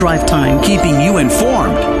Drive Time, keeping you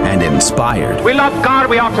informed and inspired. We love God.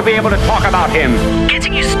 We ought to be able to talk about Him.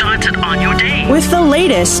 Getting you started on your day. With the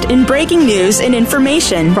latest in breaking news and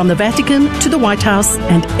information. From the Vatican to the White House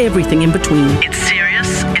and everything in between. It's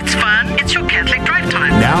serious, it's fun, it's your Catholic Drive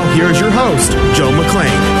Time. Now, here's your host, Joe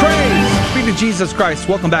McClain. Praise be to Jesus Christ.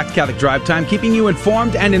 Welcome back to Catholic Drive Time, keeping you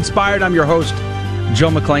informed and inspired. I'm your host, Joe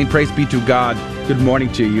McClain. Praise be to God. Good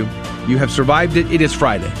morning to you. You have survived it. It is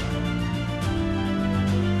Friday.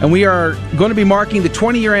 And we are going to be marking the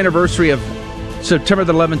 20-year anniversary of September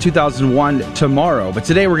 11, 2001 tomorrow. But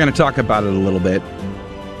today we're going to talk about it a little bit.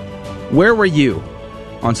 Where were you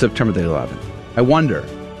on September the 11th? I wonder.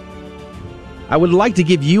 I would like to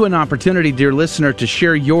give you an opportunity, dear listener, to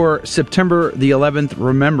share your September the 11th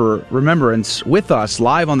remembrance with us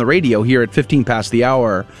live on the radio here at 15 past the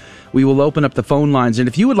hour. We will open up the phone lines. And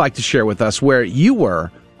if you would like to share with us where you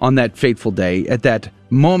were on that fateful day, at that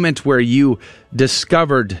moment where you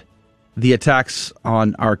discovered the attacks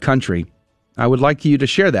on our country, I would like you to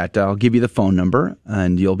share that. I'll give you the phone number,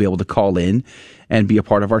 and you'll be able to call in and be a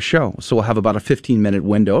part of our show. So we'll have about a 15-minute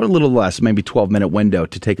window, or a little less, maybe 12-minute window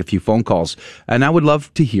to take a few phone calls. And I would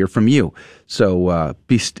love to hear from you. So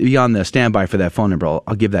be on the standby for that phone number.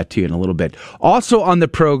 I'll give that to you in a little bit. Also on the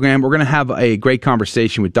program, we're going to have a great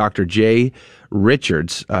conversation with Dr. Jay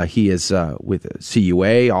Richards. He is with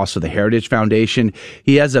CUA, also the Heritage Foundation.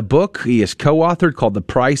 He has a book he has co-authored called The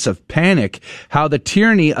Price of Panic, How the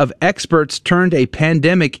Tyranny of Experts Turned a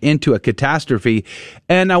Pandemic into a Catastrophe.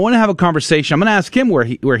 And I want to have a conversation. I'm going to ask him where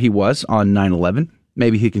he was on 9/11.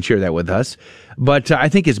 Maybe he can share that with us. But I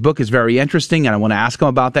think his book is very interesting, and I want to ask him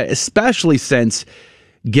about that, especially since,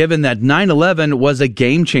 given that 9/11 was a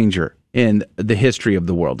game changer in the history of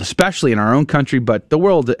the world, especially in our own country, but the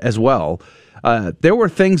world as well. There were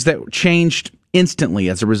things that changed instantly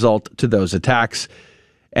as a result to those attacks.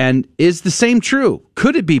 And is the same true?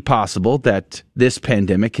 Could it be possible that this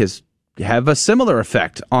pandemic has have a similar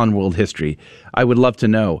effect on world history? I would love to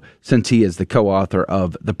know, since he is the co-author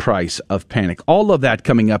of The Price of Panic. All of that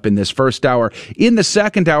coming up in this first hour. In the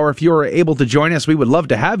second hour, if you are able to join us, we would love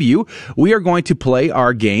to have you. We are going to play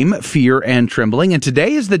our game, Fear and Trembling. And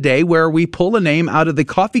today is the day where we pull a name out of the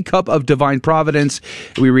coffee cup of divine providence.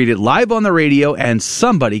 We read it live on the radio, and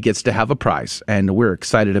somebody gets to have a prize. And we're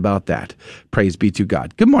excited about that. Praise be to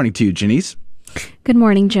God. Good morning to you, Janice. Good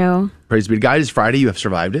morning, Joe. Praise be to God. It's Friday. You have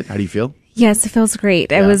survived it. How do you feel? Yes, it feels great.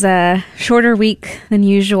 Yeah. It was a shorter week than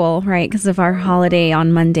usual, right, because of our holiday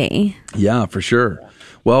on Monday. Yeah, for sure.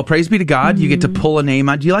 Well, praise be to God. You get to pull a name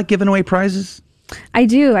out. Do you like giving away prizes? I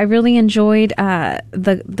do. I really enjoyed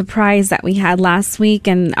the prize that we had last week,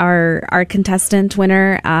 and our contestant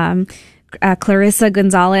winner, Clarissa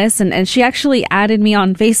Gonzalez, and she actually added me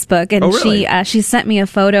on Facebook, and really? she sent me a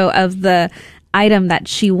photo of the item that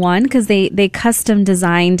she won, because they custom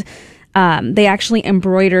designed. They actually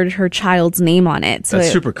embroidered her child's name on it. So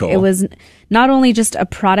that's super cool. It was not only just a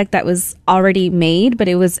product that was already made, but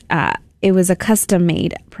it was a custom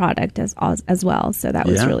made product as well. So that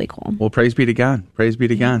was really cool. Well, praise be to God. Praise be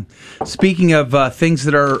to God. Speaking of things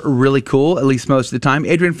that are really cool, at least most of the time,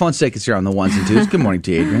 Adrian Fonseca is here on the ones and twos. Good morning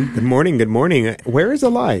to you, Adrian. Good morning. Good morning. Where is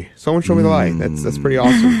the lie? Someone show me the lie. That's pretty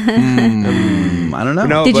awesome. I don't know.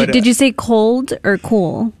 No, did you say cold or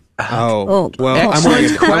cool? Oh, well,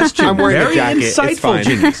 excellent question. I'm wearing Very a jacket. Insightful, It's fine.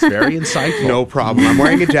 Janice. Very insightful. No problem. I'm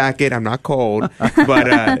wearing a jacket. I'm not cold. But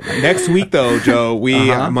next week, though, Joe,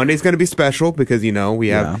 Monday's going to be special because, we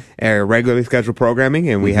have our regularly scheduled programming,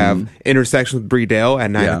 and we have Intersection with Bree Dale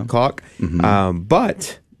at 9 o'clock.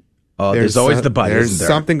 But there's always the but, there's isn't there?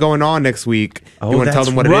 something going on next week. Oh, you want to tell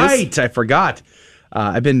them what it is? Right. I forgot.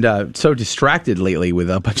 I've been so distracted lately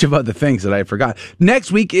with a bunch of other things that I forgot.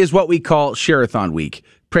 Next week is what we call Share-a-thon Week.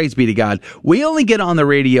 Praise be to God. We only get on the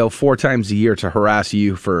radio 4 times a year to harass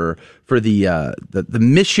you for the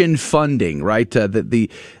mission funding, right? The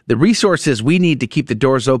resources we need to keep the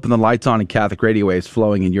doors open, the lights on, and Catholic radio waves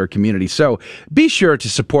flowing in your community. So be sure to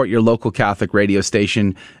support your local Catholic radio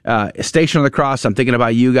station, Station of the Cross. I'm thinking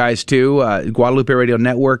about you guys too, Guadalupe Radio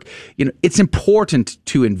Network. It's important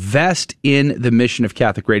to invest in the mission of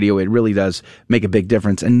Catholic radio. It really does make a big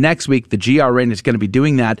difference. And next week, the GRN is going to be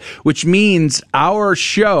doing that, which means our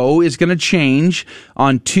show is going to change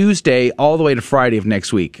on Tuesday all the way to Friday of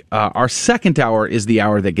next week. Our second hour is the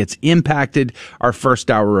hour that gets impacted. Our first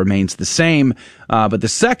hour remains the same, but the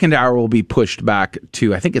second hour will be pushed back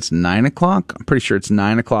to, I think it's 9 o'clock. I'm pretty sure it's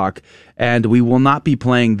 9 o'clock. And we will not be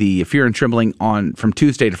playing the Fear and Trembling from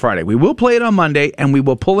Tuesday to Friday. We will play it on Monday, and we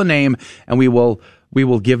will pull a name, and we will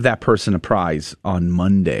give that person a prize on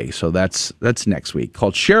Monday. So that's next week,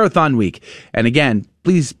 called Share-a-thon Week. And again,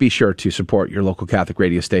 please be sure to support your local Catholic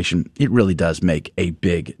radio station. It really does make a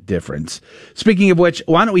big difference. Speaking of which,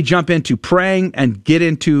 why don't we jump into praying and get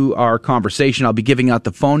into our conversation? I'll be giving out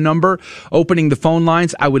the phone number, opening the phone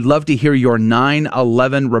lines. I would love to hear your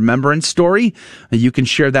 9/11 remembrance story. You can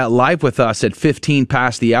share that live with us at 15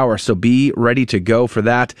 past the hour, so be ready to go for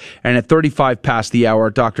that. And at 35 past the hour,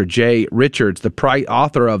 Dr. Jay Richards, the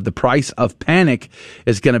author of The Price of Panic,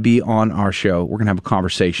 is going to be on our show. We're going to have a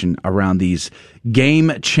conversation around these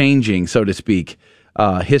game-changing, so to speak,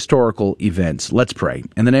 historical events. Let's pray.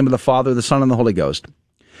 In the name of the Father, the Son, and the Holy Ghost.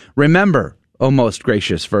 Remember, O most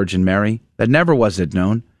gracious Virgin Mary, that never was it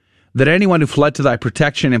known that anyone who fled to thy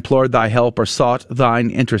protection, implored thy help, or sought thine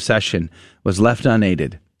intercession was left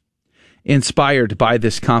unaided. Inspired by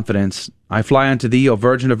this confidence, I fly unto thee, O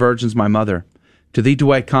Virgin of Virgins, my mother. To thee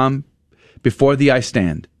do I come, before thee I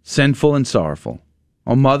stand, sinful and sorrowful.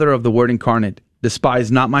 O Mother of the Word incarnate,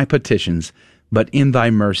 despise not my petitions, but in thy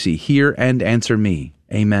mercy hear and answer me.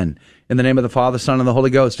 Amen. In the name of the Father, Son, and the Holy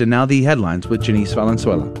Ghost. And now the headlines with Janice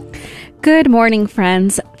Valenzuela. Good morning,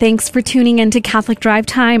 friends. Thanks for tuning in to Catholic Drive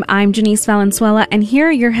Time. I'm Janice Valenzuela, and here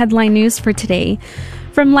are your headline news for today.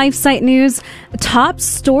 From LifeSite News, top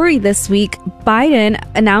story this week, Biden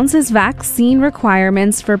announces vaccine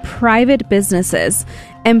requirements for private businesses,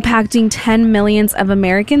 impacting 10 millions of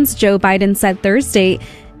Americans. Joe Biden said Thursday,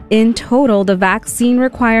 in total, the vaccine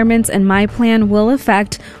requirements in my plan will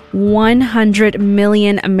affect 100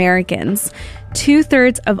 million Americans,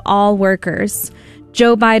 2/3 of all workers.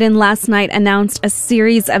 Joe Biden last night announced a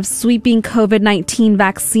series of sweeping COVID-19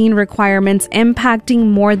 vaccine requirements impacting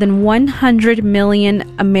more than 100 million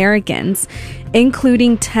Americans,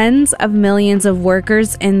 including tens of millions of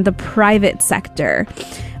workers in the private sector.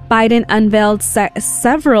 Biden unveiled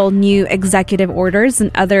several new executive orders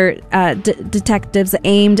and other directives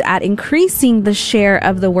aimed at increasing the share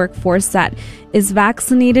of the workforce that is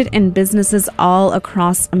vaccinated in businesses all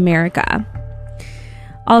across America.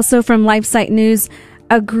 Also from LifeSite News,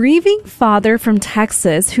 a grieving father from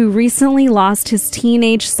Texas who recently lost his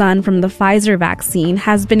teenage son from the Pfizer vaccine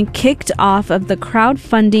has been kicked off of the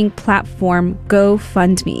crowdfunding platform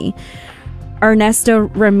GoFundMe.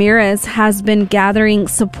 Ernesto Ramirez has been gathering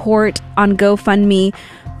support on GoFundMe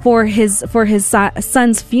for his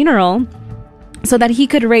son's funeral so that he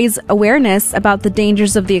could raise awareness about the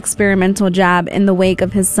dangers of the experimental jab in the wake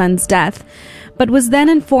of his son's death, but was then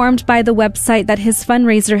informed by the website that his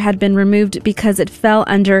fundraiser had been removed because it fell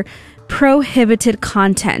under prohibited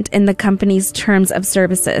content in the company's terms of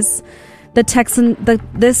services.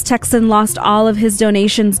 This Texan lost all of his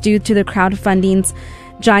donations due to the crowdfunding's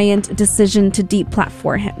giant decision to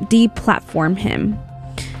deplatform him.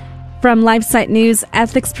 From LifeSite News,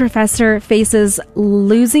 ethics professor faces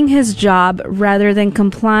losing his job rather than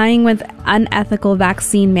complying with unethical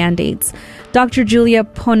vaccine mandates. Dr. Julia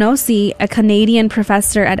Ponosi, a Canadian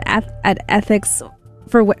professor at ethics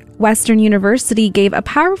for Western University, gave a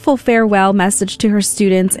powerful farewell message to her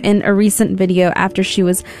students in a recent video after she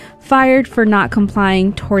was fired for not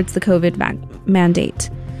complying towards the COVID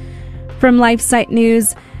mandate. From LifeSite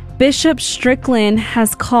News, Bishop Strickland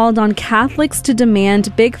has called on Catholics to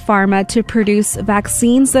demand Big Pharma to produce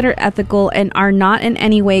vaccines that are ethical and are not in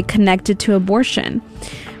any way connected to abortion.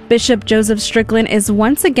 Bishop Joseph Strickland is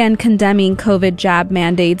once again condemning COVID jab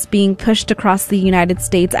mandates being pushed across the United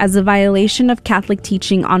States as a violation of Catholic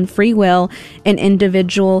teaching on free will and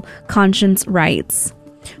individual conscience rights.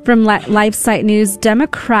 From LifeSite News,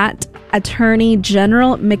 Democrat Attorney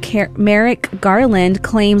General Merrick Garland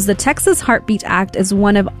claims the Texas Heartbeat Act is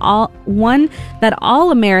one that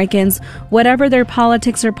all Americans, whatever their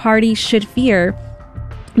politics or party, should fear.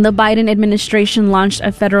 The Biden administration launched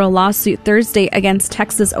a federal lawsuit Thursday against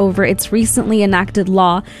Texas over its recently enacted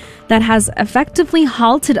law that has effectively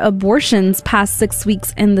halted abortions past 6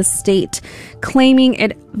 weeks in the state, claiming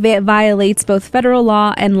it violates both federal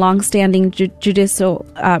law and longstanding judicial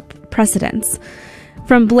precedents.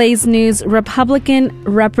 From Blaze News, Republican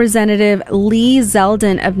Representative Lee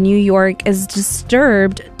Zeldin of New York is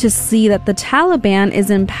disturbed to see that the Taliban is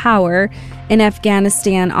in power in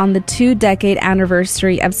Afghanistan on the 2-decade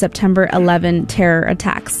anniversary of September 11 terror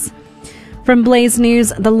attacks. From Blaze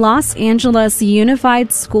News, the Los Angeles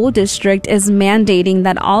Unified School District is mandating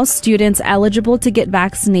that all students eligible to get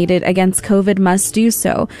vaccinated against COVID must do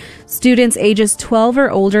so. Students ages 12 or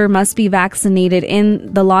older must be vaccinated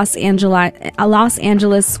in the Los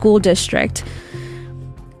Angeles School District.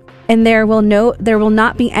 And there will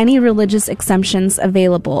not be any religious exemptions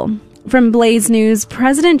available. From Blaze News,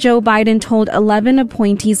 President Joe Biden told 11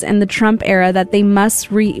 appointees in the Trump era that they must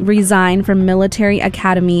resign from military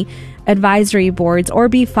academy advisory boards or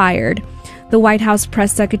be fired. The White House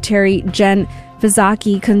press secretary Jen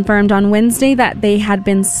Fizaki confirmed on Wednesday that they had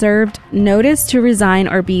been served notice to resign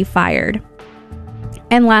or be fired.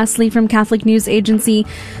 And lastly, from Catholic News Agency,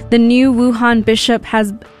 the new Wuhan bishop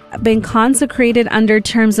has been consecrated under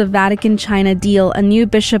terms of Vatican-China deal. A new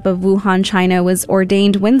bishop of Wuhan, China, was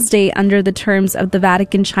ordained Wednesday under the terms of the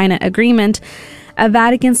Vatican-China agreement. A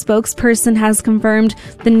Vatican spokesperson has confirmed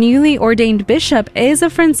the newly ordained bishop is a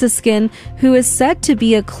Franciscan who is said to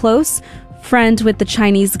be a close friend with the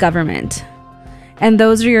Chinese government. And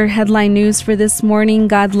those are your headline news for this morning.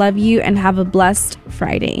 God love you and have a blessed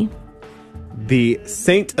Friday. The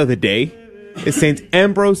saint of the day is Saint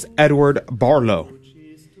Ambrose Edward Barlow.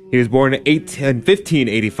 He was born in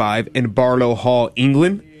 1585 in Barlow Hall,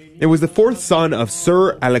 England, and was the fourth son of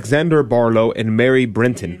Sir Alexander Barlow and Mary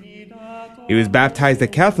Brenton. He was baptized a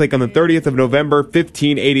Catholic on the 30th of November,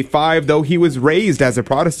 1585, though he was raised as a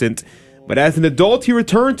Protestant, but as an adult he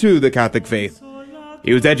returned to the Catholic faith.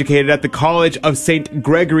 He was educated at the College of St.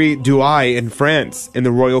 Gregory Douai in France and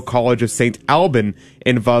the Royal College of St. Alban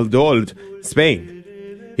in Valladolid, Spain.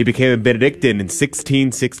 He became a Benedictine in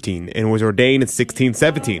 1616 and was ordained in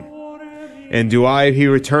 1617. In Douai, he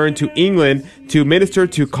returned to England to minister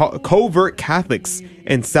to covert Catholics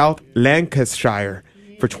in South Lancashire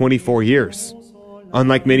for 24 years.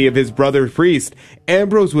 Unlike many of his brother priests,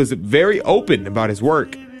 Ambrose was very open about his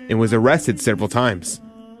work and was arrested several times.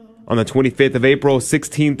 On the 25th of April,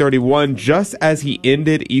 1631, just as he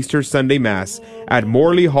ended Easter Sunday Mass at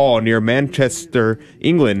Morley Hall near Manchester,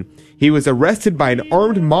 England, he was arrested by an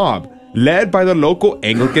armed mob led by the local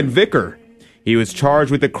Anglican vicar. He was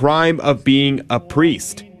charged with the crime of being a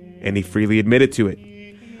priest, and he freely admitted to it.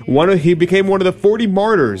 He became one of the 40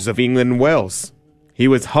 martyrs of England and Wales. He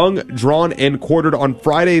was hung, drawn, and quartered on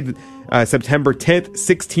Friday, September 10th,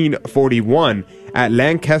 1641, at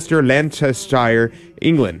Lancaster, Lancashire,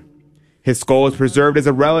 England. His skull is preserved as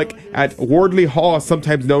a relic at Wardley Hall,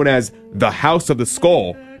 sometimes known as the House of the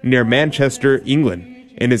Skull, near Manchester, England.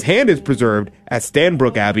 And his hand is preserved at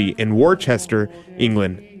Stanbrook Abbey in Worcester,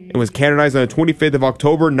 England, and was canonized on the 25th of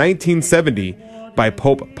October, 1970, by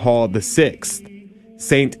Pope Paul VI.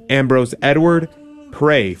 Saint Ambrose Edward,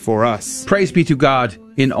 pray for us. Praise be to God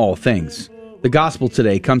in all things. The gospel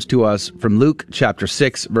today comes to us from Luke chapter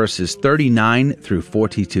 6, verses 39 through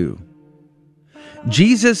 42.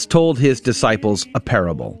 Jesus told his disciples a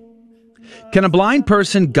parable. Can a blind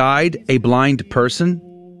person guide a blind person?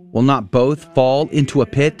 Will not both fall into a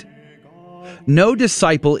pit? No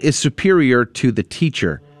disciple is superior to the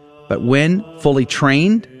teacher, but when fully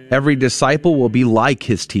trained, every disciple will be like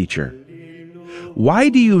his teacher. Why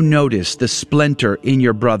do you notice the splinter in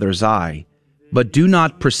your brother's eye, but do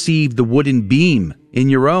not perceive the wooden beam in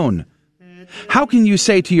your own? How can you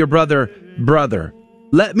say to your brother, "Brother,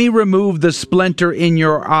 let me remove the splinter in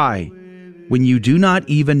your eye," when you do not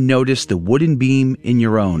even notice the wooden beam in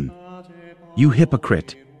your own? You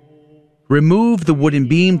hypocrite! Remove the wooden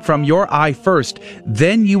beam from your eye first,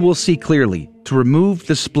 then you will see clearly to remove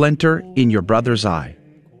the splinter in your brother's eye.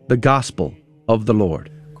 The Gospel of the Lord.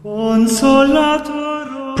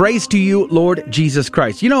 Praise to you, Lord Jesus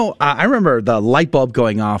Christ. You know, I remember the light bulb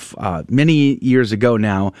going off many years ago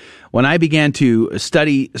now when I began to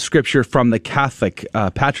study Scripture from the Catholic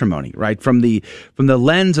patrimony, right? From the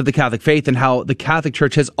lens of the Catholic faith and how the Catholic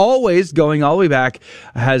Church has always, going all the way back,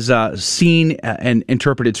 has seen and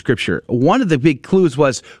interpreted Scripture. One of the big clues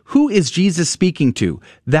was, who is Jesus speaking to?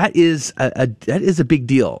 That is a big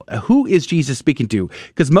deal. Who is Jesus speaking to?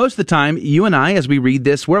 Because most of the time, you and I, as we read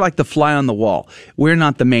this, we're like the fly on the wall. We're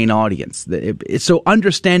not the main audience. So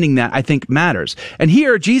understanding that, I think, matters. And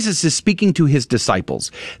here, Jesus is speaking to his disciples.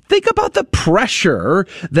 Think about the pressure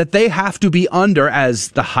that they have to be under as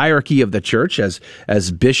the hierarchy of the church,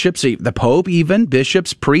 as bishops, the Pope even,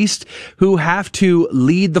 bishops, priests, who have to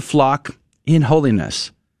lead the flock in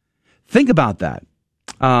holiness. Think about that.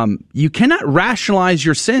 You cannot rationalize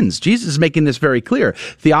your sins. Jesus is making this very clear.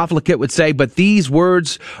 Theophilacate would say, but these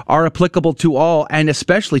words are applicable to all, and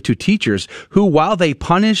especially to teachers, who, while they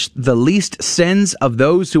punish the least sins of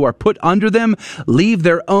those who are put under them, leave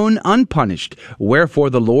their own unpunished.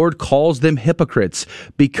 Wherefore the Lord calls them hypocrites,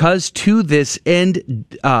 because to this end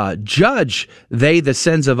judge they the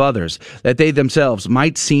sins of others, that they themselves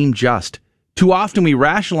might seem just. Too often we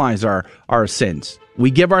rationalize our sins. We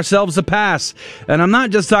give ourselves a pass. And I'm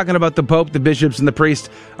not just talking about the Pope, the bishops, and the priest.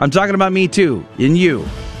 I'm talking about me too, and you.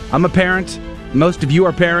 I'm a parent. Most of you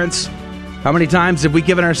are parents. How many times have we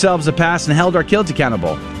given ourselves a pass and held our kids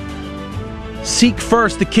accountable? Seek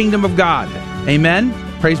first the kingdom of God. Amen?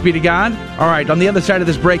 Praise be to God. All right, on the other side of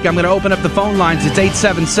this break, I'm going to open up the phone lines. It's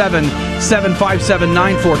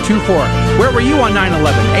 877-757-9424. Where were you on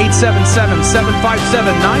 9/11?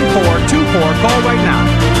 877-757-9424. Call right now.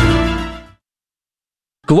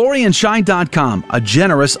 GloryandShine.com, a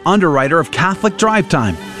generous underwriter of Catholic Drive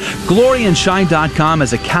Time. GloryandShine.com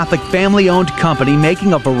is a Catholic family-owned company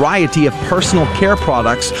making a variety of personal care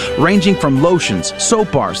products ranging from lotions,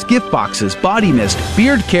 soap bars, gift boxes, body mist,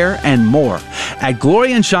 beard care, and more. At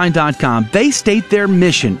GloryandShine.com, they state their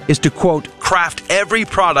mission is to, quote, craft every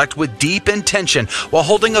product with deep intention while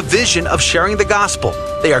holding a vision of sharing the gospel.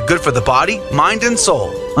 They are good for the body, mind, and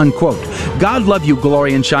soul, unquote. God love you,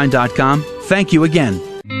 GloryandShine.com. Thank you again.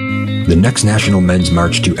 The next National Men's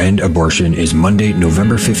March to End Abortion is Monday,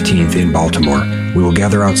 November 15th in Baltimore. We will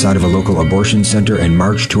gather outside of a local abortion center and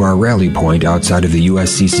march to our rally point outside of the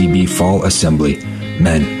USCCB Fall Assembly.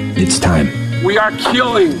 Men, it's time. We are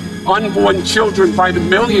killing unborn children by the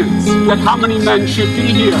millions. Yet how many men should be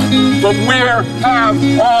here? But where have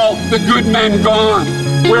all the good men gone?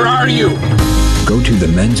 Where are you? Go to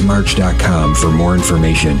themensmarch.com for more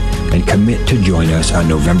information and commit to join us on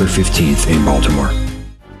November 15th in Baltimore.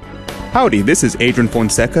 Howdy, this is Adrian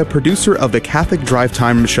Fonseca, producer of the Catholic Drive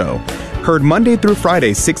Time Show. Heard Monday through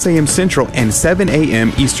Friday, 6 a.m. Central and 7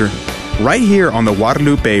 a.m. Eastern, right here on the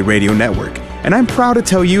Guadalupe Radio Network. And I'm proud to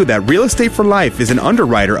tell you that Real Estate for Life is an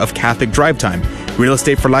underwriter of Catholic Drive Time. Real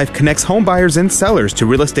Estate for Life connects home buyers and sellers to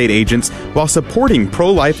real estate agents while supporting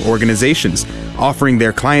pro-life organizations, offering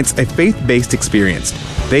their clients a faith-based experience.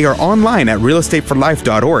 They are online at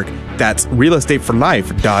realestateforlife.org. That's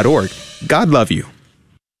realestateforlife.org. God love you.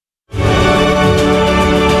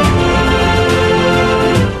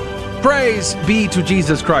 Praise be to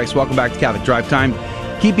Jesus Christ. Welcome back to Catholic Drive Time.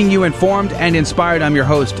 Keeping you informed and inspired. I'm your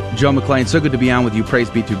host, Joe McClain. So good to be on with you. Praise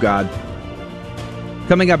be to God.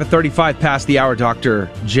 Coming up at 35 past the hour, Dr.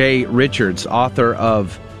 Jay Richards, author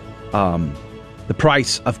of The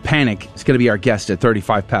Price of Panic, is going to be our guest at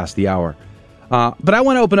 35 past the hour. But I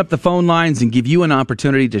want to open up the phone lines and give you an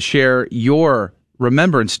opportunity to share your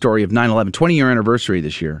remembrance story of 9/11, 20-year anniversary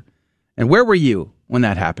this year. And where were you when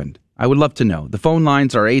that happened? I would love to know. The phone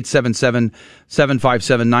lines are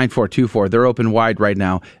 877-757-9424. They're open wide right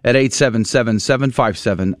now at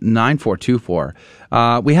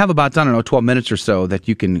 877-757-9424. We have about, 12 minutes or so that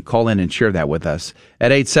you can call in and share that with us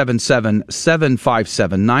at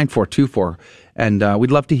 877-757-9424. And we'd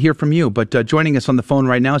love to hear from you. But joining us on the phone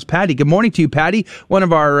right now is Patty. Good morning to you, Patty, one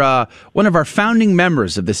of our founding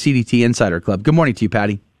members of the CDT Insider Club. Good morning to you,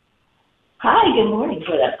 Patty. Hi, good morning.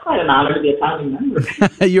 So that's quite an honor to be a founding member.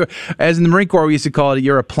 You're, as in the Marine Corps, we used to call it,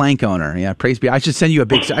 you're a plank owner. Yeah, praise be. I should send you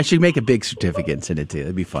I should make a big certificate and send it to you.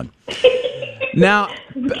 It'd be fun. Now,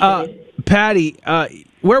 Patty,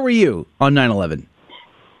 where were you on 9/11?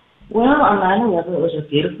 Well, on 9/11, it was a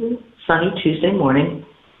beautiful, sunny Tuesday morning,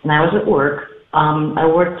 and I was at work. I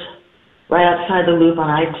worked right outside the Loop on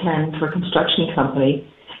I-10 for a construction company,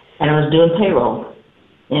 and I was doing payroll.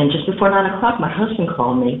 And just before 9 o'clock, my husband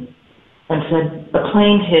called me and said a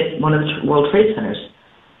plane hit one of the World Trade Centers.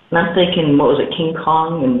 And I'm thinking, what was it, King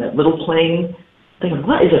Kong and that little plane? I'm thinking,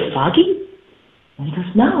 what, is it foggy? And he goes,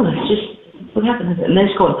 no, it's just, what happened? And then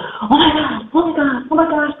he's going, oh my God, oh my God, oh my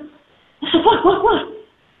God. I said, what?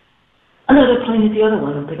 Another plane hit the other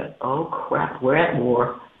one. I'm thinking, oh crap, we're at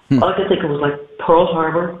war. All I could think of was like Pearl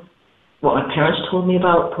Harbor, what my parents told me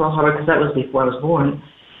about Pearl Harbor, because that was before I was born,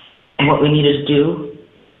 and what we needed to do.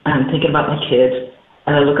 I'm thinking about my kids.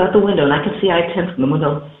 And I look out the window, and I can see I-10 from the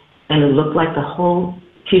window, and it looked like the whole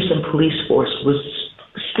Houston police force was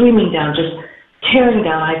streaming down, just tearing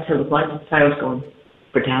down I-10 with lights and sirens going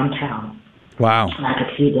for downtown. Wow. And I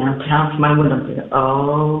could see downtown from my window. I'm thinking,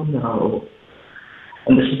 oh, no.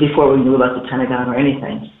 And this is before we knew about the Pentagon or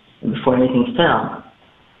anything, and before anything fell.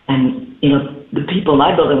 And, the people in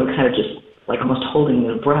my building were kind of just like almost holding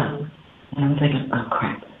their breath. And I'm thinking, oh,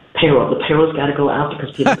 crap, payroll. The payroll's got to go out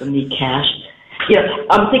because people are going to need cash. Yeah,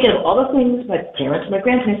 I'm thinking of all the things my parents and my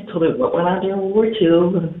grandparents told me what went on during World War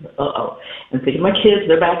II. And thinking of my kids,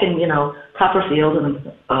 they're back in, Copperfield, and I'm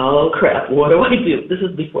thinking, oh, crap, what do I do? This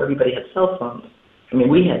is before everybody had cell phones. I mean,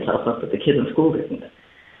 we had cell phones, but the kids in school didn't.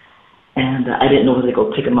 And I didn't know whether to go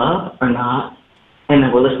pick them up or not.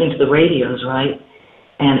 And we're listening to the radios, right?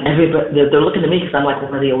 And everybody, they're looking at me because I'm like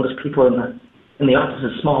one of the oldest people in the office,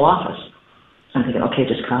 a small office. I'm thinking, okay,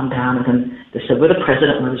 just calm down. And then they said, we're the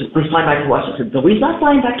president. We fly back to Washington. No, he's not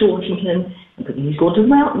flying back to Washington. I'm thinking, he's going to the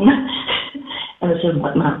mountain. And they said,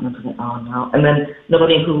 what mountain? I'm thinking, oh, no. And then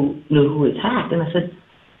nobody who knew who attacked. And I said,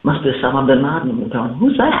 must be Osama bin Laden. And we're going,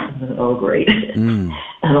 who's that? And I said, oh, great. And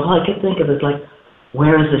all I could think of is like,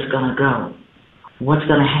 where is this going to go? what's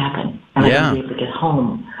going to happen? And I'm going to be able to get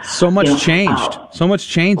home. So much changed. So much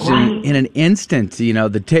changed in an instant. You know,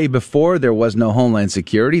 the day before, there was no Homeland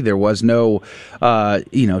Security. There was no,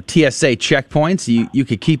 TSA checkpoints. You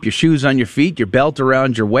could keep your shoes on your feet, your belt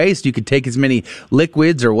around your waist. You could take as many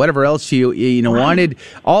liquids or whatever else you wanted.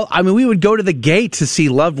 We would go to the gate to see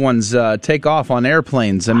loved ones take off on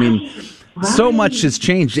airplanes. I mean, so much has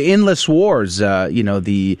changed. Endless wars. Remember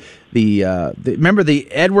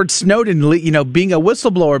the Edward Snowden, being a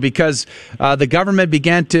whistleblower because the government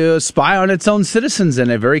began to spy on its own citizens in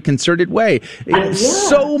a very concerted way.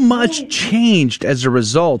 So much changed as a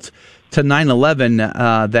result to 9/11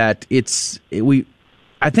 that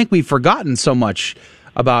I think we've forgotten so much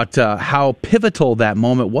about how pivotal that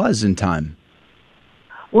moment was in time.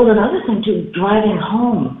 Well, another thing too, driving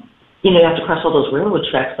home. You have to cross all those railroad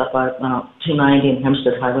tracks up by 290 and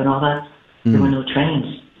Hempstead Highway and all that. There were no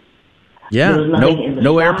trains. Yeah,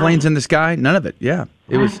 no airplanes in the sky, none of it. Yeah,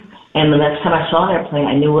 it was. And the next time I saw an airplane,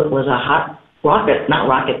 I knew it was a hot rocket, not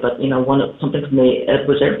rocket, but something from the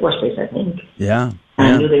Edwards Air Force Base, I think. Yeah. And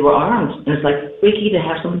I knew they were armed, and it's like freaky to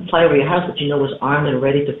have someone fly over your house that was armed and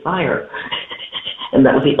ready to fire, and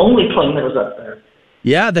that was the only plane that was up there.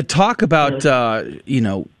 Yeah, the talk about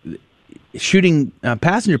shooting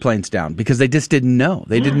passenger planes down because they just didn't know.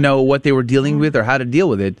 They didn't know what they were dealing with or how to deal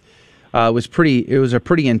with it. It was a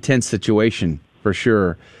pretty intense situation for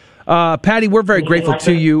sure. Patty, we're very grateful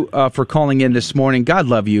to you for calling in this morning. God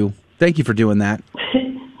love you. Thank you for doing that.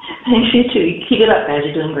 Thanks, you too. Keep it up, guys.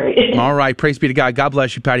 You're doing great. All right. Praise be to God. God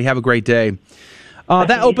bless you, Patty. Have a great day.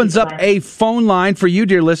 That opens up a phone line for you,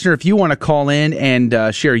 dear listener. If you want to call in and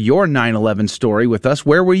share your 9/11 story with us,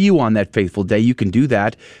 where were you on that fateful day? You can do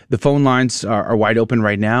that. The phone lines are wide open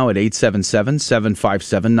right now at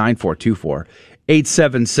 877-757-9424.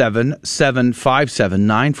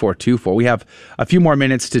 877-757-9424. We have a few more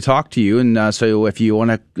minutes to talk to you, and so if you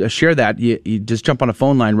want to share that, you just jump on a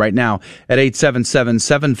phone line right now at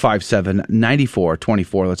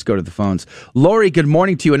 877-757-9424. Let's go to the phones. Lori, good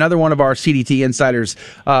morning to you, another one of our CDT insiders.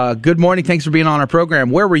 Good morning. Thanks for being on our program.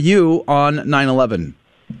 Where were you on 9/11?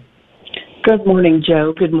 Good morning,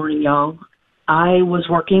 Joe. Good morning, y'all. I was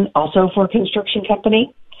working also for a construction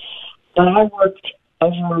company, but I worked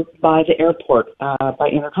over by the airport, by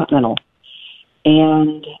Intercontinental.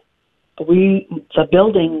 And the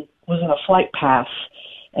building was in a flight path,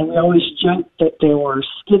 and we always joked that there were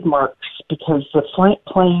skid marks because the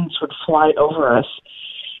planes would fly over us.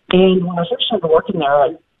 And when I first started working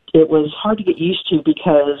there, it was hard to get used to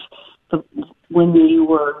because when you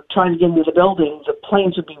were trying to get into the building, the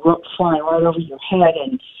planes would be flying right over your head,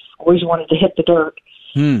 and always wanted to hit the dirt.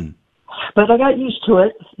 But I got used to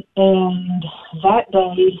it, and that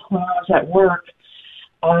day when I was at work,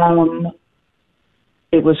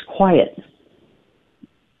 it was quiet.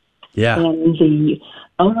 Yeah. And the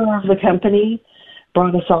owner of the company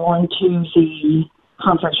brought us all into the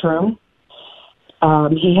conference room.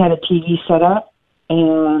 He had a TV set up,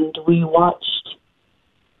 and we watched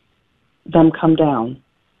them come down.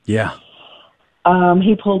 Yeah.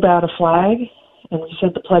 He pulled out a flag, and we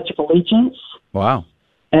said the Pledge of Allegiance. Wow.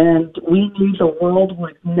 And we knew the world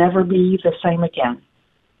would never be the same again.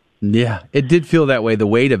 Yeah, it did feel that way. The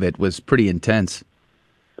weight of it was pretty intense.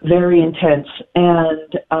 Very intense.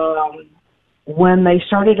 And when they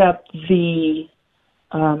started up the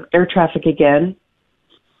air traffic again,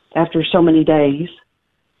 after so many days,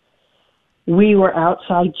 we were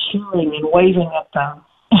outside cheering and waving at them.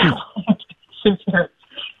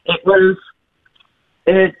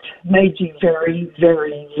 It made you very,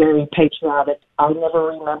 very, very patriotic. I never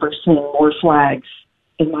remember seeing more flags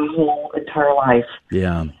in my whole entire life.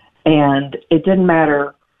 Yeah. And it didn't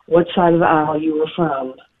matter what side of the aisle you were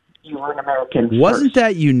from, you were an American. Wasn't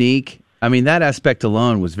that unique? I mean, that aspect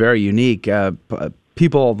alone was very unique.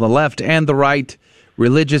 People on the left and the right,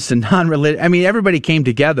 religious and non-religious, I mean, everybody came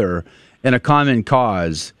together in a common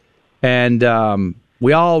cause. And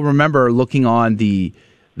we all remember looking on the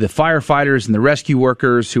firefighters and the rescue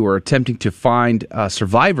workers who were attempting to find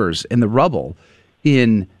survivors in the rubble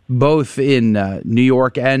both in New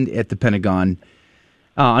York and at the Pentagon.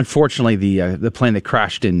 Unfortunately, the plane that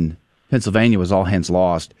crashed in Pennsylvania was all hands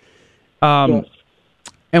lost. Yes.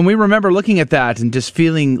 And we remember looking at that and just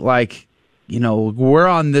feeling like, we're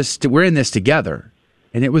in this together.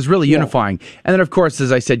 And it was really unifying. And then, of course,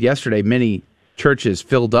 as I said yesterday, many churches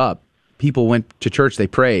filled up. People went to church, they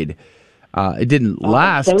prayed. It didn't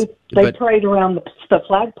last. They prayed around the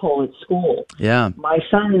flagpole at school. Yeah. My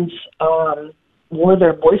sons wore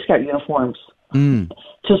their Boy Scout uniforms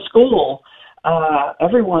to school.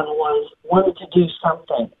 Everyone wanted to do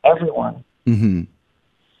something. Everyone. Mm-hmm.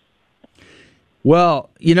 Well,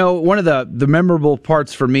 one of the memorable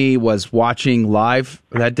parts for me was watching live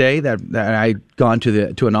that day. That I'd gone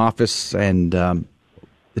to an office and the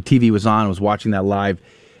TV was on. I was watching that live.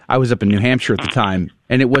 I was up in New Hampshire at the time,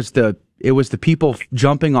 and it was the people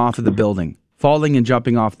jumping off of the building, falling and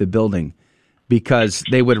jumping off the building, because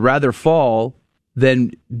they would rather fall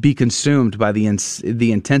than be consumed by the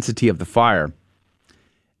intensity of the fire.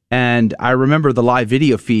 And I remember the live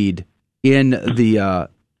video feed in the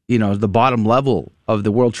the bottom level of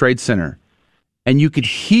the World Trade Center, and you could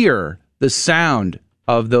hear the sound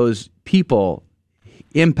of those people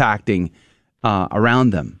impacting around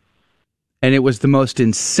them. And it was the most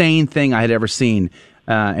insane thing I had ever seen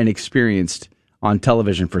and experienced on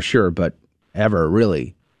television, for sure, but ever,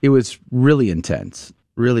 really. It was really intense,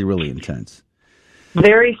 really, really intense.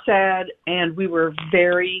 Very sad, and we were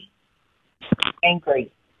very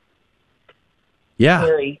angry. Yeah.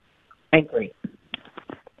 Very angry.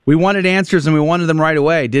 We wanted answers, and we wanted them right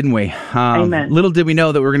away, didn't we? Amen. Little did we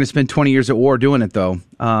know that we were going to spend 20 years at war doing it, though.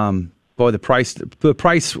 Boy, the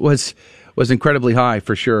price was incredibly high,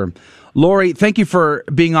 for sure. Lori, thank you for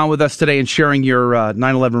being on with us today and sharing your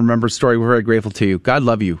 9/11 Remember story. We're very grateful to you. God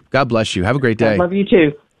love you. God bless you. Have a great day. I love you,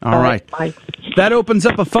 too. All right. Bye. That opens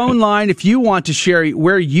up a phone line. If you want to share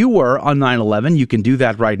where you were on 9/11, you can do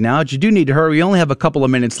that right now. But you do need to hurry. We only have a couple of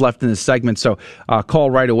minutes left in this segment, so call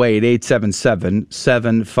right away at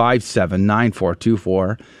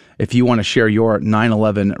 877-757-9424. If you want to share your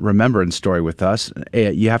 9/11 remembrance story with us,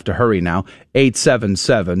 you have to hurry now.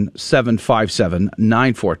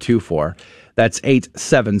 877-757-9424. That's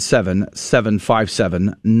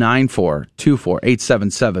 877-757-9424.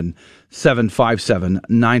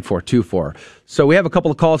 877-757-9424. So we have a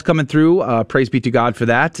couple of calls coming through. Praise be to God for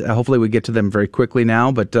that. Hopefully we get to them very quickly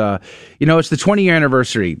now. But, it's the 20-year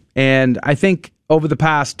anniversary. And I think over the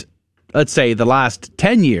past, let's say, the last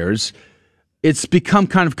 10 years, it's become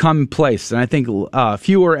kind of commonplace. And I think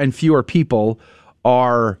fewer and fewer people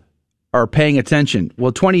are paying attention.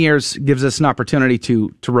 Well, 20 years gives us an opportunity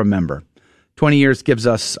to remember. 20 years gives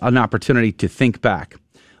us an opportunity to think back.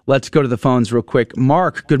 Let's go to the phones real quick.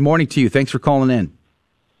 Mark, good morning to you. Thanks for calling in.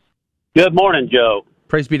 Good morning, Joe.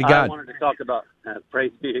 Praise be to God. I wanted to talk about,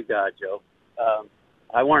 praise be to God, Joe.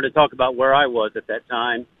 I wanted to talk about where I was at that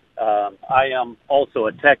time. I am also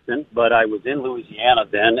a Texan, but I was in Louisiana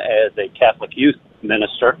then as a Catholic youth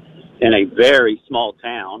minister in a very small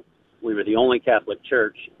town. We were the only Catholic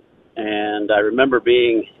church, and I remember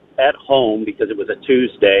being at home because it was a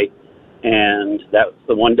Tuesday, and that was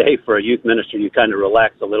the one day for a youth minister you kind of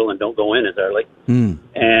relax a little and don't go in as early.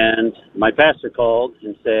 And my pastor called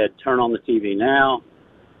and said, turn on the TV now,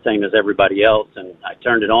 same as everybody else. And I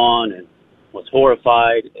turned it on and was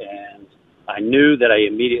horrified, and I knew that I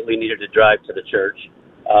immediately needed to drive to the church.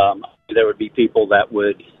 There would be people that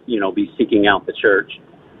would, be seeking out the church.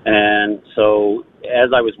 And so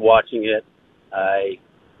as I was watching it, I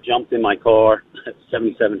jumped in my car,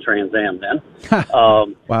 77 Trans Am then.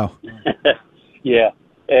 Wow. Yeah.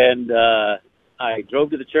 And I drove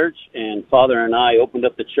to the church, and Father and I opened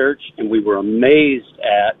up the church, and we were amazed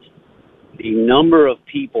at the number of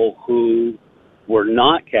people who were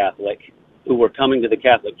not Catholic, who were coming to the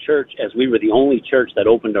Catholic Church, as we were the only church that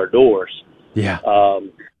opened our doors. Yeah.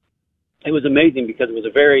 It was amazing because it was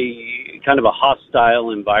a very kind of a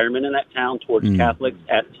hostile environment in that town towards Catholics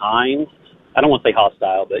at times. I don't want to say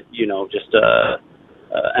hostile, but, just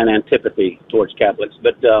an antipathy towards Catholics.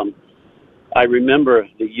 But I remember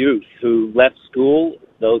the youth who left school,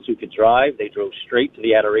 those who could drive, they drove straight to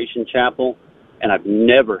the Adoration Chapel, and I've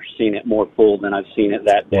never seen it more full than I've seen it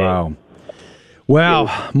that day. Wow.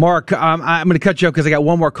 Wow. Mark, I'm going to cut you off because I got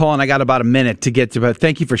one more call and I got about a minute to get to, but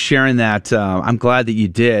thank you for sharing that. I'm glad that you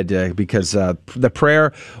did because the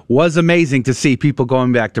prayer was amazing to see people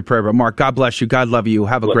going back to prayer. But Mark, God bless you. God love you.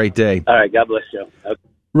 Have a great day. All right. God bless you. Okay.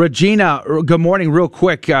 Regina, good morning. Real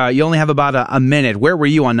quick. You only have about a minute. Where were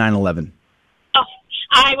you on 9/11? Oh,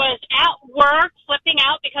 I was at work flipping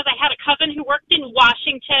out because I had a cousin who worked in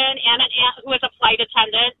Washington and an aunt who was a flight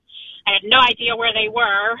attendant. I had no idea where they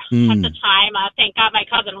were at the time. Thank God my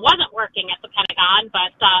cousin wasn't working at the Pentagon, but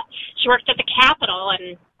she worked at the Capitol,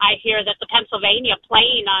 and I hear that the Pennsylvania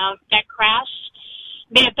plane that crashed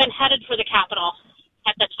may have been headed for the Capitol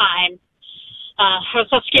at the time. I was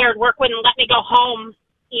so scared. Work wouldn't let me go home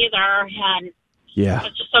either, and I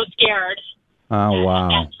was just so scared at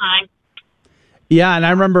that time. Yeah, and I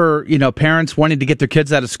remember, parents wanting to get their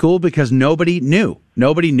kids out of school because nobody knew.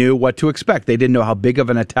 Nobody knew what to expect. They didn't know how big of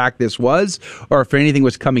an attack this was or if anything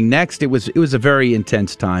was coming next. It was a very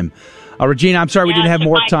intense time. Regina, I'm sorry we didn't have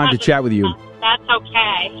more time to chat with you. That's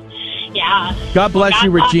okay. Yeah. God bless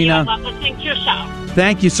you, Regina. I love listening to your show.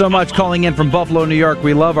 Thank you so much calling in from Buffalo, New York.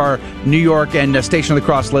 We love our New York and Station of the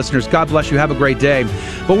Cross listeners. God bless you. Have a great day.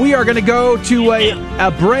 But we are going to go to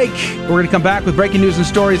a break. We're going to come back with breaking news and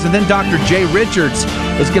stories, and then Dr. Jay Richards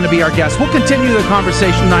is going to be our guest. We'll continue the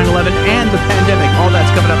conversation 9/11 and the pandemic. All that's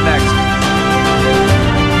coming up next.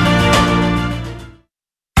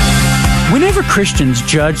 Whenever Christians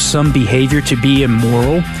judge some behavior to be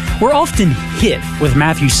immoral, we're often hit with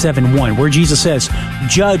Matthew 7:1, where Jesus says,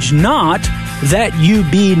 "Judge not, that you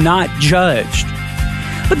be not judged."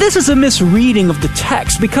 But this is a misreading of the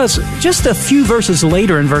text, because just a few verses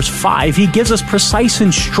later in verse 5, he gives us precise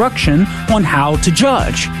instruction on how to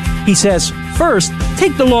judge. He says, first,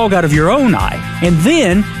 take the log out of your own eye, and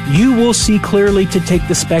then you will see clearly to take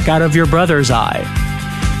the speck out of your brother's eye.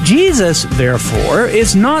 Jesus, therefore,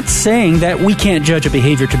 is not saying that we can't judge a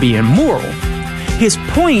behavior to be immoral. His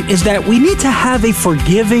point is that we need to have a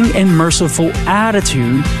forgiving and merciful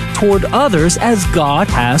attitude toward others as God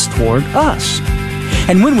has toward us.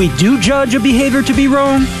 And when we do judge a behavior to be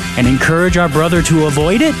wrong and encourage our brother to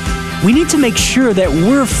avoid it, we need to make sure that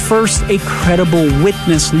we're first a credible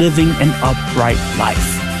witness living an upright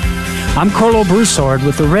life. I'm Carlo Broussard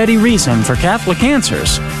with the ready reason for Catholic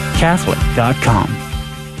Answers, Catholic.com.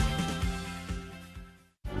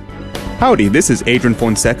 Howdy, this is Adrian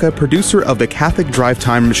Fonseca, producer of the Catholic Drive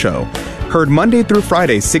Time Show. Heard Monday through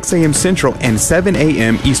Friday, 6 a.m. Central and 7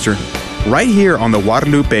 a.m. Eastern, right here on the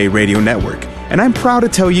Guadalupe Radio Network. And I'm proud to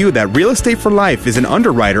tell you that Real Estate for Life is an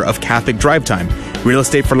underwriter of Catholic Drive Time. Real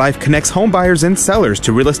Estate for Life connects home buyers and sellers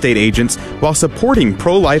to real estate agents while supporting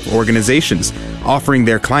pro-life organizations, offering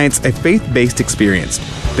their clients a faith-based experience.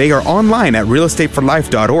 They are online at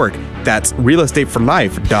realestateforlife.org. That's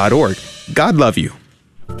realestateforlife.org. God love you.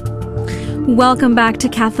 Welcome back to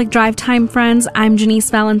Catholic Drive Time, friends. I'm Janice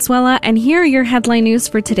Valenzuela, and here are your headline news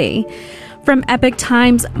for today. From Epoch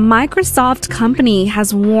Times, Microsoft Company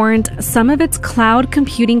has warned some of its cloud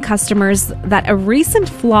computing customers that a recent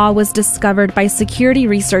flaw was discovered by security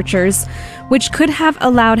researchers, which could have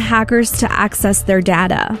allowed hackers to access their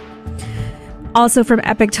data. Also from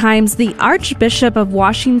Epoch Times, the Archbishop of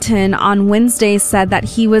Washington on Wednesday said that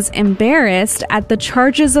he was embarrassed at the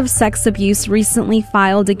charges of sex abuse recently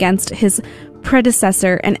filed against his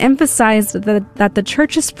predecessor, and emphasized that the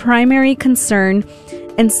church's primary concern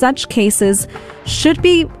in such cases should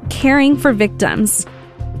be caring for victims.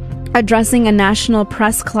 Addressing a National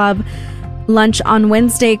Press Club lunch on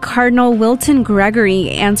Wednesday, Cardinal Wilton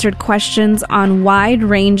Gregory answered questions on wide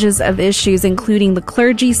ranges of issues, including the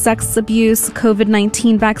clergy, sex abuse,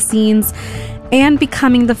 COVID-19 vaccines, and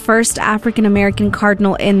becoming the first African-American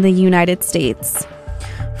cardinal in the United States.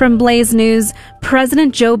 From Blaze News,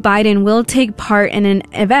 President Joe Biden will take part in an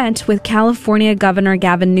event with California Governor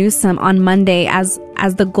Gavin Newsom on Monday as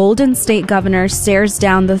the Golden State governor stares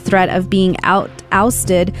down the threat of being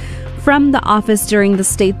ousted from the office during the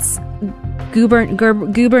state's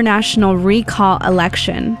gubernatorial recall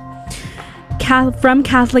election. From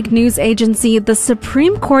Catholic News Agency, the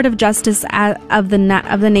Supreme Court of Justice of the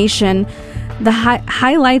nation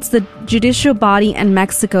highlights the judicial body in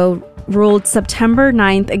Mexico ruled September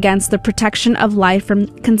 9th against the protection of life from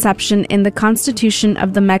conception in the Constitution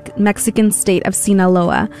of the Mexican state of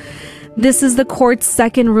Sinaloa. This is the court's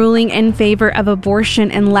second ruling in favor of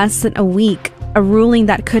abortion in less than a week, a ruling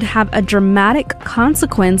that could have a dramatic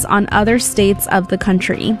consequence on other states of the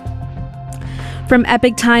country. From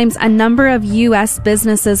Epoch Times, a number of U.S.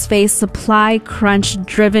 businesses face supply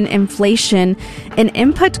crunch-driven inflation, and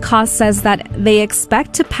Input Cost says that they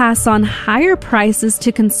expect to pass on higher prices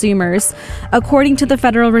to consumers. According to the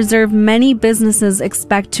Federal Reserve, many businesses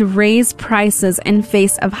expect to raise prices in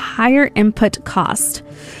face of higher input cost.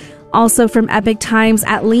 Also from Epoch Times,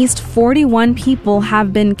 at least 41 people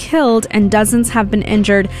have been killed and dozens have been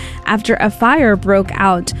injured after a fire broke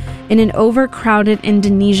out in an overcrowded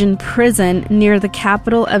Indonesian prison near the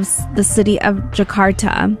capital of the city of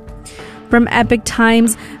Jakarta. From Epoch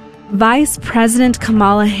Times, Vice President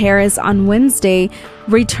Kamala Harris on Wednesday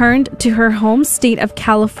returned to her home state of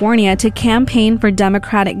California to campaign for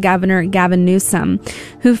Democratic Governor Gavin Newsom,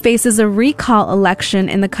 who faces a recall election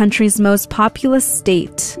in the country's most populous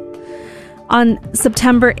state. On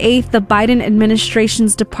September 8th, the Biden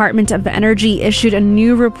administration's Department of Energy issued a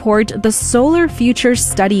new report, the Solar Future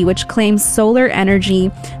Study, which claims solar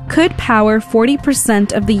energy could power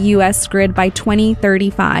 40% of the U.S. grid by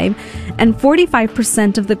 2035 and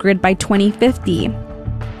 45% of the grid by 2050.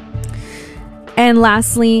 And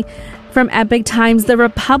lastly, from Epoch Times, the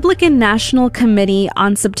Republican National Committee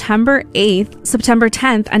on September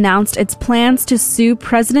 10th announced its plans to sue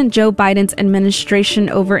President Joe Biden's administration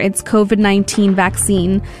over its COVID-19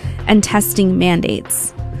 vaccine and testing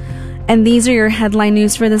mandates. And these are your headline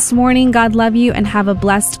news for this morning. God love you and have a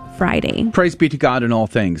blessed Friday. Praise be to God in all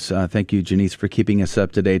things. Thank you, Janice, for keeping us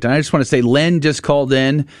up to date. And I just want to say, Lynn just called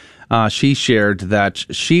in. She shared that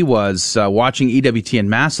she was watching EWTN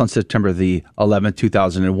Mass on September the 11th,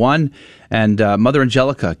 2001, and Mother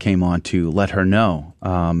Angelica came on to let her know.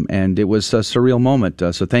 And it was a surreal moment.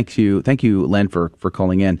 So thank you, Lynn, for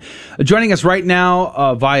calling in. Joining us right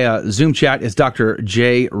now via Zoom chat is Dr.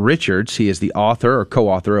 Jay Richards. He is the author or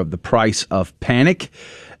co-author of The Price of Panic.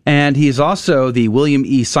 And he is also the William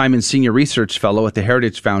E. Simon Senior Research Fellow at the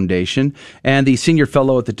Heritage Foundation and the Senior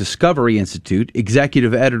Fellow at the Discovery Institute,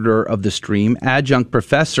 Executive Editor of The Stream, Adjunct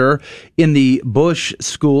Professor in the Bush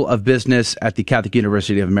School of Business at the Catholic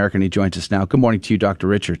University of America. And he joins us now. Good morning to you, Dr.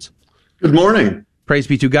 Richards. Good morning. Praise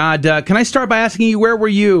be to God. Can I start by asking you, where were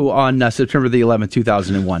you on September the 11th,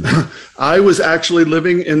 2001? I was actually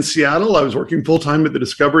living in Seattle. I was working full-time at the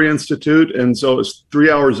Discovery Institute, and so it was 3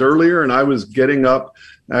 hours earlier, and I was getting up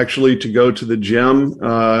actually to go to the gym,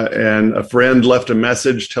 and a friend left a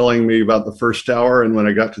message telling me about the first tower, and when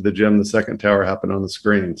I got to the gym, the second tower happened on the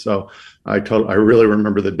screen. So I really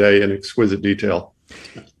remember the day in exquisite detail.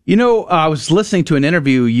 You know, I was listening to an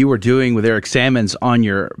interview you were doing with Eric Sammons on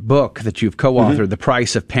your book that you've co-authored, The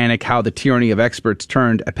Price of Panic, How the Tyranny of Experts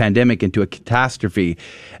Turned a Pandemic into a Catastrophe.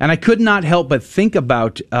 And I could not help but think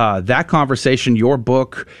about that conversation, your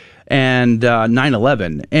book, and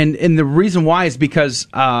 9/11. And the reason why is because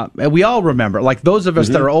we all remember, like those of us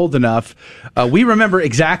that are old enough, we remember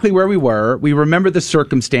exactly where we were. We remember the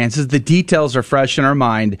circumstances. The details are fresh in our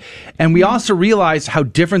mind. And we also realize how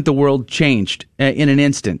different the world changed in an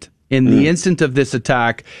instant. In the instant of this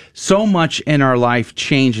attack, so much in our life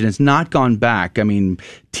changed and has not gone back. I mean,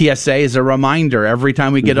 TSA is a reminder every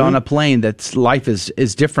time we get on a plane that life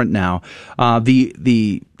is different now.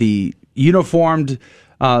 The uniformed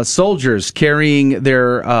soldiers carrying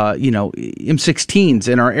their, M16s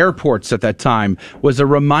in our airports at that time was a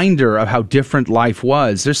reminder of how different life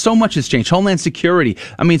was. There's so much has changed. Homeland Security.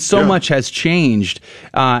 I mean, so much has changed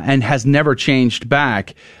and has never changed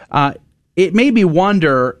back. It made me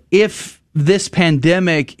wonder if this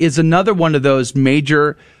pandemic is another one of those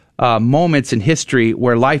major moments in history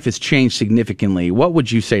where life has changed significantly. What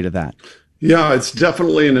would you say to that? Yeah, it's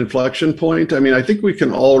definitely an inflection point. I mean, I think we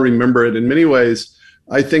can all remember it in many ways.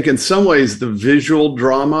 I think in some ways the visual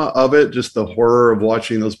drama of it, just the horror of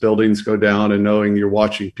watching those buildings go down and knowing you're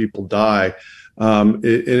watching people die.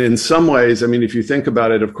 In some ways, I mean, if you think about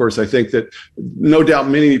it, of course, I think that no doubt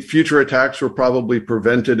many future attacks were probably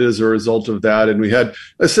prevented as a result of that. And we had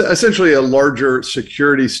essentially a larger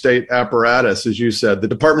security state apparatus, as you said. The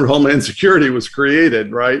Department of Homeland Security was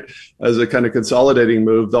created, right, as a kind of consolidating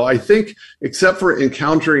move. Though I think, except for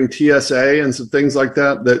encountering TSA and some things like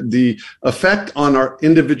that, that the effect on our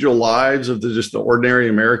individual lives of just the ordinary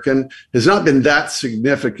American has not been that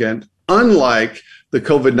significant, unlike the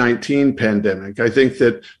COVID-19 pandemic. I think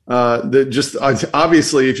that just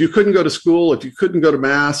obviously, if you couldn't go to school, if you couldn't go to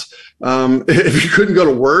mass, if you couldn't go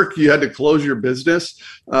to work, you had to close your business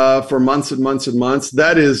for months and months and months.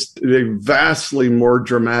 That is a vastly more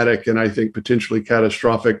dramatic and I think potentially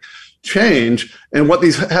catastrophic change. And what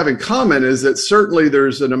these have in common is that certainly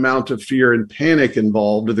there's an amount of fear and panic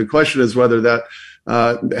involved. The question is whether that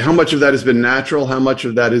how much of that has been natural, how much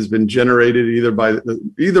of that has been generated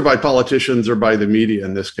either by politicians or by the media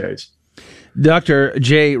in this case. Dr.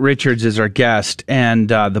 Jay Richards is our guest, and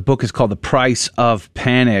the book is called The Price of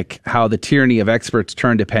Panic, How the Tyranny of Experts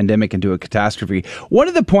Turned a Pandemic into a Catastrophe. One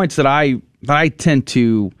of the points that I tend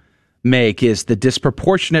to make is the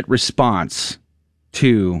disproportionate response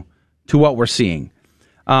to what we're seeing.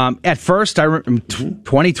 At first,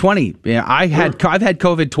 2020. I've had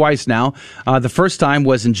COVID twice now. The first time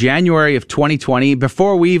was in January of 2020,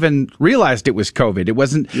 before we even realized it was COVID. It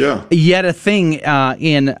wasn't yet a thing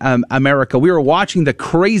in America. We were watching the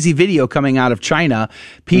crazy video coming out of China,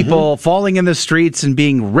 people falling in the streets and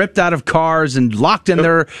being ripped out of cars and locked in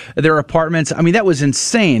their apartments. I mean, that was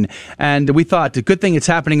insane. And we thought, a good thing it's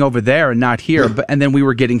happening over there and not here. And then we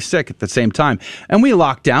were getting sick at the same time. And we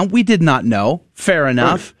locked down. We did not know. Fair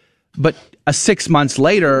enough. But 6 months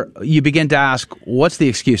later, you begin to ask, what's the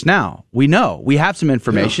excuse now? We know. We have some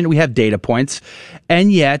information. We have data points.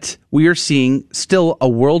 And yet, we are seeing still a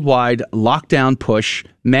worldwide lockdown push,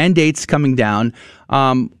 mandates coming down.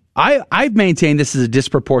 I've maintained this is a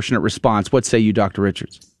disproportionate response. What say you, Dr.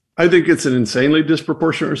 Richards? I think it's an insanely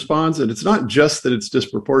disproportionate response. And it's not just that it's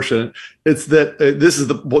disproportionate. It's that this is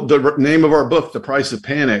the name of our book, The Price of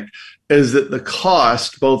Panic, is that the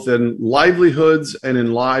cost, both in livelihoods and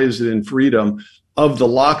in lives and in freedom, of the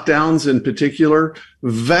lockdowns in particular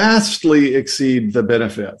vastly exceed the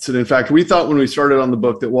benefits. And in fact, we thought when we started on the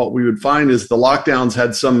book that what we would find is the lockdowns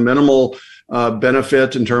had some minimal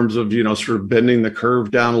benefit in terms of, sort of bending the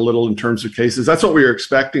curve down a little in terms of cases. That's what we were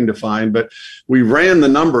expecting to find. But we ran the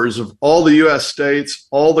numbers of all the U.S. states,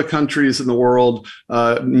 all the countries in the world,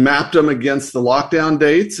 mapped them against the lockdown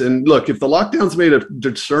dates. And look, if the lockdowns made a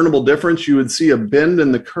discernible difference, you would see a bend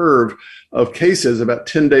in the curve of cases about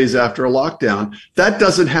 10 days after a lockdown. That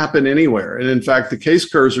doesn't happen anywhere. And in fact, the case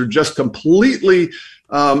curves are just completely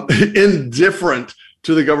indifferent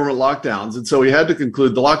to the government lockdowns. And so we had to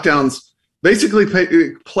conclude the lockdowns basically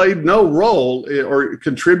played no role or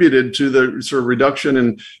contributed to the sort of reduction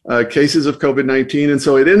in cases of COVID-19. And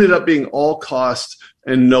so it ended up being all costs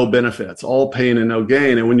and no benefits, all pain and no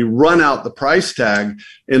gain. And when you run out the price tag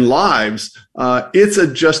in lives, it's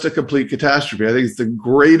just a complete catastrophe. I think it's the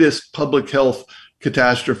greatest public health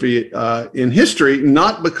catastrophe in history,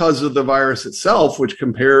 not because of the virus itself, which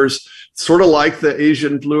compares sort of like the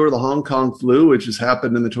Asian flu or the Hong Kong flu, which has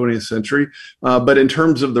happened in the 20th century, but in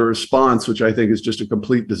terms of the response, which I think is just a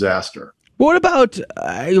complete disaster. What about,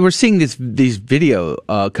 we're seeing these video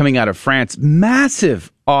coming out of France,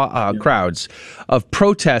 massive crowds of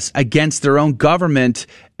protests against their own government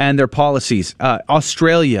and their policies.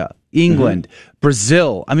 Australia, England,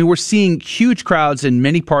 Brazil. I mean, we're seeing huge crowds in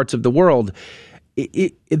many parts of the world.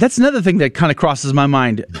 That's another thing that kind of crosses my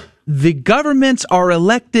mind. The governments are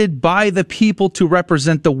elected by the people to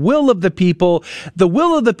represent the will of the people. The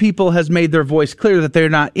will of the people has made their voice clear that they're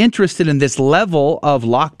not interested in this level of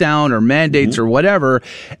lockdown or mandates or whatever.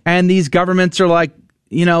 And these governments are like,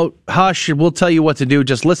 hush, we'll tell you what to do.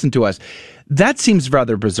 Just listen to us. That seems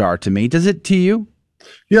rather bizarre to me. Does it to you?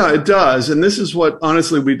 Yeah, it does. And this is what,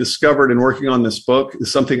 honestly, we discovered in working on this book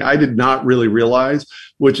is something I did not really realize,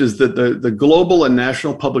 which is that the global and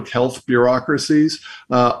national public health bureaucracies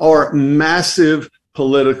are massive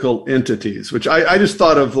political entities, which I just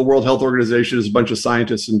thought of the World Health Organization as a bunch of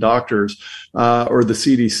scientists and doctors, or the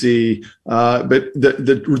CDC. But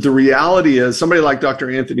the reality is somebody like Dr.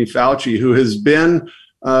 Anthony Fauci, who has been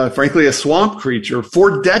frankly, a swamp creature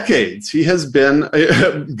for decades. He has been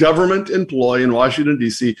a government employee in Washington,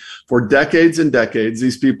 D.C. for decades and decades.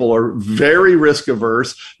 These people are very risk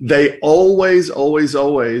averse. They always,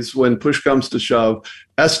 when push comes to shove,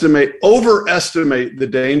 overestimate the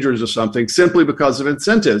dangers of something simply because of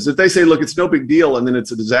incentives. If they say, look, it's no big deal, and then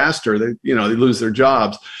it's a disaster, they lose their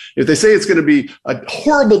jobs. If they say it's going to be a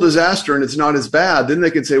horrible disaster and it's not as bad, then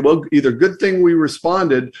they can say, well, either good thing we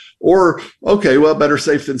responded or, okay, well, better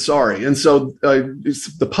safe than sorry. And so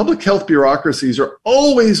the public health bureaucracies are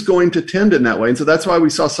always going to tend in that way. And so that's why we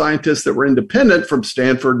saw scientists that were independent from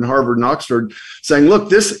Stanford and Harvard and Oxford saying, look,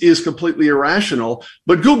 this is completely irrational,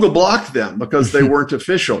 but Google blocked them because they weren't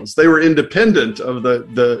officials. They were independent of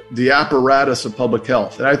the apparatus of public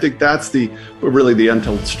health. And I think that's really the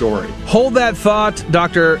untold story. Hold that thought.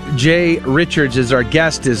 Dr. Jay Richards is our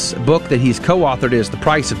guest. His book that he's co-authored is The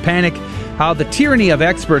Price of Panic, How the Tyranny of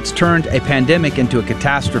Experts Turned a Pandemic into a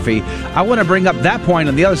Catastrophe. I want to bring up that point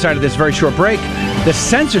on the other side of this very short break, the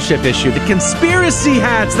censorship issue, the conspiracy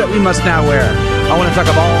hats that we must now wear. I want to talk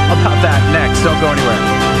all about that next. Don't go anywhere.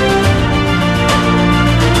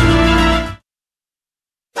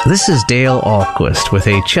 This is Dale Ahlquist with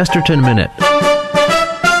a Chesterton Minute.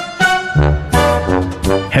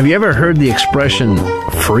 Have you ever heard the expression,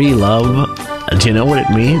 free love? Do you know what it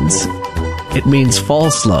means? It means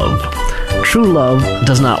false love. True love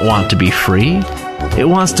does not want to be free. It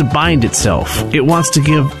wants to bind itself. It wants to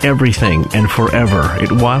give everything and forever.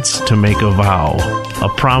 It wants to make a vow, a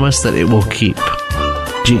promise that it will keep.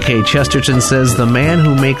 G.K. Chesterton says the man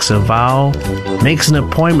who makes a vow makes an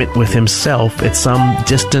appointment with himself at some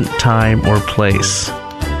distant time or place.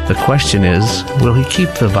 The question is, will he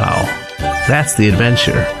keep the vow? That's the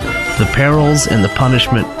adventure. The perils and the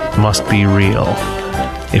punishment must be real.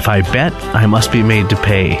 If I bet, I must be made to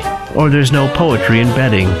pay, or there's no poetry in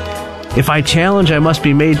betting. If I challenge, I must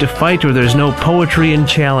be made to fight, or there's no poetry in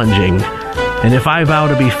challenging. And if I vow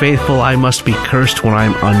to be faithful, I must be cursed when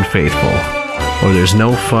I'm unfaithful, or there's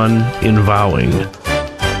no fun in vowing.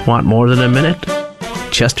 Want more than a minute?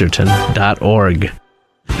 Chesterton.org.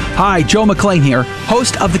 Hi, Joe McClain here,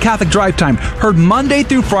 host of the Catholic Drive Time, heard Monday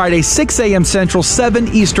through Friday, 6 a.m. Central, 7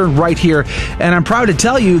 Eastern, right here. And I'm proud to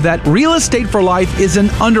tell you that Real Estate for Life is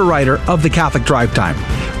an underwriter of the Catholic Drive Time.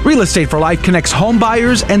 Real Estate for Life connects home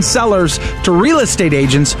buyers and sellers to real estate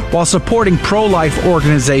agents while supporting pro-life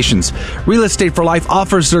organizations. Real Estate for Life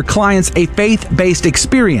offers their clients a faith-based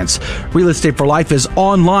experience. Real Estate for Life is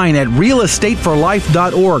online at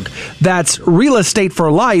realestateforlife.org. That's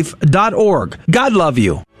realestateforlife.org. God love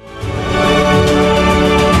you.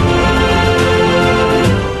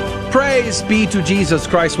 Praise be to Jesus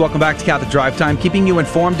Christ. Welcome back to Catholic Drive Time, keeping you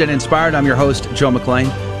informed and inspired. I'm your host, Joe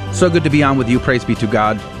McClain. So good to be on with you. Praise be to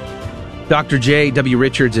God. Dr. J.W.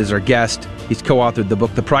 Richards is our guest. He's co-authored the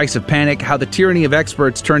book, The Price of Panic, How the Tyranny of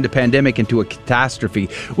Experts Turned a Pandemic into a Catastrophe.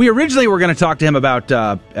 We originally were going to talk to him about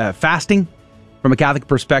fasting from a Catholic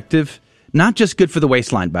perspective. Not just good for the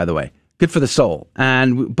waistline, by the way. Good for the soul.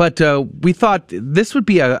 But we thought this would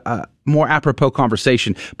be a more apropos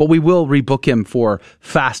conversation, but we will rebook him for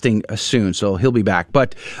fasting soon, so he'll be back.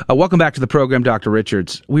 But welcome back to the program, Dr.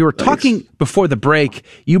 Richards. We were talking before the break.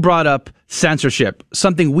 You brought up censorship,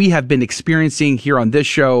 something we have been experiencing here on this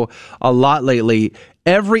show a lot lately.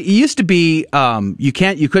 It used to be you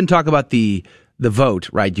couldn't talk about the vote,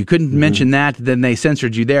 right? You couldn't mention that, then they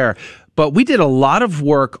censored you there. But we did a lot of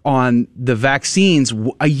work on the vaccines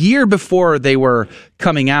a year before they were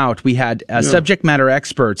coming out. We had subject matter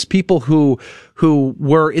experts, people who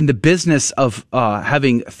were in the business of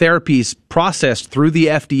having therapies processed through the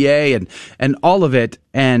FDA and all of it.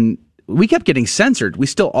 And we kept getting censored. We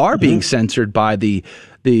still are being censored by the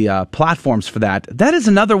platforms for that. That is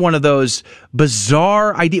another one of those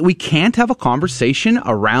bizarre ideas. We can't have a conversation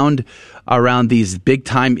around these big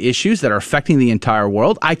time issues that are affecting the entire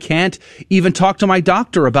world. I can't even talk to my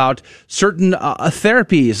doctor about certain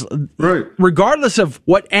therapies, regardless of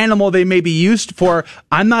what animal they may be used for.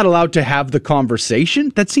 I'm not allowed to have the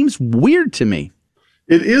conversation. That seems weird to me.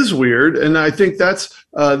 It is weird, and I think that's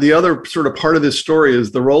the other sort of part of this story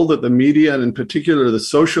is the role that the media, and in particular the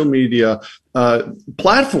social media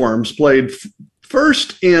platforms played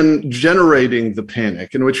first in generating the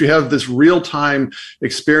panic, in which you have this real-time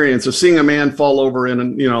experience of seeing a man fall over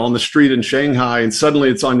on the street in Shanghai, and suddenly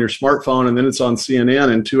it's on your smartphone, and then it's on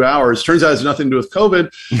CNN in 2 hours. Turns out it has nothing to do with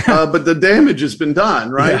COVID, but the damage has been done,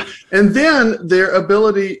 right? Yeah. And then their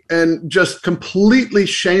ability and just completely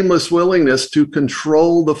shameless willingness to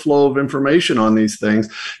control the flow of information on these things.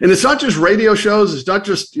 And it's not just radio shows. It's not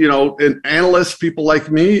just, analysts, people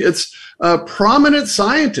like me. It's prominent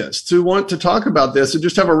scientists who want to talk about this and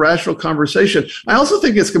just have a rational conversation. I also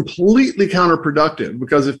think it's completely counterproductive,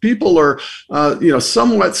 because if people are,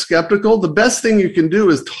 somewhat skeptical, the best thing you can do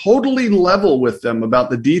is totally level with them about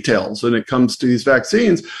the details when it comes to these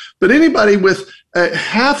vaccines. But anybody with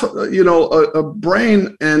a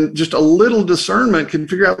brain and just a little discernment can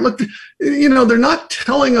figure out, look, they're not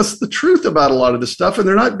telling us the truth about a lot of this stuff, and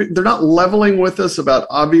they're not leveling with us about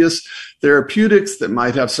obvious therapeutics that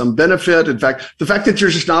might have some benefit. In fact, the fact that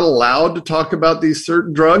you're just not allowed to talk about these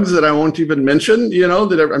certain drugs that I won't even mention,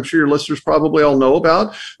 that I'm sure your listeners probably all know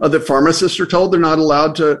about, that pharmacists are told they're not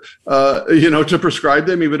allowed to, to prescribe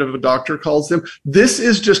them, even if a doctor calls them. This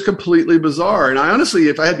is just completely bizarre. And I honestly,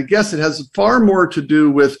 if I had to guess, it has far more to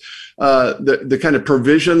do with the kind of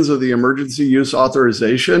provisions of the emergency use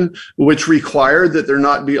authorization, which require that there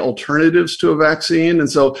not be alternatives to a vaccine.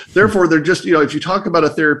 And so therefore, they're just, if you talk about a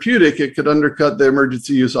therapeutic, it could undercut the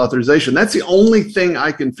emergency use authorization. That's the only thing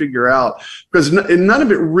I can figure out, because none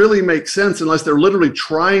of it really makes sense unless they're literally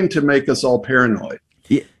trying to make us all paranoid.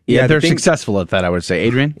 Yeah, they're successful at that, I would say.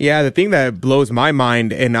 Adrian? Yeah, the thing that blows my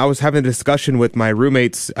mind, and I was having a discussion with my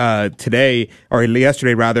roommates yesterday,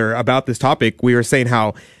 about this topic. We were saying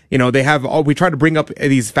how, we try to bring up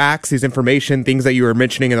these facts, these information, things that you were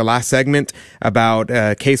mentioning in the last segment about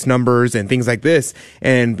case numbers and things like this.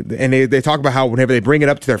 And they talk about how whenever they bring it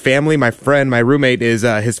up to their family, my roommate is,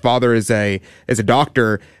 his father is a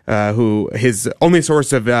doctor, who his only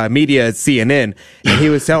source of media is CNN. And he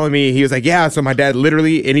was telling me, he was like, yeah, so my dad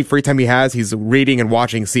literally any free time he has, he's reading and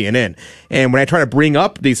watching CNN. And when I try to bring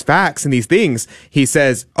up these facts and these things, he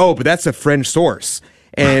says, oh, but that's a fringe source.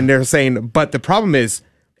 And they're saying, but the problem is,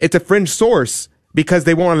 it's a fringe source because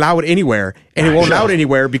they won't allow it anywhere, and it won't allow it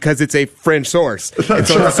anywhere because it's a fringe source. And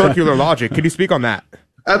so it's circular logic. Could you speak on that?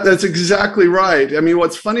 That's exactly right. I mean,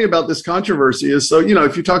 what's funny about this controversy is, if you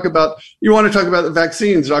want to talk about the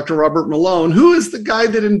vaccines, Dr. Robert Malone, who is the guy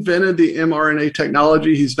that invented the mRNA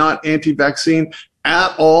technology? He's not anti-vaccine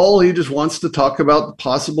at all. He just wants to talk about the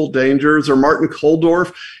possible dangers. Or Martin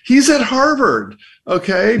Kulldorff, he's at Harvard.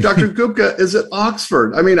 Okay. Dr. Gupta is at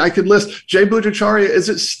Oxford. I mean, I could list Jay Bhattacharya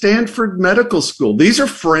is at Stanford Medical School. These are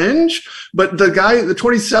fringe, but the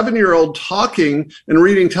 27-year-old talking and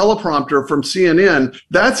reading teleprompter from CNN,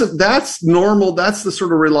 that's normal. That's the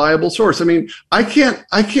sort of reliable source. I mean, I can't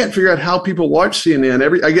figure out how people watch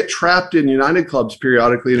CNN. I get trapped in United Clubs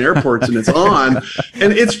periodically in airports and it's on,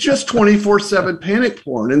 and it's just 24/7 panic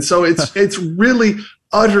porn. And so it's really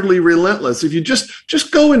utterly relentless. If you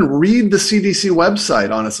just go and read the CDC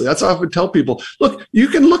website, honestly, that's how I would tell people, look, you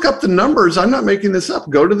can look up the numbers. I'm not making this up.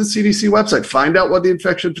 Go to the CDC website, find out what the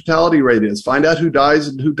infection fatality rate is, find out who dies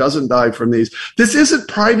and who doesn't die from these. This isn't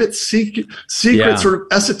private secret sort of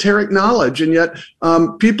esoteric knowledge. And yet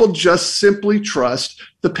people just simply trust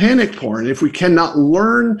the panic porn. If we cannot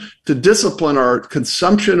learn to discipline our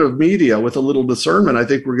consumption of media with a little discernment, I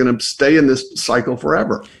think we're going to stay in this cycle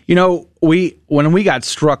forever. You know, when we got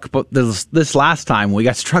struck this last time, we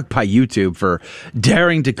got struck by YouTube for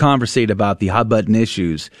daring to conversate about the hot button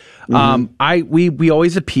issues. We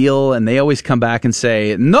always appeal, and they always come back and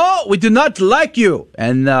say, "No, we do not like you."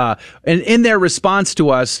 And in their response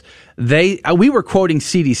to us, we were quoting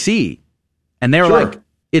CDC, and they were like,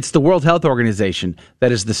 "It's the World Health Organization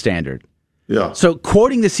that is the standard." Yeah. So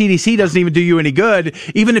quoting the CDC doesn't even do you any good,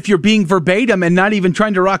 even if you're being verbatim and not even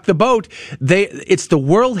trying to rock the boat. It's the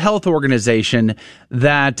World Health Organization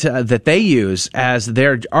that they use as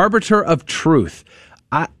their arbiter of truth.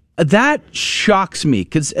 That shocks me,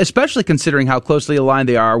 especially considering how closely aligned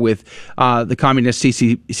they are with the communist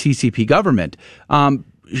CCP government.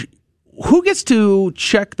 Who gets to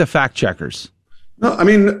check the fact checkers? No, I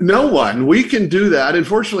mean, no one. We can do that.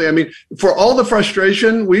 Unfortunately, I mean, for all the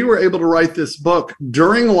frustration, we were able to write this book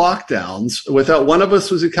during lockdowns without one of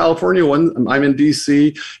us was in California, I'm in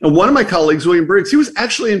DC, and one of my colleagues, William Briggs, he was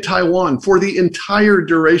actually in Taiwan for the entire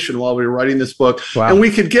duration while we were writing this book. Wow. And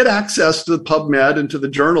we could get access to the PubMed and to the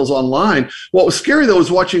journals online. What was scary, though,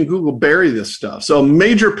 was watching Google bury this stuff. So a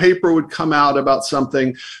major paper would come out about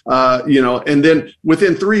something, and then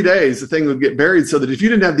within 3 days, the thing would get buried so that if you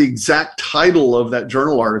didn't have the exact title of that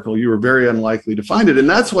journal article, you were very unlikely to find it. And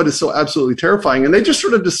that's what is so absolutely terrifying. And they just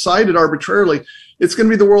sort of decided arbitrarily it's going to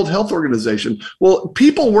be the World Health Organization. Well,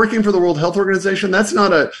 people working for the World Health Organization, that's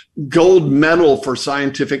not a gold medal for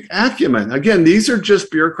scientific acumen. Again, these are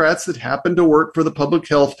just bureaucrats that happen to work for the public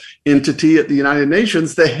health entity at the United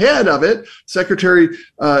Nations. The head of it, Secretary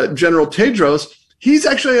General Tedros, he's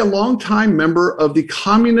actually a longtime member of the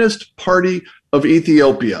Communist Party of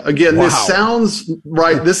Ethiopia. Again, wow. This sounds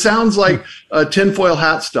right. This sounds like tinfoil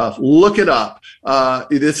hat stuff. Look it up.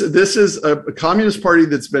 This is a communist party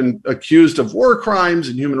that's been accused of war crimes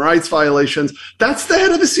and human rights violations. That's the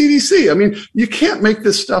head of the CDC. I mean, you can't make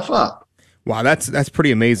this stuff up. Wow, that's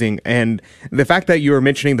pretty amazing. And the fact that you were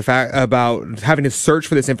mentioning the fact about having to search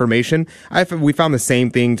for this information, we found the same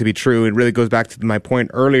thing to be true. It really goes back to my point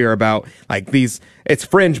earlier about like it's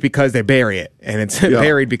fringe because they bury it, and it's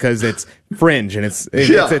buried because it's fringe, and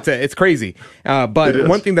it's crazy. But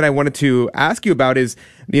one thing that I wanted to ask you about is,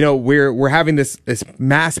 we're having this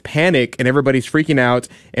mass panic, and everybody's freaking out,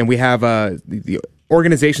 and we have the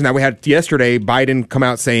organization that we had yesterday, Biden come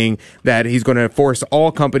out saying that he's going to force all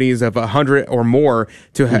companies of 100 or more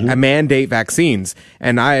to mandate vaccines.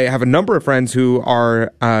 And I have a number of friends who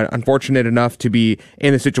are unfortunate enough to be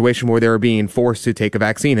in a situation where they're being forced to take a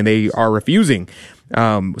vaccine and they are refusing.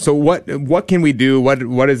 So what can we do?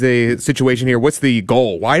 What is the situation here? What's the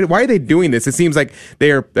goal? Why are they doing this? It seems like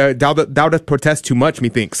they are thou doth protest too much,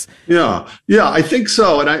 methinks. Yeah, I think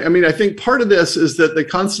so. And I think part of this is that they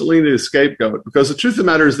constantly need a scapegoat, because the truth of the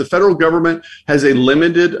matter is the federal government has a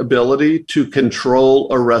limited ability to control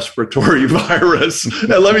a respiratory virus.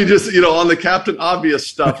 And let me just, on the Captain Obvious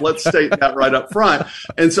stuff, let's state that right up front.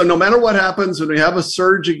 And so no matter what happens, when we have a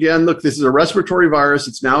surge again, look, this is a respiratory virus.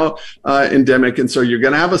 It's now endemic. And so you're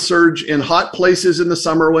going to have a surge in hot places in the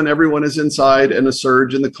summer when everyone is inside, and a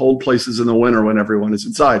surge in the cold places in the winter when everyone is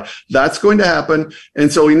inside. That's going to happen.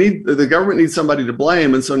 And so the government needs somebody to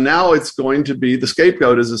blame. And so now it's going to be the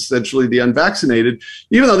scapegoat is essentially the unvaccinated,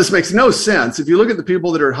 even though this makes no sense. If you look at the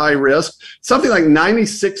people that are high risk, something like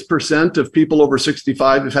 96% of people over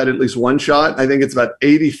 65 have had at least one shot. I think it's about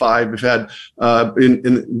 85 have had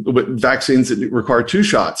in vaccines that require 2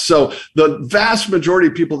 shots. So the vast majority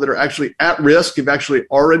of people that are actually at risk have actually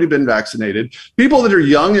already been vaccinated. People that are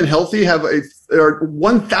young and healthy are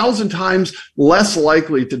 1,000 times less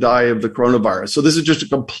likely to die of the coronavirus. So this is just a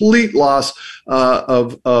complete loss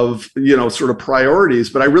of sort of priorities.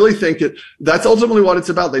 But I really think that's ultimately what it's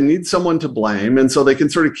about. They need someone to blame, and so they can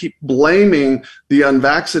sort of keep blaming the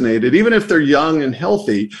unvaccinated, even if they're young and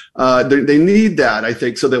healthy. They need that, I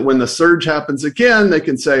think, so that when the surge happens again, they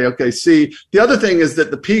can say, okay, see. The other thing is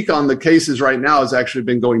that the peak on the cases right now has actually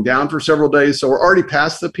been going down for several days, so we're already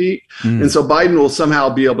past the peak. And so Biden will somehow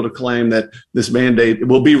be able to claim that this mandate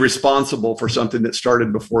will be responsible for something that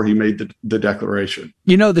started before he made the declaration.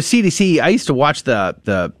 The CDC, I used to watch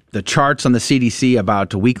the charts on the CDC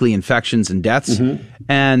about weekly infections and deaths,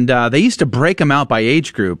 and they used to break them out by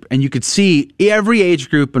age group, and you could see every age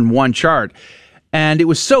group in one chart. And it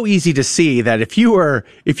was so easy to see that if you were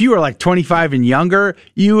like 25 and younger,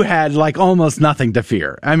 you had like almost nothing to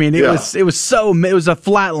fear. I mean, it was a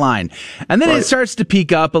flat line. And then it starts to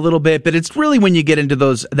peak up a little bit, but it's really when you get into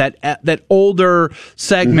that older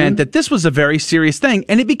segment that this was a very serious thing.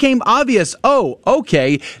 And it became obvious,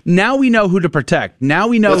 okay, now we know who to protect. Now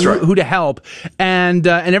we know who to help. And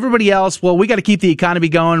everybody else, well, we got to keep the economy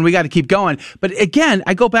going. We got to keep going. But again,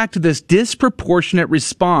 I go back to this disproportionate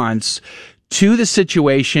response to the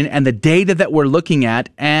situation and the data that we're looking at,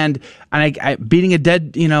 and I beating a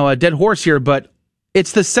dead horse here, but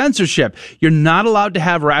it's the censorship. You're not allowed to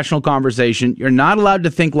have rational conversation. You're not allowed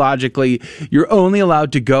to think logically. You're only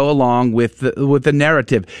allowed to go along with the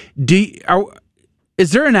narrative.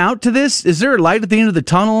 Is there an out to this? Is there a light at the end of the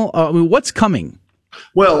tunnel? What's coming?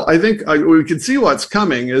 Well, I think we can see what's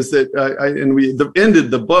coming is that, and we ended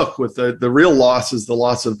the book with the real loss is the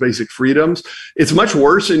loss of basic freedoms. It's much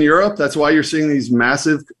worse in Europe. That's why you're seeing these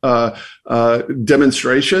massive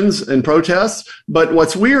demonstrations and protests. But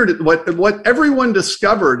what's weird, what everyone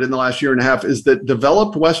discovered in the last year and a half is that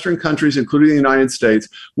developed Western countries, including the United States,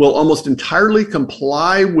 will almost entirely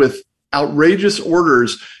comply with outrageous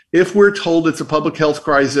orders if we're told it's a public health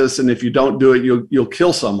crisis, and if you don't do it, you'll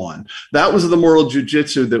kill someone. That was the moral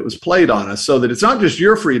jujitsu that was played on us, so that it's not just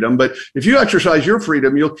your freedom, but if you exercise your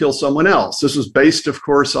freedom, you'll kill someone else. This was based, of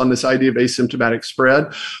course, on this idea of asymptomatic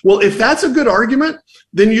spread. Well, if that's a good argument,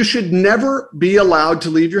 then you should never be allowed to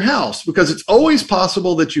leave your house, because it's always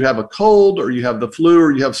possible that you have a cold or you have the flu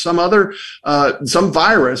or you have some other, some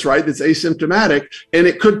virus, right, that's asymptomatic, and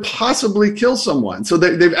it could possibly kill someone. So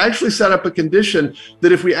they've actually set up a condition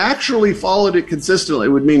that if we actually followed it consistently, it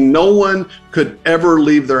would mean no one could ever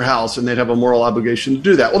leave their house and they'd have a moral obligation to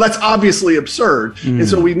do that. Well, that's obviously absurd. And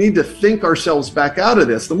so we need to think ourselves back out of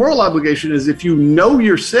this. The moral obligation is if you know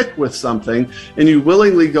you're sick with something and you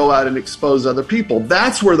willingly go out and expose other people.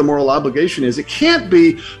 That's where the moral obligation is. It can't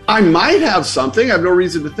be, I might have something, I have no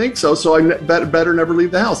reason to think so I better never leave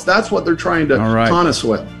the house. That's what they're trying to con us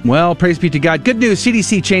with. Well, praise be to God. Good news,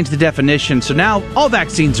 CDC changed the definition, so now all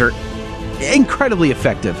vaccines are incredibly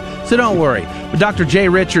effective. So don't worry. But Dr. Jay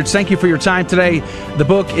Richards, thank you for your time today. The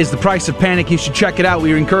book is The Price of Panic. You should check it out.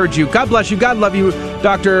 We encourage you. God bless you. God love you,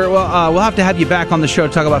 Doctor. Well, we'll have to have you back on the show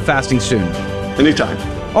to talk about fasting soon. Anytime.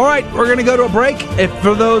 All right, we're going to go to a break.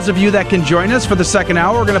 For those of you that can join us for the second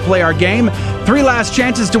hour, we're going to play our game. 3 last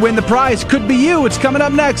chances to win the prize. Could be you. It's coming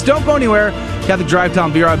up next. Don't go anywhere. Catholic Drive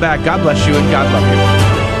Time. Be right back. God bless you and God love you.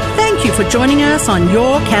 Thank you for joining us on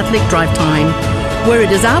Your Catholic Drive Time, where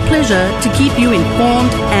it is our pleasure to keep you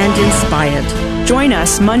informed and inspired. Join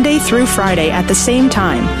us Monday through Friday at the same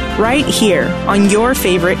time, right here on your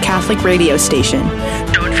favorite Catholic radio station.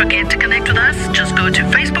 Don't forget to connect with us. Just go to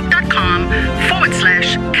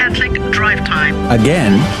facebook.com/Catholic Drive Time.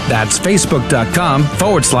 Again, that's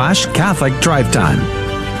facebook.com/Catholic Drive Time.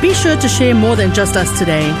 Be sure to share more than just us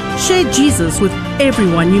today. Share Jesus with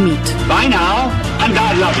everyone you meet. Bye now, and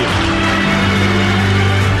God love you.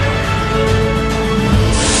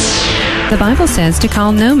 The Bible says to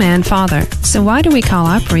call no man father. So why do we call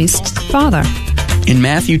our priests father? In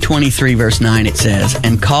Matthew 23, verse 9, it says,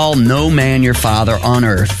 "And call no man your father on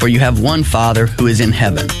earth, for you have one Father who is in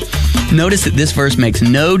heaven." Notice that this verse makes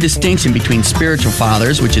no distinction between spiritual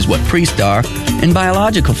fathers, which is what priests are, and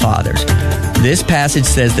biological fathers. This passage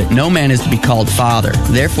says that no man is to be called father.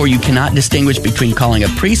 Therefore, you cannot distinguish between calling a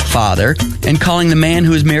priest father and calling the man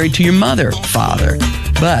who is married to your mother father.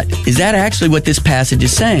 But is that actually what this passage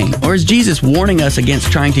is saying? Or is Jesus warning us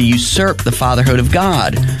against trying to usurp the fatherhood of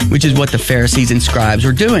God, which is what the Pharisees and scribes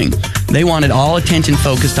were doing? They wanted all attention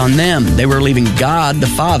focused on them. They were leaving God, the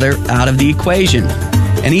Father, out of the equation.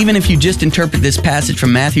 And even if you just interpret this passage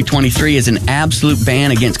from Matthew 23 as an absolute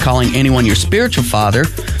ban against calling anyone your spiritual father,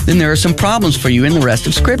 then there are some problems for you in the rest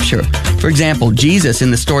of Scripture. For example, Jesus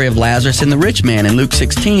in the story of Lazarus and the rich man in Luke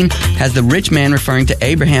 16 has the rich man referring to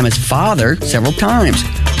Abraham as father several times.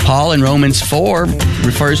 Paul in Romans 4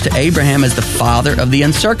 refers to Abraham as the father of the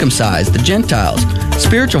uncircumcised, the Gentiles.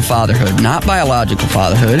 Spiritual fatherhood, not biological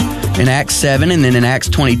fatherhood. In Acts 7 and then in Acts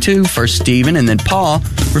 22, first Stephen and then Paul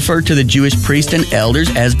referred to the Jewish priests and elders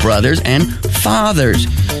as brothers and fathers.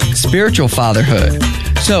 Spiritual fatherhood.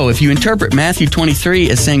 So if you interpret Matthew 23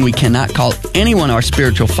 as saying we cannot call anyone our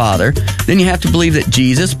spiritual father, then you have to believe that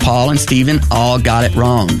Jesus, Paul, and Stephen all got it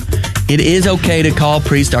wrong. It is okay to call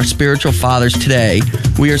priests our spiritual fathers today.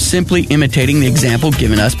 We are simply imitating the example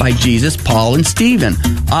given us by Jesus, Paul, and Stephen,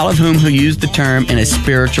 all of whom used the term in a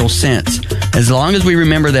spiritual sense. As long as we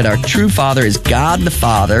remember that our true Father is God the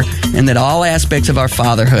Father, and that all aspects of our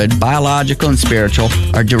fatherhood, biological and spiritual,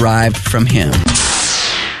 are derived from Him.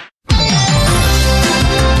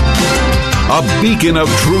 a beacon of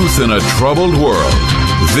truth in a troubled world.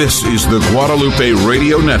 This is the Guadalupe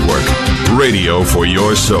Radio Network, radio for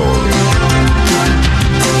your soul.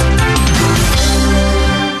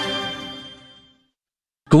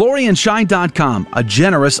 GloryandShine.com, a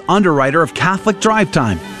generous underwriter of Catholic Drive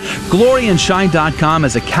Time. GloryandShine.com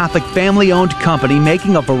is a Catholic family-owned company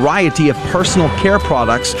making a variety of personal care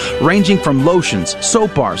products ranging from lotions,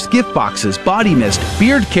 soap bars, gift boxes, body mist,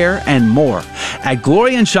 beard care, and more. At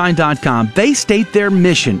GloryandShine.com, they state their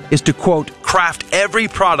mission is to, quote, craft every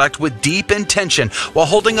product with deep intention while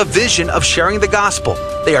holding a vision of sharing the gospel.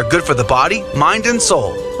 They are good for the body, mind, and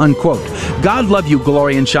soul, unquote. God love you,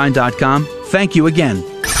 GloryandShine.com. Thank you again.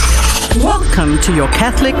 Welcome to your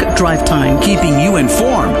Catholic Drive Time, keeping you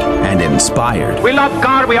informed and inspired. We love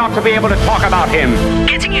God, we ought to be able to talk about Him.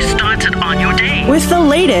 getting you started on your day. With the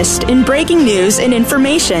latest in breaking news and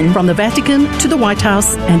information. From the Vatican to the White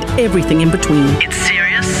House and everything in between. It's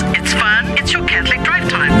serious, it's fun, it's your Catholic Drive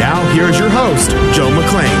Time. Now, here's your host, Joe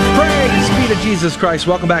McClain. Praise be to Jesus Christ.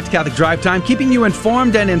 Welcome back to Catholic Drive Time, keeping you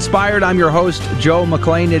informed and inspired. I'm your host, Joe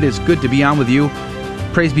McClain. It is good to be on with you.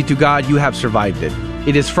 Praise be to God, you have survived it.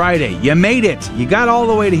 It is Friday. You made it. You got all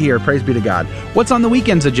the way to here. Praise be to God. What's on the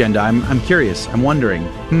weekend's agenda? I'm curious. I'm wondering.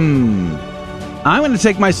 I'm going to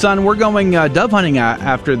take my son. We're going dove hunting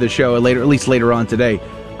after the show, at least later on today.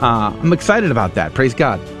 I'm excited about that. Praise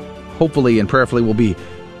God. Hopefully and prayerfully we'll be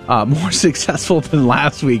more successful than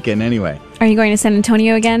last weekend anyway. Are you going to San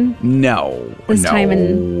Antonio again? No. This time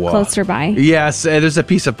and closer by? Yes, there's a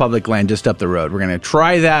piece of public land just up the road. We're going to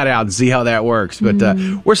try that out and see how that works. But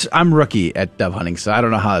I'm rookie at dove hunting, so I don't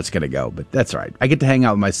know how it's going to go. But that's all right. I get to hang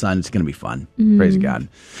out with my son. It's going to be fun. Praise God.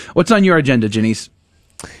 What's on your agenda, Janice?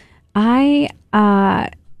 I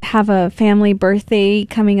have a family birthday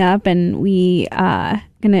coming up, and we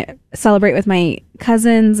going to celebrate with my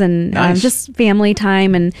cousins and just family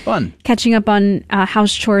time and fun. Catching up on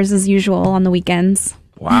house chores as usual on the weekends.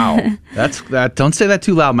 Wow. Don't say that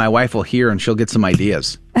too loud. My wife will hear and she'll get some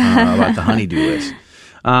ideas about the honey-do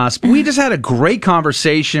list. We just had a great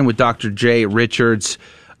conversation with Dr. Jay Richards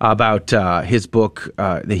about his book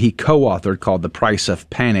that he co-authored called The Price of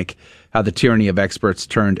Panic, How the Tyranny of Experts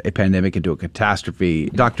Turned a Pandemic into a Catastrophe.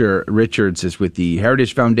 Dr. Richards is with the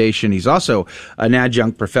Heritage Foundation. He's also an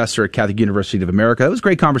adjunct professor at Catholic University of America. That was a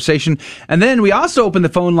great conversation. And then we also opened the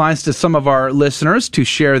phone lines to some of our listeners to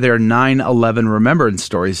share their 9/11 remembrance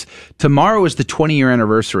stories. Tomorrow is the 20-year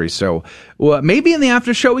anniversary, so maybe in the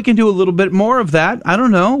after show we can do a little bit more of that. I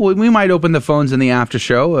don't know. We might open the phones in the after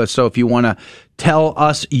show, so if you want to tell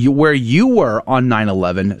us where you were on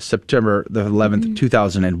 9/11, September the 11th,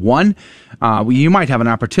 2001. You might have an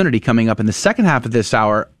opportunity coming up in the second half of this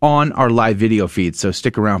hour on our live video feed, so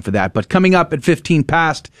stick around for that. But coming up at 15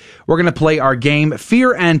 past, we're going to play our game,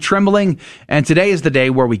 Fear and Trembling, and today is the day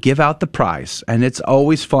where we give out the prize. And it's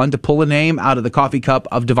always fun to pull a name out of the coffee cup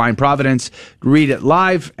of Divine Providence, read it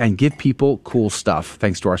live, and give people cool stuff,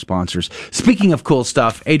 thanks to our sponsors. Speaking of cool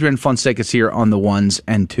stuff, Adrian Fonseca is here on the ones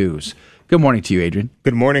and twos. Good morning to you, Adrian.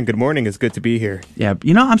 Good morning. Good morning. It's good to be here. Yeah,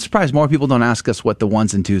 I'm surprised more people don't ask us what the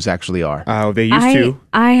ones and twos actually are. They used to.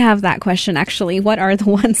 I have that question, actually. What are the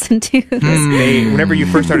ones and twos? Whenever you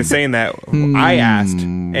first started saying that, I asked,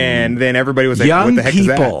 and then everybody was like, young what the heck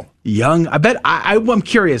people, is that? I bet, I'm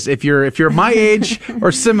curious, if you're my age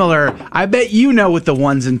or similar, I bet you know what the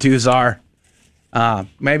ones and twos are.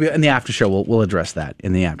 Maybe in the after show we'll address that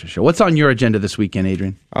in the after show. What's on your agenda this weekend,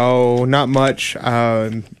 Adrian? Oh, not much.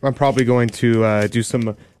 I'm probably going to do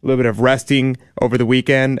a little bit of resting over the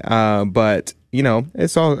weekend. But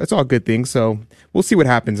it's all good things. So we'll see what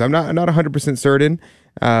happens. I'm not 100% certain.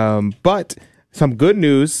 But some good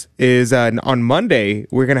news is on Monday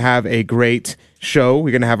we're going to have a great show. We're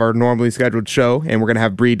going to have our normally scheduled show, and we're going to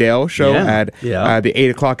have Bree Dale show at the 8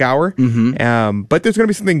 o'clock hour. But there's going to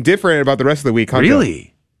be something different about the rest of the week.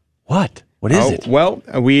 Really? What? What is it? Well,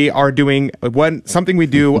 we are doing something we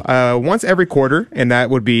do once every quarter, and that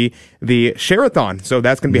would be the Share-a-thon. So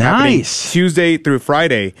that's going to be happening Tuesday through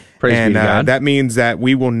Friday. Praise be to God. That means that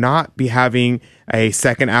we will not be having a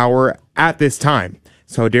second hour at this time.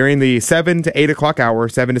 So during the 7 to 8 o'clock hour,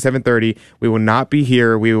 7 to 7:30, we will not be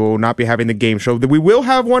here. We will not be having the game show. We will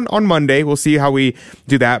have one on Monday. We'll see how we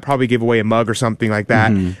do that. Probably give away a mug or something like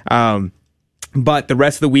that. But the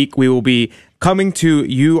rest of the week, we will be coming to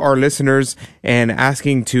you, our listeners, and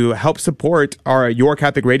asking to help support your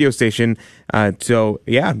Catholic radio station. So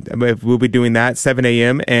yeah, we'll be doing that 7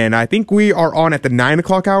 a.m. And I think we are on at the 9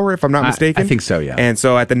 o'clock hour, if I'm not mistaken. I think so, yeah. And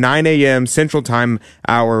so at the 9 a.m. Central Time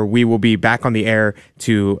hour, we will be back on the air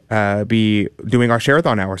to be doing our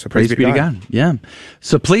Share-a-thon hour. So praise be to God. Yeah.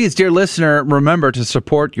 So please, dear listener, remember to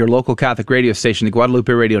support your local Catholic radio station, the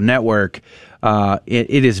Guadalupe Radio Network.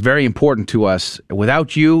 It is very important to us.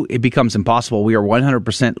 Without you, it becomes impossible. We are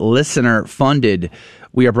 100% listener funded.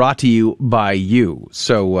 We are brought to you by you.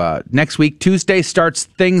 So next week, Tuesday, starts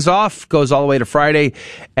things off, goes all the way to Friday.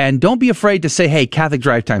 And don't be afraid to say, hey, Catholic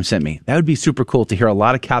Drive Time sent me. That would be super cool to hear a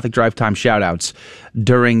lot of Catholic Drive Time shout-outs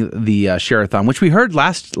during the Share-a-thon, which we heard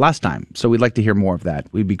last time. So we'd like to hear more of that.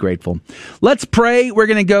 We'd be grateful. Let's pray. We're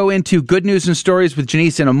going to go into Good News and Stories with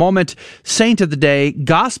Janice in a moment. Saint of the Day,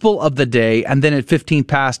 Gospel of the Day, and then at 15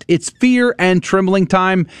 past, it's Fear and Trembling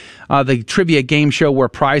time, the trivia game show where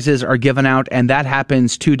prizes are given out, and that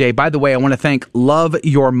happens today. By the way, I want to thank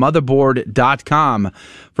LoveYourMotherboard.com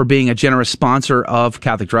for being a generous sponsor of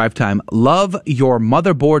Catholic Drive Time.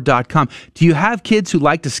 LoveYourMotherboard.com. Do you have kids who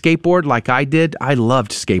like to skateboard like I did? I loved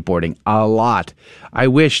skateboarding a lot. I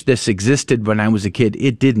wish this existed when I was a kid.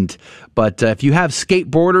 It didn't. But if you have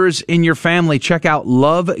skateboarders in your family, check out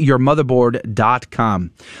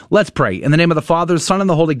LoveYourMotherboard.com. Let's pray. In the name of the Father, the Son, and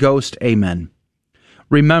the Holy Ghost. Amen.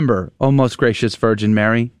 Remember, O most gracious Virgin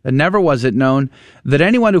Mary, that never was it known that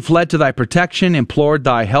anyone who fled to thy protection, implored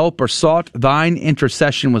thy help, or sought thine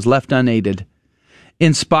intercession was left unaided.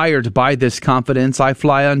 Inspired by this confidence, I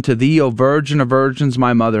fly unto thee, O Virgin of Virgins,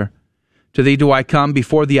 my Mother. To thee do I come,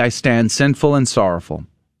 before thee I stand, sinful and sorrowful.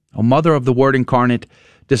 O Mother of the Word incarnate,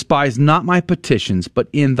 despise not my petitions, but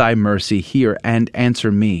in thy mercy hear and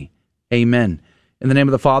answer me. Amen. In the name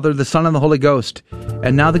of the Father, the Son, and the Holy Ghost.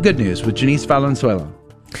 And now the good news with Janice Valenzuela.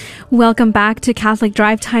 Welcome back to Catholic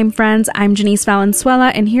Drive Time, friends. I'm Janice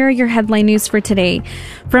Valenzuela, and here are your headline news for today.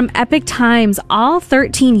 From Epic Times, all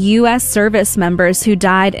 13 U.S. service members who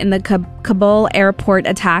died in the Kabul airport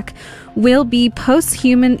attack will be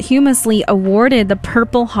posthumously awarded the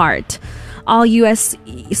Purple Heart. All U.S.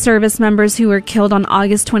 service members who were killed on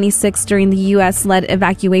August 26 during the U.S.-led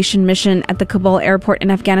evacuation mission at the Kabul airport in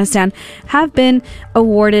Afghanistan have been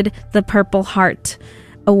awarded the Purple Heart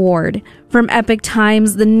Award. From Epic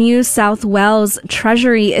Times, the New South Wales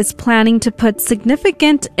Treasury is planning to put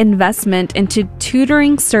significant investment into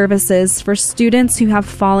tutoring services for students who have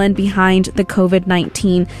fallen behind the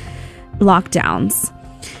COVID-19 lockdowns.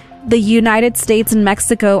 The United States and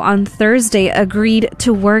Mexico on Thursday agreed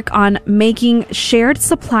to work on making shared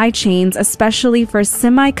supply chains, especially for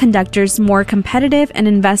semiconductors, more competitive and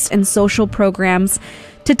invest in social programs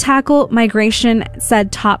to tackle migration,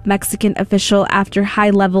 said top Mexican official after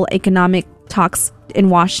high-level economic talks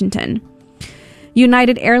in Washington.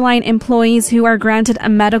 United Airline employees who are granted a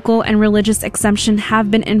medical and religious exemption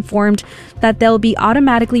have been informed that they'll be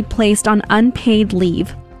automatically placed on unpaid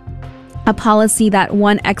leave, a policy that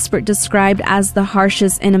one expert described as the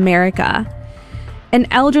harshest in America. An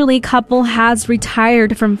elderly couple has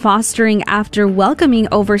retired from fostering after welcoming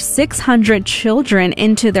over 600 children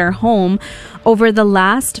into their home over the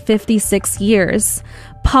last 56 years.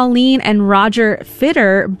 Pauline and Roger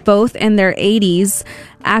Fitter, both in their 80s,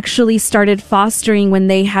 actually started fostering when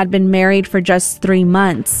they had been married for just 3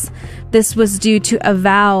 months. This was due to a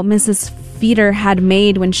vow Mrs. Fitter had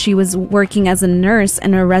made when she was working as a nurse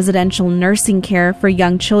in a residential nursing care for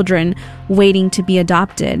young children waiting to be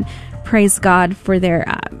adopted. Praise God for their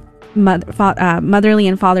motherly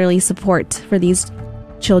and fatherly support for these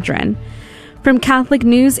children. From Catholic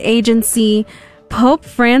News Agency, Pope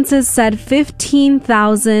Francis said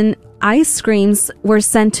 15,000 ice creams were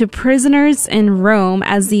sent to prisoners in Rome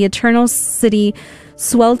as the Eternal City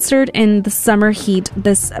sweltered in the summer heat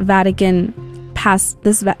this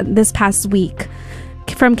past week.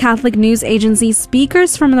 From Catholic News Agency,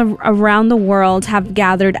 speakers from around the world have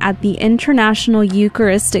gathered at the International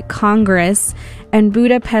Eucharistic Congress in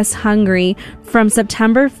Budapest, Hungary, from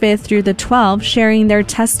September 5th through the 12th, sharing their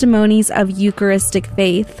testimonies of Eucharistic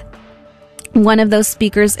faith. One of those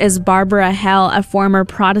speakers is Barbara Hell, a former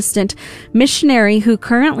Protestant missionary who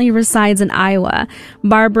currently resides in Iowa.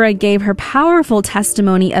 Barbara gave her powerful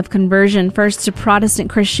testimony of conversion, first to Protestant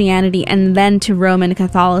Christianity and then to Roman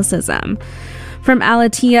Catholicism. From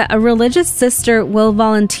Alatia, a religious sister will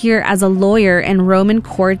volunteer as a lawyer in Roman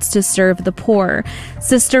courts to serve the poor.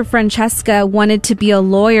 Sister Francesca wanted to be a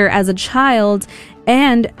lawyer as a child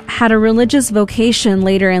and had a religious vocation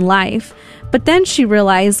later in life, but then she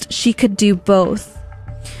realized she could do both.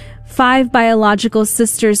 5 biological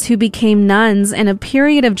sisters who became nuns in a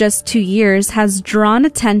period of just 2 years has drawn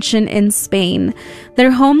attention in Spain.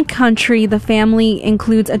 Their home country, the family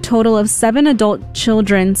includes a total of 7 adult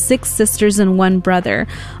children, 6 sisters, and 1 brother.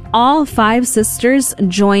 All 5 sisters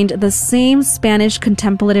joined the same Spanish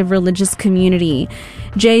contemplative religious community,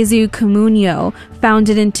 Jesu Comunio,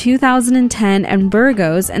 founded in 2010 in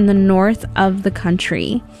Burgos in the north of the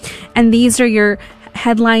country. And these are your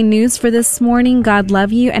headline news for this morning. God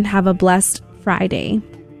love you and have a blessed Friday.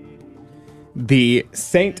 The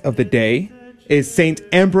saint of the day is Saint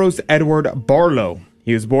Ambrose Edward Barlow.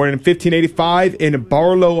 He was born in 1585 in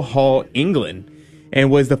Barlow Hall, England, and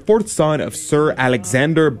was the 4th son of Sir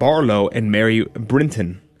Alexander Barlow and Mary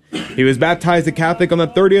Brinton. He was baptized a Catholic on the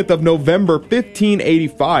 30th of November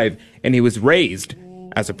 1585, and he was raised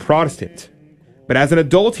as a Protestant. But as an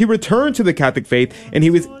adult, he returned to the Catholic faith, and he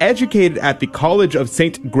was educated at the College of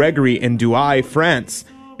St. Gregory in Douai, France,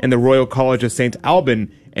 and the Royal College of St.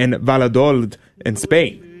 Alban in Valladolid in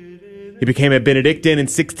Spain. He became a Benedictine in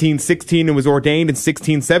 1616 and was ordained in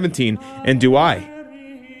 1617 in Douai.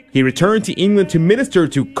 He returned to England to minister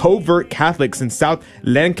to covert Catholics in South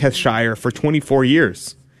Lancashire for 24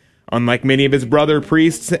 years. Unlike many of his brother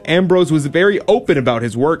priests, Ambrose was very open about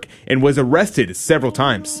his work and was arrested several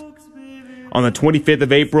times. On the 25th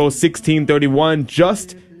of April, 1631,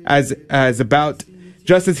 just as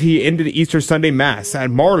he ended Easter Sunday Mass at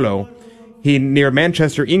Marlow, near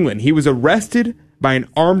Manchester, England, he was arrested by an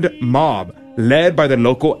armed mob led by the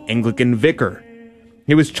local Anglican vicar.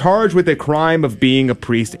 He was charged with the crime of being a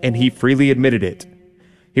priest, and he freely admitted it.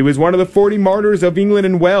 He was one of the 40 martyrs of England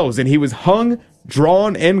and Wales, and he was hung,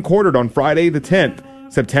 drawn, and quartered on Friday the 10th,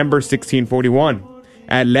 September 1641,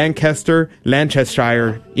 at Lancaster,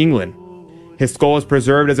 Lancashire, England. His skull is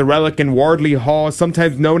preserved as a relic in Wardley Hall,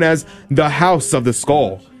 sometimes known as the House of the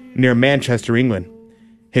Skull, near Manchester, England.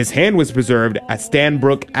 His hand was preserved at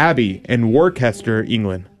Stanbrook Abbey in Worcester,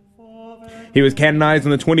 England. He was canonized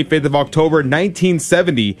on the 25th of October,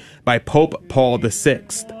 1970, by Pope Paul VI.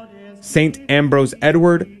 Saint Ambrose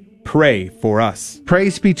Edward, pray for us.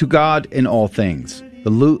 Praise be to God in all things.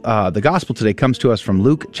 The gospel today comes to us from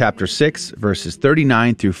Luke chapter 6, verses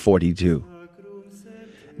 39 through 42.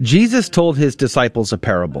 Jesus told his disciples a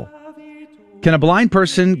parable. Can a blind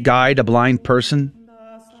person guide a blind person?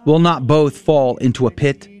 Will not both fall into a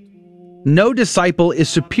pit? No disciple is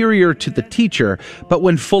superior to the teacher, but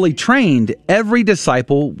when fully trained, every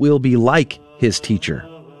disciple will be like his teacher.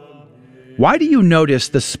 Why do you notice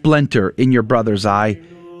the splinter in your brother's eye,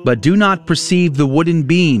 but do not perceive the wooden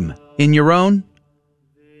beam in your own?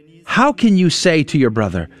 How can you say to your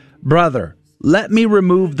brother, "Brother, let me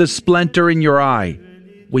remove the splinter in your eye,"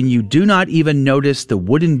 when you do not even notice the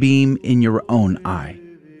wooden beam in your own eye?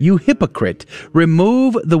 You hypocrite,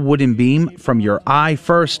 remove the wooden beam from your eye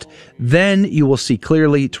first, then you will see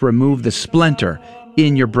clearly to remove the splinter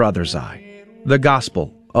in your brother's eye. The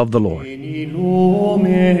Gospel of the Lord.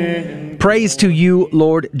 Praise to you,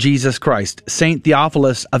 Lord Jesus Christ. Saint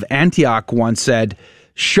Theophilus of Antioch once said,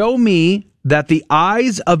 "Show me that the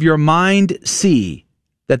eyes of your mind see,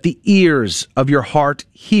 that the ears of your heart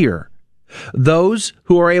hear. Those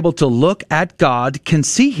who are able to look at God can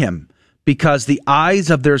see him, because the eyes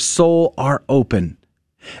of their soul are open.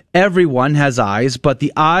 Everyone has eyes, but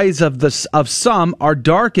the eyes of some are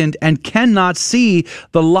darkened and cannot see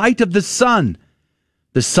the light of the sun.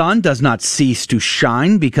 The sun does not cease to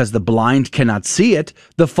shine because the blind cannot see it.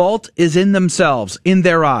 The fault is in themselves, in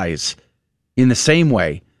their eyes. In the same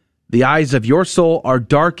way, the eyes of your soul are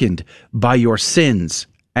darkened by your sins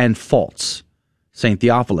and faults." St.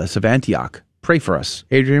 Theophilus of Antioch, pray for us.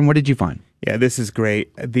 Adrian, what did you find? Yeah, this is great.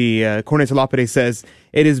 The Cornelius Lapide says,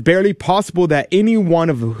 "It is barely possible that any one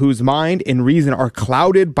of whose mind and reason are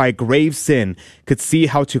clouded by grave sin could see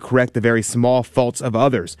how to correct the very small faults of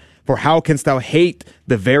others. For how canst thou hate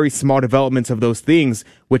the very small developments of those things,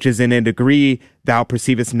 which is in a degree thou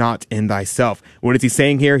perceivest not in thyself?" What is he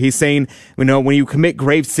saying here? He's saying, when you commit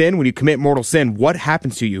grave sin, when you commit mortal sin, what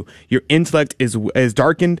happens to you? Your intellect is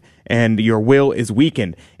darkened and your will is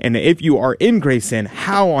weakened. And if you are in grave sin,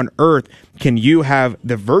 how on earth can you have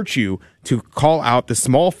the virtue to call out the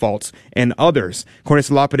small faults in others?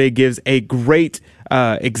 Cornelius Lapide gives a great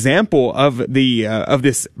example of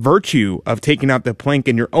this virtue of taking out the plank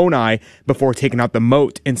in your own eye before taking out the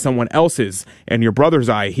mote in someone else's and your brother's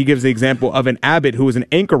eye. He gives the example of an abbot who was an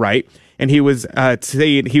anchorite, and he was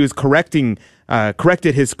corrected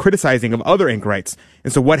his criticizing of other anchorites.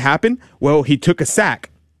 And so what happened? Well, he took a sack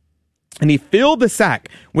and he filled the sack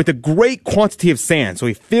with a great quantity of sand. So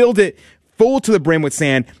he filled it full to the brim with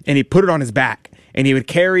sand, and he put it on his back. and he would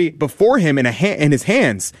carry before him in his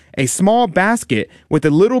hands a small basket with a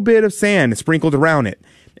little bit of sand sprinkled around it.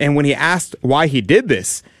 And when he asked why he did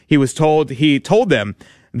this, he told them,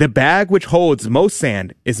 "The bag which holds most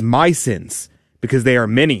sand is my sins, because they are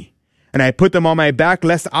many. And I put them on my back,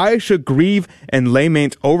 lest I should grieve and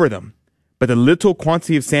lament over them. But the little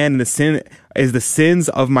quantity of sand is the sins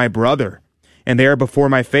of my brother. And they are before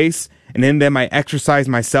my face, and in them I exercise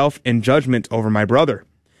myself in judgment over my brother."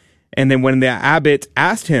 And then when the abbot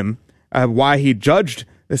asked him why he judged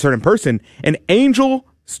a certain person, an angel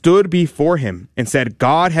stood before him and said,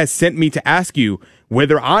 "God has sent me to ask you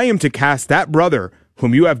whether I am to cast that brother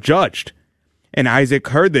whom you have judged." And Isaac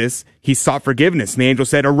heard this. He sought forgiveness. And the angel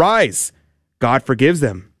said, "Arise, God forgives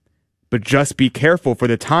them. But just be careful for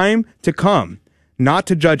the time to come, not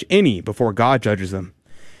to judge any before God judges them."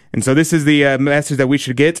 And so this is the message that we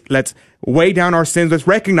should get. Let's weigh down our sins. Let's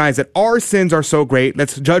recognize that our sins are so great.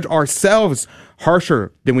 Let's judge ourselves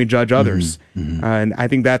harsher than we judge others. And I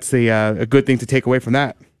think that's a good thing to take away from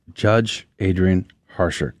that. Judge Adrian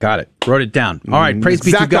harsher. Got it. Wrote it down. All right. Praise be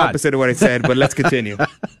to God. Exact opposite of what I said, but let's continue.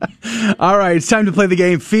 All right. It's time to play the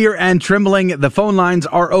game Fear and Trembling. The phone lines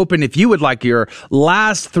are open. If you would like your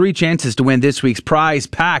last 3 chances to win this week's prize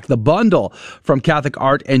pack, the bundle from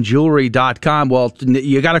CatholicArtAndJewelry.com, well,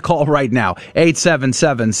 you got to call right now.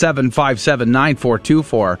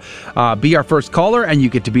 877-757-9424. Be our first caller, and you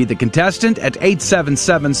get to be the contestant at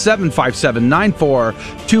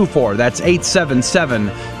 877-757-9424. That's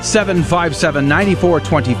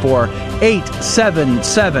 877-757-9424.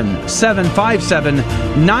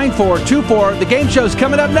 877-757-9424. The game show's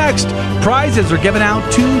coming up next. Prizes are given out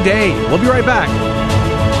today. We'll be right back.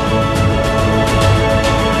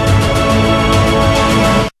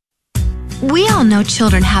 We all know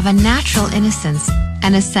children have a natural innocence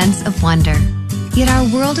and a sense of wonder. Yet our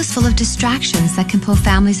world is full of distractions that can pull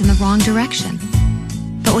families in the wrong direction.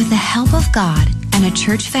 But with the help of God and a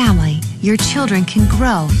church family, your children can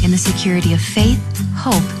grow in the security of faith,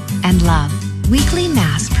 hope, and love. Weekly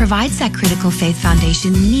Mass provides that critical faith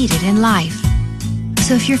foundation needed in life.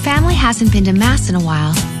 So if your family hasn't been to Mass in a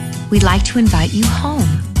while, we'd like to invite you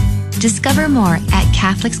home. Discover more at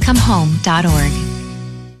CatholicsComeHome.org.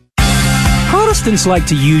 Protestants like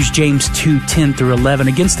to use James 2:10 through 11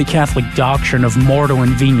 against the Catholic doctrine of mortal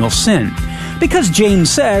and venial sin, because James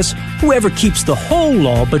says, "Whoever keeps the whole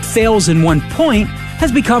law but fails in one point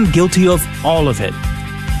has become guilty of all of it."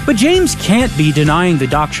 But James can't be denying the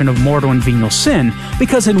doctrine of mortal and venial sin,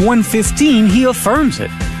 because in 1:15 he affirms it,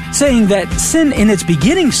 saying that sin in its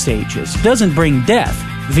beginning stages doesn't bring death,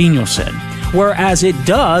 venial sin, whereas it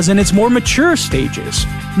does in its more mature stages,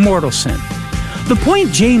 mortal sin. The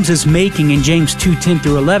point James is making in James 2:10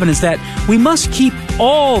 through 11 is that we must keep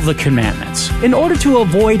all the commandments in order to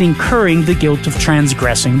avoid incurring the guilt of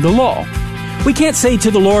transgressing the law. We can't say to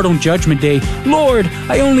the Lord on Judgment Day, "Lord,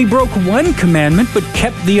 I only broke one commandment but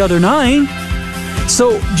kept the other 9.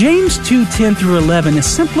 So James 2:10 through 11 is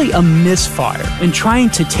simply a misfire in trying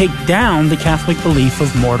to take down the Catholic belief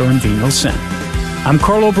of mortal and venial sin. I'm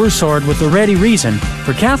Carlo Broussard with the ready reason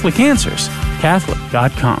for Catholic Answers,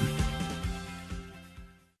 Catholic.com.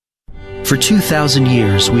 For 2,000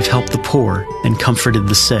 years, we've helped the poor and comforted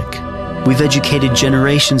the sick. We've educated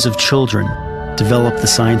generations of children, developed the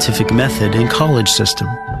scientific method and college system.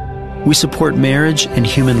 We support marriage and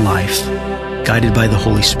human life. Guided by the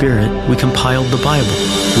Holy Spirit, we compiled the Bible.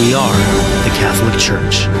 We are the Catholic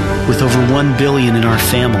Church, with over 1 billion in our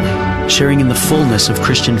family, sharing in the fullness of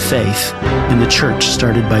Christian faith in the church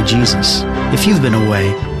started by Jesus. If you've been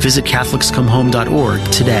away, visit CatholicsComeHome.org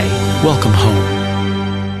today. Welcome home.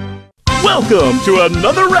 Welcome to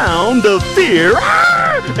another round of Fear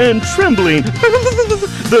and Trembling,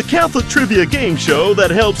 the Catholic trivia game show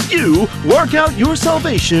that helps you work out your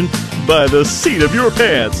salvation by the seat of your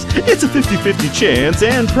pants. It's a 50-50 chance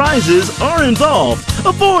and prizes are involved.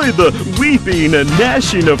 Avoid the weeping and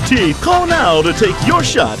gnashing of teeth. Call now to take your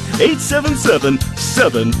shot.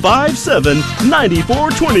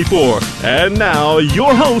 877-757-9424. And now,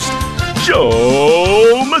 your host,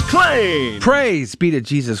 Joe McClain. Praise be to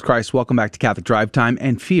Jesus Christ. Welcome back to Catholic Drive Time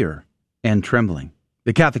and Fear and Trembling,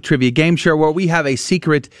 the Catholic trivia game show where we have a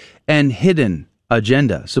secret and hidden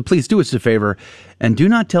agenda. So please do us a favor and do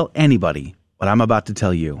not tell anybody what I'm about to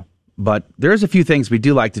tell you. But there's a few things we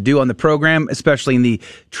do like to do on the program, especially in the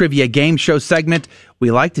trivia game show segment.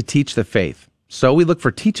 We like to teach the faith. So we look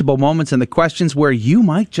for teachable moments in the questions where you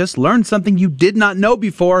might just learn something you did not know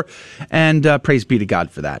before. And praise be to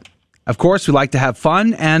God for that. Of course, we like to have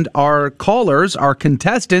fun, and our callers, our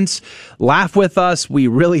contestants, laugh with us. We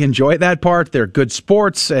really enjoy that part. They're good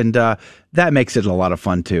sports, and that makes it a lot of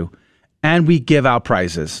fun, too. And we give out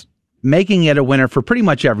prizes. making it a winner for pretty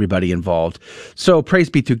much everybody involved. So praise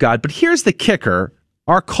be to God. But here's the kicker.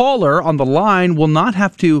 Our caller on the line will not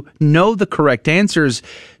have to know the correct answers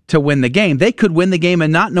to win the game. They could win the game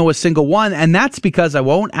and not know a single one, and that's because I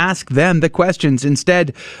won't ask them the questions.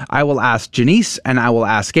 Instead, I will ask Janice and I will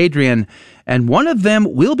ask Adrian, and one of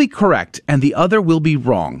them will be correct and the other will be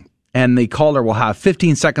wrong. And the caller will have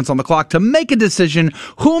 15 seconds on the clock to make a decision.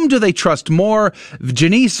 Whom do they trust more,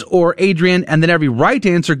 Janice or Adrian? And then every right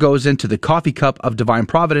answer goes into the coffee cup of Divine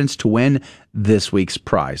Providence to win this week's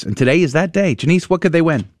prize. And today is that day. Janice, what could they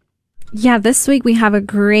win? Yeah, this week we have a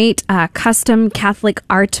great custom Catholic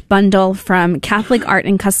art bundle from Catholic Art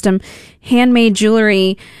and Custom Handmade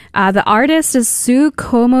Jewelry. The artist is Sue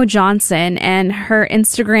Como Johnson, and her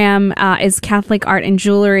Instagram is Catholic Art and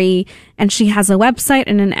Jewelry, and she has a website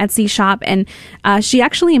and an Etsy shop. And she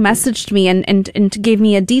actually messaged me and gave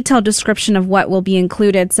me a detailed description of what will be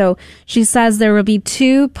included. So she says there will be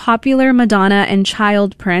 2 popular Madonna and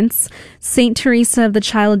child prints, Saint Teresa of the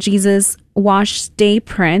Child Jesus wash day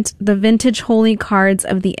print, the vintage holy cards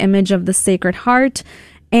of the image of the Sacred Heart,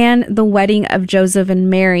 and the wedding of Joseph and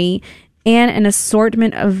Mary, and an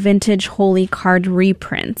assortment of vintage holy card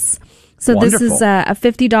reprints. So Wonderful. This is a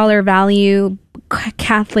 $50 value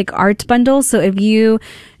Catholic art bundle. So if you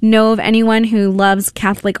know of anyone who loves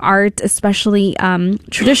Catholic art, especially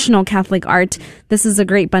traditional Catholic art, this is a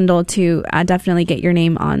great bundle to definitely get your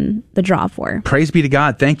name on the draw for. Praise be to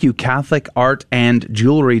God. Thank you,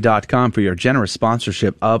 CatholicArtandJewelry.com, for your generous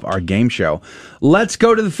sponsorship of our game show. Let's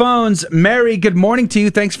go to the phones. Mary, good morning to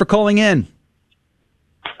you. Thanks for calling in.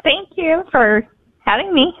 Thank you for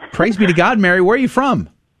having me. Praise be to God, Mary. Where are you from?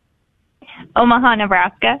 Omaha,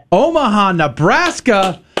 Nebraska. Omaha,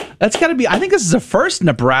 Nebraska. That's got to be, I think this is the first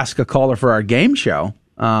Nebraska caller for our game show.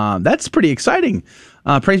 That's pretty exciting.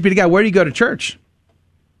 Praise be to God. Where do you go to church?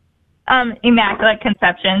 Immaculate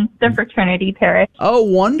Conception, the fraternity parish. Oh,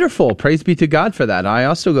 wonderful. Praise be to God for that. I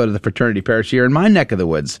also go to the fraternity parish here in my neck of the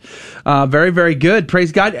woods. Very, very good.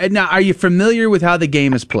 Praise God. Now, are you familiar with how the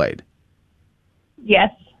game is played? Yes.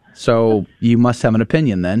 So you must have an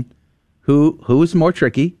opinion then. Who is more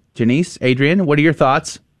tricky? Janice, Adrian, what are your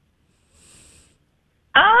thoughts?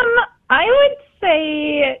 I would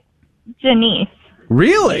say Janice.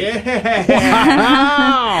 Really? Yeah.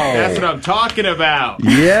 Wow. That's what I'm talking about.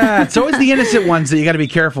 Yeah, it's always the innocent ones that you got to be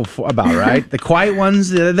careful about, right? The quiet ones,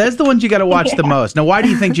 that's the ones you got to watch the most. Now, why do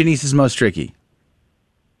you think Janice is most tricky?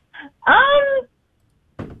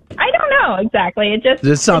 I don't know exactly. It just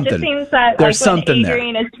seems that There's like when something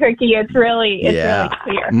Adrian is tricky, it's really clear.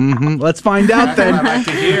 Mm-hmm. Let's find out then. I'd like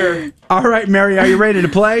to hear. All right, Mary, are you ready to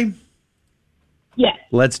play? Yes.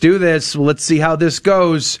 Let's do this. Let's see how this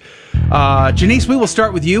goes. Janice, we will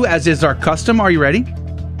start with you, as is our custom. Are you ready?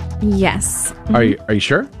 Yes. Are you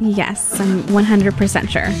sure? Yes, I'm 100%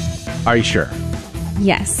 sure. Are you sure?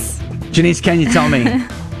 Yes. Janice, can you tell me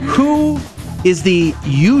who is the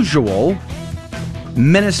usual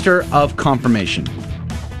minister of confirmation?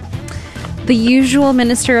 The usual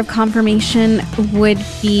minister of confirmation would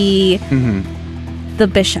be the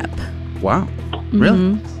bishop. Wow.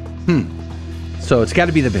 Really? So it's got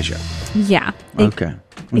to be the bishop. Yeah. Okay.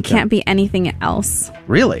 It can't be anything else.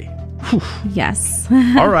 Really? Yes.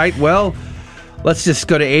 All right. Well, let's just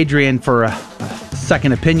go to Adrian for a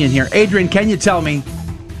second opinion here. Adrian, can you tell me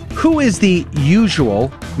who is the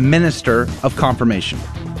usual minister of confirmation?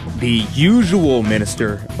 The usual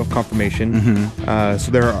minister of confirmation.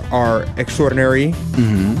 So there are extraordinary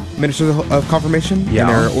ministers of confirmation, and there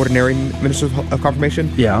are ordinary ministers of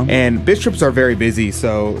confirmation. Yeah. And bishops are very busy,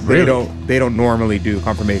 so they don't normally do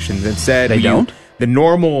confirmations. Instead,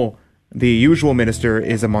 the usual minister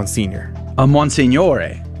is a monsignor. A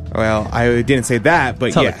monsignore. Well, I didn't say that,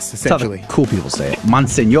 but yes, essentially. That's how the cool people say it.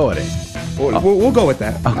 Monsignore. We'll go with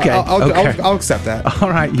that. Okay. I'll accept that. All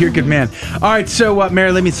right. You're a good man. All right. So,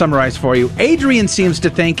 Mary, let me summarize for you. Adrian seems to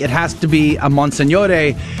think it has to be a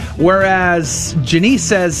monsignore, whereas Janice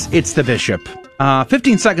says it's the bishop.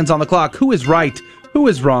 15 seconds on the clock. Who is right? Who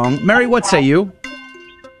is wrong? Mary, what say you?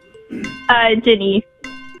 Janice.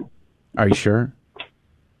 Are you sure?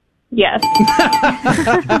 Yes.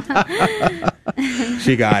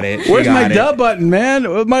 She got it. Where's my dub button, man?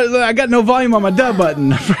 I got no volume on my dub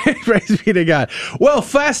button. Praise be to God. Well,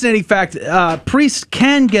 fascinating fact. Priests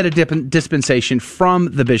can get a dispensation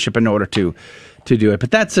from the bishop in order to do it. But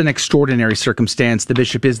that's an extraordinary circumstance. The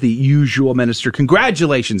bishop is the usual minister.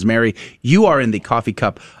 Congratulations, Mary. You are in the coffee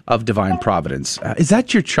cup of Divine Providence. Is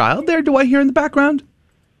that your child there? Do I hear in the background?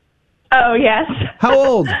 Oh, yes. How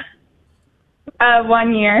old?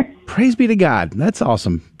 1 year. Praise be to God. That's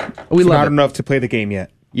awesome. We not enough to play the game yet.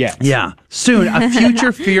 Yes. Yeah. Soon, a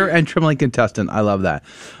future Fear and Trembling contestant. I love that.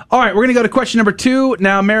 All right, we're going to go to question number 2.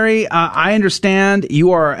 Now, Mary, I understand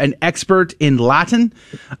you are an expert in Latin,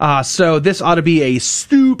 so this ought to be a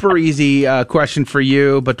super easy question for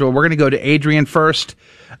you, but we're going to go to Adrian first.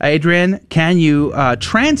 Adrian, can you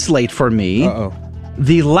translate for me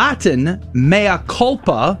the Latin mea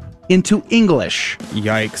culpa into English?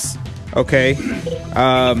 Yikes. Okay.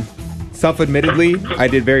 Self-admittedly, I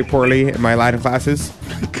did very poorly in my Latin classes.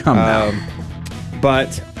 Come on.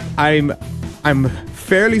 But I'm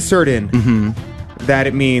fairly certain that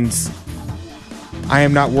it means I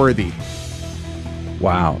am not worthy.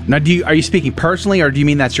 Wow. Now, are you speaking personally, or do you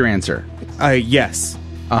mean that's your answer? Yes.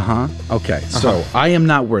 Okay. So I am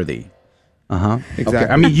not worthy. Exactly. Okay.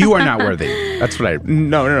 I mean, you are not worthy. That's what I.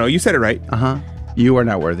 No. You said it right. You are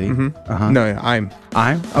not worthy. No, I'm.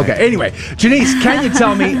 Okay. Anyway, Janice, can you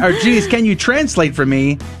tell me, or Janice, can you translate for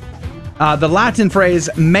me the Latin phrase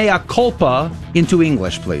mea culpa into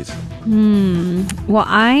English, please? Well,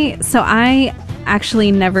 I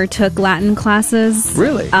actually never took Latin classes.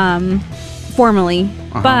 Really? Formally,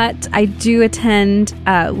 but I do attend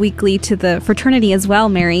weekly to the fraternity as well,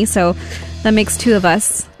 Mary. So that makes 2 of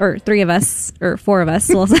us, or 3 of us, or 4 of us.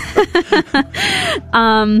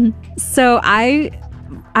 So I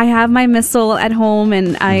have my missal at home,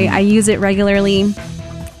 and I use it regularly.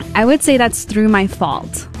 I would say that's through my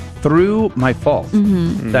fault. Through my fault.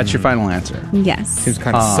 That's your final answer. Yes. Seems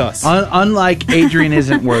kind of sus. Unlike Adrian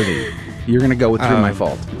isn't worthy, you're going to go with through my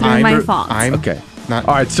fault. Through my fault. Okay. All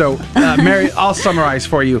right, so Mary, I'll summarize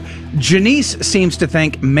for you. Janice seems to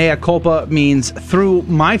think mea culpa means through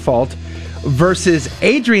my fault, versus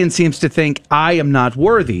Adrian seems to think I am not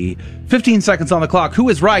worthy. 15 seconds on the clock. Who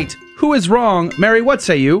is right? Who is wrong? Mary, what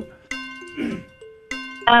say you?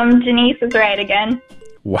 Janice is right again.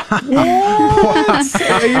 Wow.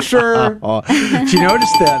 Are you sure? She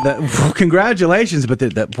noticed that congratulations,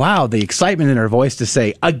 but wow, the excitement in her voice to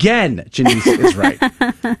say, again, Janice is right.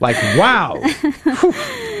 Like, wow.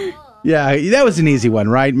 Yeah, that was an easy one,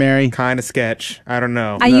 right, Mary? Kind of sketch. I don't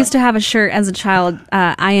know. I used to have a shirt as a child,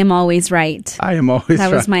 I am always right. I am always right.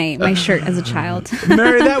 That was my shirt as a child.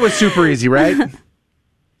 Mary, that was super easy, right?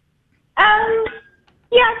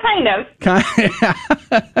 Yeah, kind of.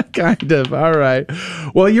 Kind of. All right.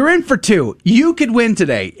 Well, you're in for 2. You could win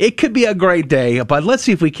today. It could be a great day, but let's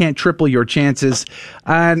see if we can't triple your chances.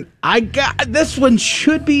 And this one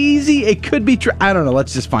should be easy. It could be. I don't know.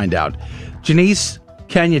 Let's just find out. Janice,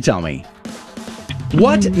 can you tell me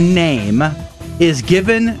what name is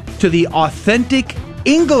given to the authentic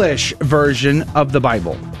English version of the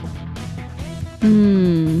Bible?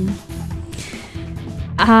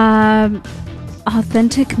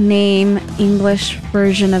 Authentic name, English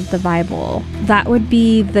version of the Bible. That would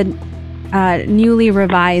be the newly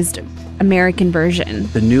revised American version.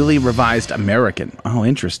 The newly revised American. Oh,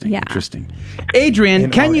 interesting. Yeah. Interesting. Adrian,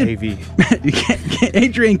 can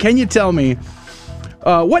you tell me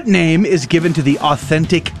what name is given to the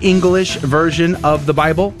authentic English version of the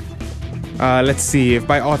Bible? Let's see. If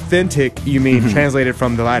by authentic you mean translated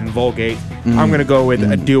from the Latin Vulgate, I'm going to go with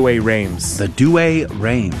a Douay Rheims. The Douay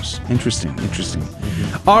Rheims. Interesting.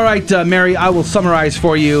 All right, Mary, I will summarize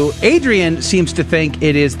for you. Adrian seems to think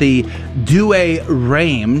it is the Douay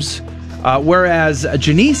Rheims, whereas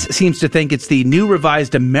Janice seems to think it's the new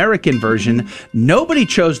revised American version. Nobody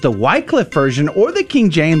chose the Wycliffe version or the King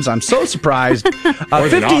James. I'm so surprised.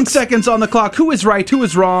 15 seconds on the clock. Who is right? Who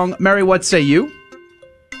is wrong? Mary, what say you?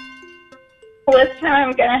 Well, this time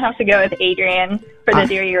I'm going to have to go with Adrian for the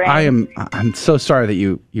Douay Rheims. I'm so sorry that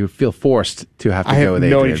you feel forced to have to go with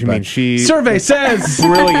Adrian. I have no idea what you mean. Survey says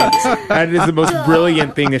brilliant. That is the most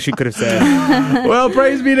brilliant thing that she could have said. Well,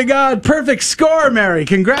 praise be to God. Perfect score, Mary.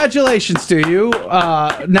 Congratulations to you.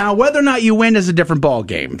 Now, whether or not you win is a different ball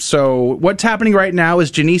game. So what's happening right now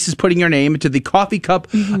is Janice is putting your name into the coffee cup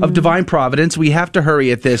of divine providence. We have to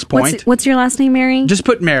hurry at this point. What's your last name, Mary? Just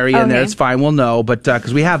put Mary in there. It's fine. We'll know. But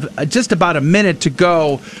because we have just about a minute to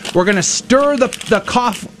go, we're going to stir the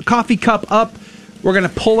coffee cup up. We're going to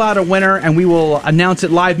pull out a winner, and we will announce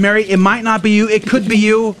it live. Mary, it might not be you. It could be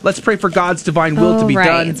you. Let's pray for God's divine will to be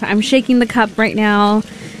done. So I'm shaking the cup right now,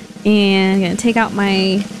 and I'm going to take out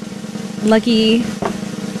my lucky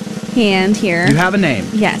hand here. You have a name.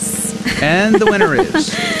 Yes. And the winner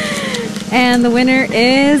is? And the winner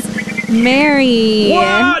is Mary.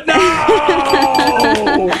 What? No!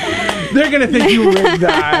 They're going to think you rigged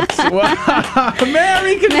that. Wow.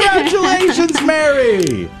 Mary, congratulations,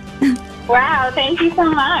 Mary. Wow, thank you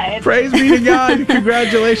so much. Praise be to God.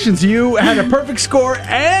 Congratulations. You had a perfect score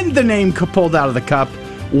and the name pulled out of the cup.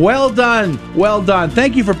 Well done. Well done.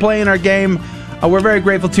 Thank you for playing our game. We're very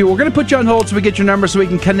grateful to you. We're going to put you on hold so we get your number so we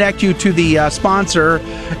can connect you to the sponsor,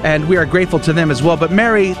 and we are grateful to them as well. But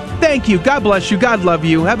Mary, thank you. God bless you. God love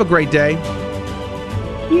you. Have a great day.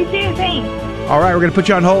 You too. Thanks. All right, we're going to put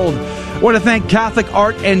you on hold. I want to thank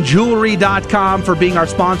CatholicArtAndJewelry.com for being our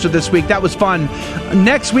sponsor this week. That was fun.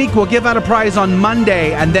 Next week, we'll give out a prize on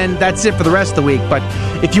Monday, and then that's it for the rest of the week. But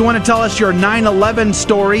if you want to tell us your 9/11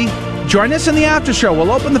 story, join us in the after show.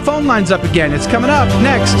 We'll open the phone lines up again. It's coming up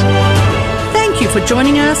next. Thank you for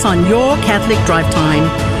joining us on Your Catholic Drive Time,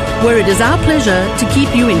 where it is our pleasure to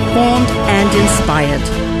keep you informed and inspired.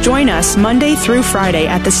 Join us Monday through Friday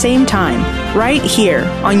at the same time, right here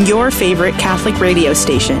on your favorite Catholic radio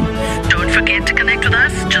station. Don't forget to connect with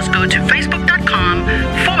us. Just go to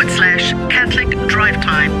Facebook.com/Catholic Drive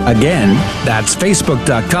Time. Again, that's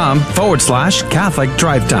Facebook.com/Catholic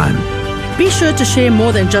Drive Time. Be sure to share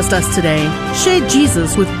more than just us today. Share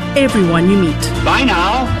Jesus with everyone you meet. Bye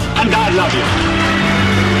now, and God love you.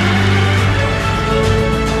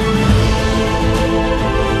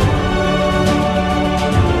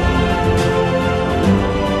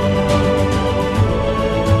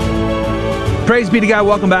 Praise be to God.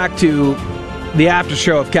 Welcome back to the after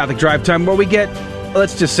show of Catholic Drive Time, where we get,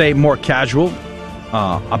 let's just say, more casual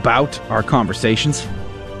about our conversations.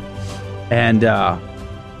 And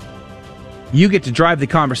you get to drive the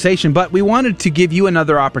conversation, but we wanted to give you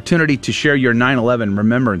another opportunity to share your 9/11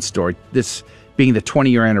 remembrance story, this being the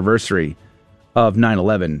 20-year anniversary of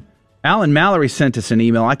 9/11. Alan Mallory sent us an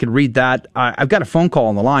email. I could read that. I've got a phone call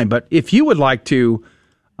on the line, but if you would like to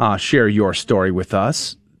share your story with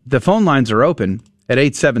us, the phone lines are open at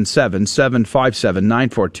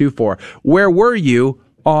 877-757-9424. Where were you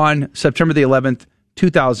on September the 11th,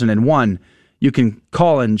 2001? You can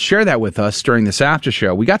call and share that with us during this after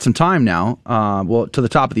show. We got some time now, to the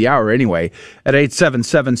top of the hour anyway, at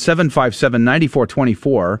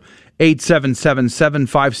 877-757-9424,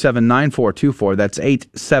 877-757-9424. That's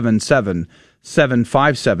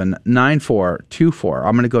 877-757-9424.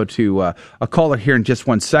 I'm going to go to a caller here in just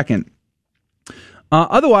 1 second.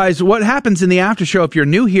 Otherwise, what happens in the after show, if you're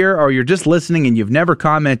new here or you're just listening and you've never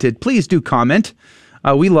commented, please do comment.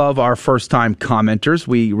 We love our first-time commenters.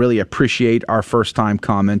 We really appreciate our first-time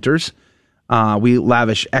commenters. We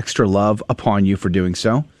lavish extra love upon you for doing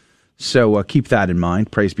so. So keep that in mind.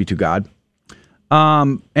 Praise be to God.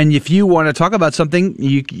 And if you want to talk about something,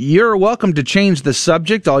 you're welcome to change the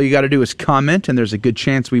subject. All you got to do is comment, and there's a good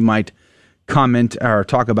chance we might comment or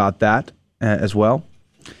talk about that as well.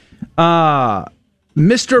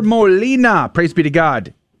 Mr. Molina, praise be to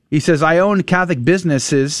God. He says, I own Catholic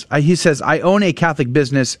businesses. He says, I own a Catholic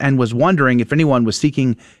business and was wondering if anyone was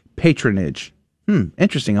seeking patronage.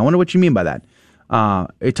 Interesting. I wonder what you mean by that.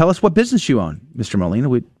 Tell us what business you own, Mr. Molina.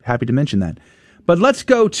 We're happy to mention that. But let's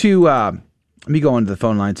go to, let me go into the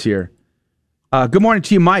phone lines here. Good morning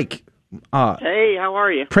to you, Mike. Hey, how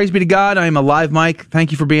are you? Praise be to God. I am alive, Mike.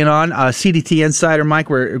 Thank you for being on. CDT Insider, Mike,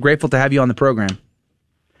 we're grateful to have you on the program.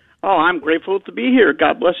 Oh, I'm grateful to be here.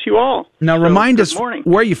 God bless you all. Now, remind us, where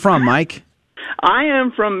are you from, Mike? I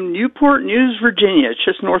am from Newport News, Virginia. It's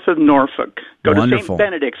just north of Norfolk. Go Wonderful. to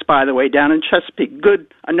St. Benedict's, by the way, down in Chesapeake. Good,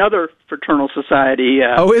 another fraternal society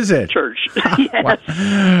is it? Church. Yes.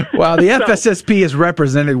 Wow, the FSSP is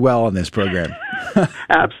represented well on this program.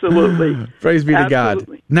 Absolutely. Praise be to God.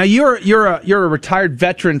 Now, you're a retired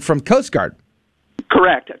veteran from Coast Guard.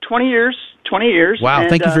 Correct. 20 years. Wow,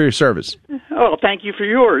 thank you for your service. Oh, thank you for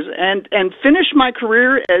yours. And finished my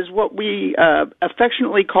career as what we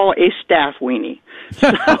affectionately call a staff weenie. So,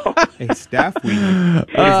 a staff weenie? What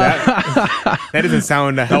is that? That doesn't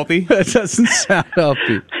sound healthy. That doesn't sound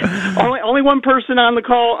healthy. Only one person on the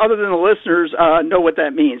call, other than the listeners, know what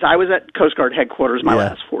that means. I was at Coast Guard headquarters my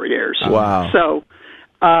last 4 years. Wow. So,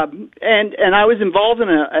 and I was involved in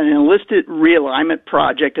an enlisted realignment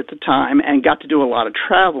project at the time and got to do a lot of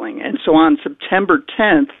traveling. And so on September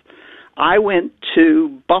 10th, I went to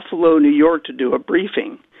Buffalo, New York to do a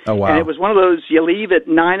briefing. Oh, wow. And it was one of those, you leave at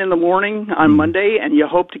 9 in the morning on Monday and you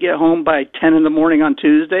hope to get home by 10 in the morning on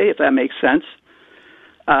Tuesday, if that makes sense.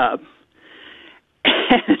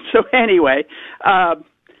 So anyway,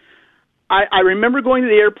 I remember going to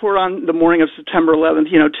the airport on the morning of September 11th.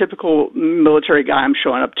 You know, typical military guy. I'm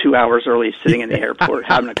showing up 2 hours early, sitting in the airport,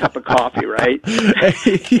 having a cup of coffee, right?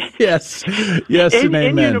 Yes, and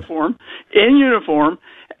amen. In uniform.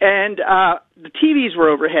 And the TVs were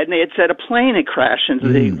overhead, and they had said a plane had crashed into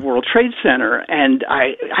the World Trade Center. And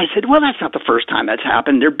I said, well, that's not the first time that's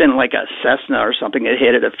happened. There'd been like a Cessna or something that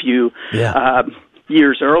hit it a few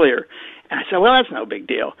years earlier. And I said, well, that's no big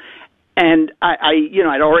deal. And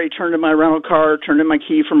I'd already turned in my rental car, turned in my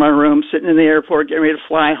key from my room, sitting in the airport, getting ready to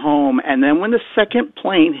fly home. And then when the second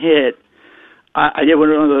plane hit, I did one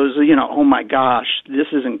of those, oh my gosh, this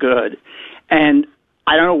isn't good. And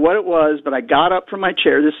I don't know what it was, but I got up from my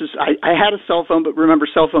chair. I had a cell phone, but remember,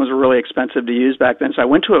 cell phones were really expensive to use back then. So I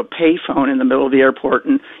went to a pay phone in the middle of the airport,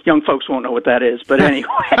 and young folks won't know what that is. But anyway.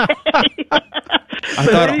 I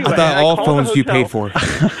thought all phones you paid for.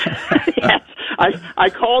 Yes. I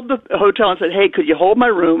called the hotel and said, hey, could you hold my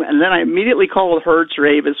room? And then I immediately called Hertz or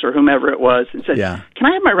Avis or whomever it was and said, can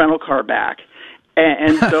I have my rental car back?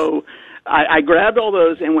 And so I grabbed all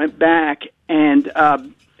those and went back, and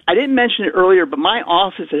I didn't mention it earlier, but my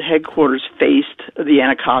office at headquarters faced the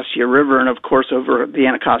Anacostia River, and of course over the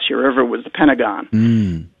Anacostia River was the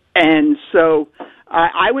Pentagon. And so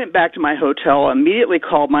I went back to my hotel, immediately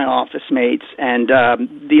called my office mates and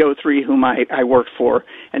the O3 whom I worked for,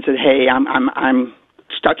 and said, hey, I'm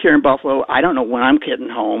stuck here in Buffalo. I don't know when I'm getting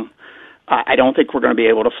home. I don't think we're going to be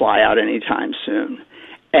able to fly out anytime soon.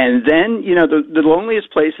 And then, the loneliest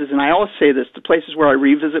places, and I always say this, the places where I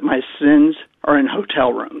revisit my sins are in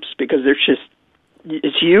hotel rooms, because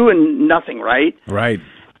it's you and nothing, right? Right.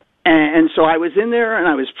 And so I was in there, and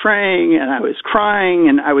I was praying, and I was crying,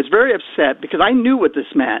 and I was very upset, because I knew what this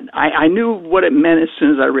meant. I knew what it meant as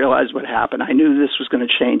soon as I realized what happened. I knew this was going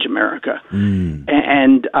to change America.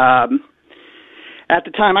 And at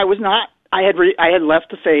the time, I was not. I had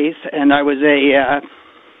left the faith, and I was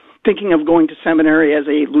thinking of going to seminary as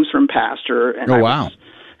a Lutheran pastor. And wow.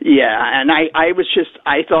 And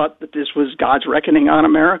I thought that this was God's reckoning on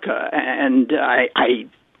America, and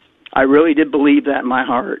I really did believe that in my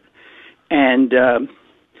heart. And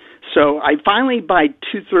so I finally, by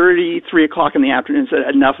 2:30, 3 o'clock in the afternoon, said,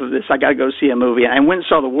 enough of this, I got to go see a movie. And I went and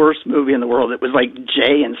saw the worst movie in the world. It was like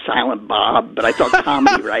Jay and Silent Bob, but I thought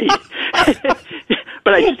comedy, right?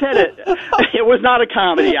 But I just had it was not a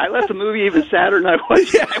comedy. I left the movie even sadder than I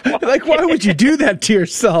was. Like, why would you do that to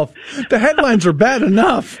yourself? The headlines are bad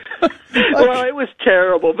enough. Well, it was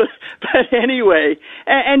terrible, but anyway,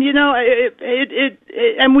 and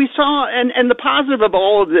and we saw, and the positive of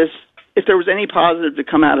all of this, if there was any positive to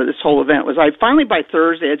come out of this whole event, was I finally, by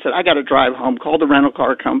Thursday, I said, I got to drive home, called the rental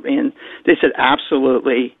car company, and they said,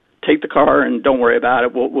 absolutely, take the car and don't worry about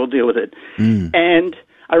it, we'll deal with it. And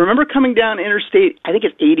I remember coming down Interstate, I think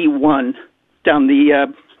it's 81, down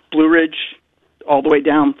the Blue Ridge, all the way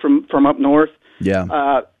down from up north,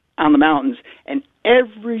 on the mountains, and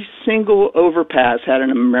every single overpass had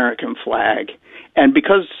an American flag. And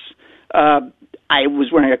because I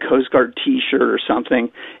was wearing a Coast Guard T-shirt or something,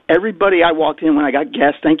 everybody I walked in when I got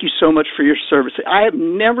gas, thank you so much for your service. I have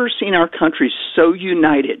never seen our country so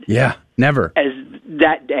united. Yeah, never. As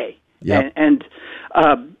that day. Yep. And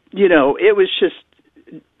it was just...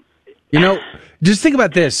 just think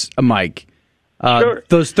about this, Mike. Sure.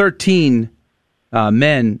 Those 13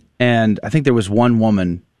 men, and I think there was one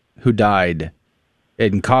woman who died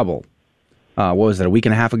in Kabul. What was that, a week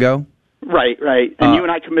and a half ago? Right. And you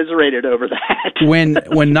and I commiserated over that. when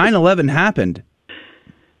 9/11 happened,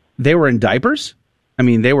 they were in diapers. I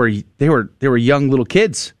mean, they were young little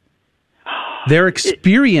kids. Their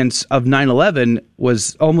experience of 9/11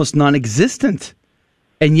 was almost non-existent.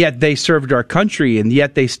 And yet they served our country, and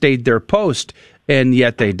yet they stayed their post, and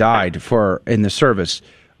yet they died in the service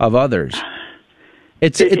of others.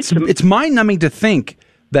 It's mind-numbing to think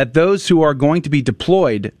that those who are going to be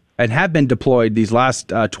deployed and have been deployed these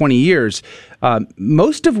last 20 years,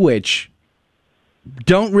 most of which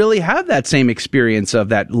don't really have that same experience of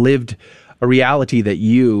that lived reality that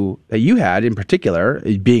you had, in particular,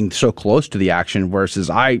 being so close to the action,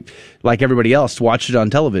 versus I, like everybody else, watched it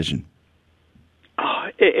on television.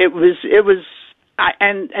 It was,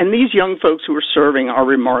 and these young folks who are serving are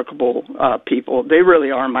remarkable people. They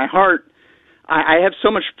really are. My heart, I have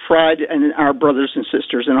so much pride in our brothers and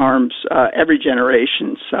sisters in arms, every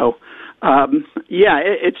generation. So,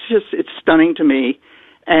 it's stunning to me.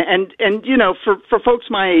 And for folks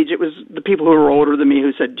my age, it was the people who were older than me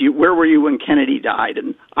who said, where were you when Kennedy died?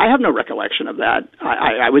 And I have no recollection of that.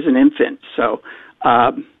 I was an infant. So,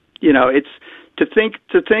 it's... To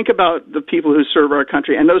think about the people who serve our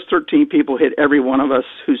country, and those 13 people hit every one of us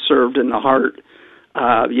who served in the heart.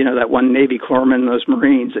 That one Navy corpsman, those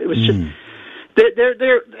Marines. It was just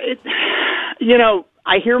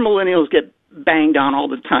I hear millennials get banged on all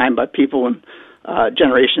the time by people in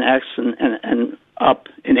Generation X and up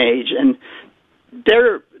in age, and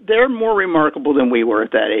they're more remarkable than we were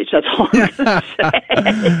at that age. That's all I'm going to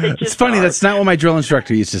say. It's funny. Are. That's not what my drill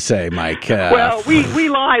instructor used to say, Mike. Well, we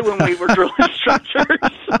lie when we were drill instructors.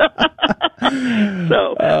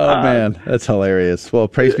 Man, that's hilarious. Well,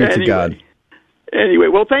 praise be to God. Anyway,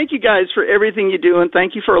 well, thank you guys for everything you do, and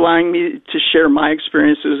thank you for allowing me to share my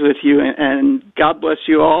experiences with you, and God bless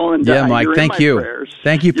you all. And Mike, thank you. Prayers.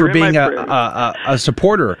 Thank you for being a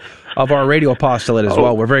supporter of our radio apostolate as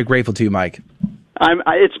well. We're very grateful to you, Mike.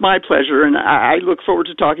 It's my pleasure, and I look forward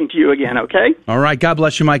to talking to you again, okay? All right. God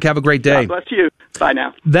bless you, Mike. Have a great day. God bless you. Bye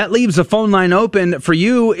now. That leaves the phone line open for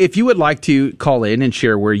you. If you would like to call in and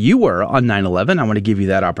share where you were on 9/11, I want to give you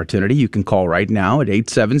that opportunity. You can call right now at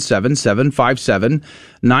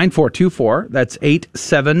 877-757-9424. That's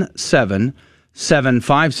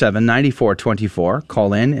 877-757-9424.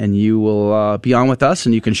 Call in, and you will be on with us,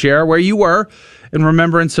 and you can share where you were in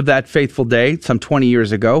remembrance of that fateful day some 20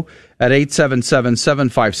 years ago at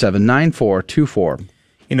 877-757-9424.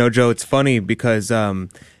 You know, Joe, it's funny because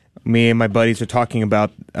me and my buddies are talking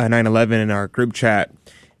about 9/11 in our group chat,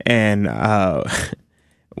 and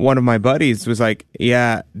one of my buddies was like,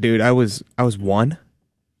 "Yeah, dude, I was one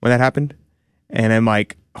when that happened," and I'm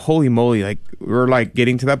like, "Holy moly!" Like we're like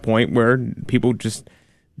getting to that point where people just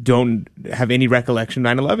don't have any recollection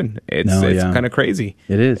of 9/11. It's kind of crazy.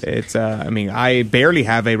 It is. It's I mean, I barely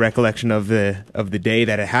have a recollection of the day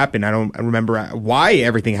that it happened. I don't remember why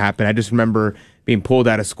everything happened. I just remember being pulled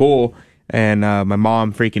out of school and my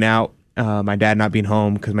mom freaking out, my dad not being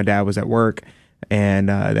home because my dad was at work, and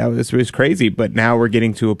that was crazy. But now we're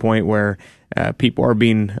getting to a point where people are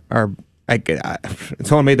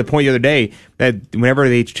someone made the point the other day that whenever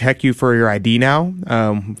they check you for your ID now,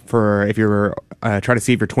 for if you're trying to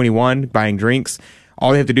see if you're 21 buying drinks,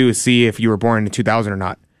 all they have to do is see if you were born in 2000 or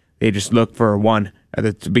not. They just look for a 1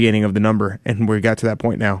 at the beginning of the number, and we got to that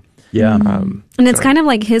point now. Yeah. And it's kind of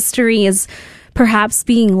like history is perhaps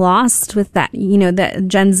being lost with that, the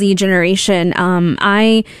Gen Z generation.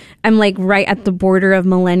 I'm like right at the border of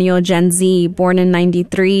millennial Gen Z, born in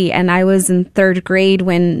 93, and I was in 3rd grade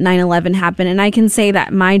when 9/11 happened. And I can say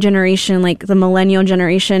that my generation, like the millennial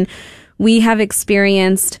generation, we have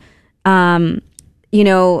experienced, we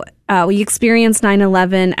experienced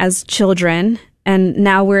 9/11 as children, and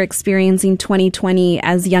now we're experiencing 2020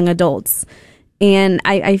 as young adults. And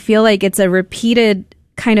I feel like it's a repeated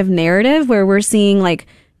kind of narrative where we're seeing like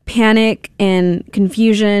panic and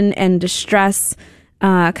confusion and distress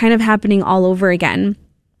kind of happening all over again.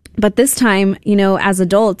 But this time, as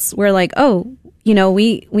adults, we're like,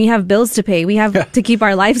 we have bills to pay. We have to keep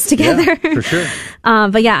our lives together. Yeah, for sure.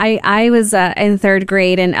 But yeah, I was in 3rd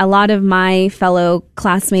grade, and a lot of my fellow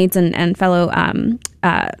classmates and fellow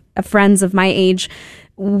friends of my age,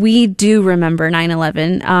 we do remember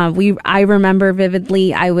 9/11. I remember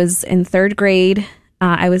vividly, I was in 3rd grade.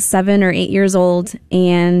 I was 7 or 8 years old,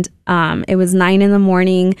 and it was 9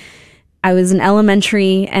 a.m. I was in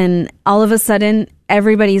elementary, and all of a sudden,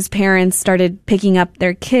 everybody's parents started picking up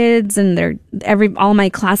their kids, and all my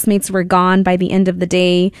classmates were gone by the end of the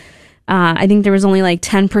day. I think there was only like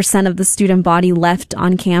 10% of the student body left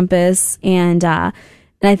on campus, and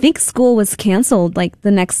I think school was canceled like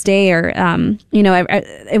the next day, or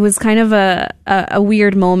it was kind of a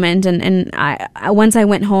weird moment. And I once I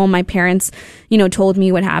went home, my parents told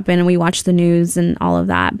me what happened, and we watched the news and all of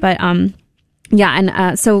that. But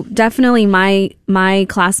so definitely my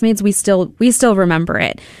classmates, we still remember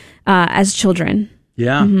it as children.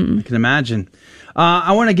 Yeah, I can imagine.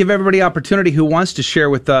 I want to give everybody opportunity who wants to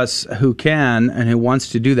share with us, who can and who wants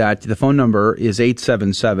to do that. The phone number is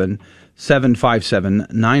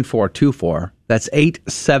 877-757-9424. That's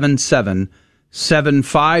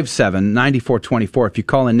 877-757-9424. If you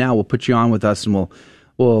call in now, we'll put you on with us, and we'll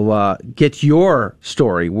get your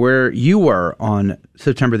story, where you were on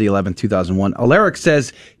September the 11th, 2001. Alaric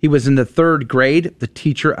says he was in the 3rd grade. The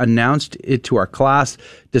teacher announced it to our class.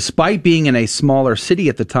 Despite being in a smaller city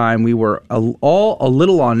at the time, we were all a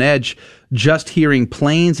little on edge, just hearing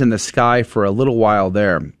planes in the sky for a little while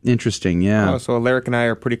there. Interesting, yeah. Oh, so Alaric and I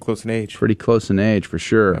are pretty close in age. Pretty close in age, for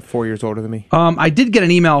sure. 4 years older than me. I did get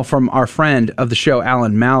an email from our friend of the show,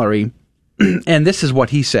 Alan Mallory, and this is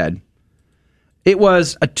what he said. It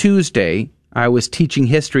was a Tuesday. I was teaching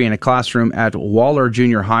history in a classroom at Waller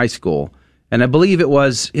Junior High School, and I believe it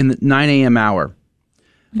was in the 9 a.m. hour.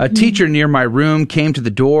 A teacher near my room came to the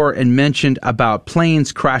door and mentioned about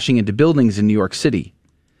planes crashing into buildings in New York City.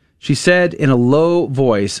 She said in a low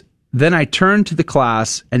voice, then I turned to the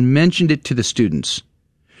class and mentioned it to the students.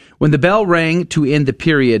 When the bell rang to end the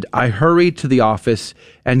period, I hurried to the office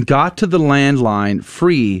and got to the landline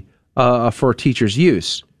free for teachers'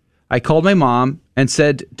 use. I called my mom and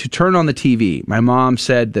said to turn on the TV. My mom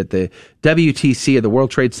said that the WTC of the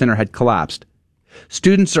World Trade Center had collapsed.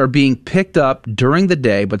 Students are being picked up during the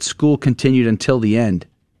day, but school continued until the end.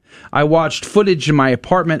 I watched footage in my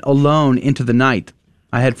apartment alone into the night.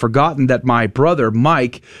 I had forgotten that my brother,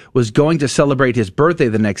 Mike, was going to celebrate his birthday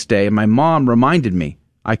the next day, and my mom reminded me.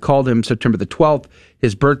 I called him September the 12th,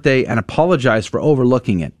 his birthday, and apologized for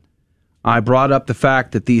overlooking it. I brought up the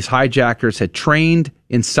fact that these hijackers had trained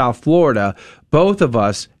in South Florida. Both of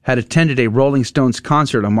us had attended a Rolling Stones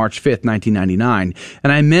concert on March 5th, 1999,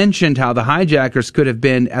 and I mentioned how the hijackers could have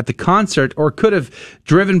been at the concert or could have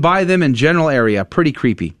driven by them in general area. Pretty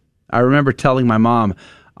creepy. I remember telling my mom,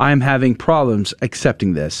 I'm having problems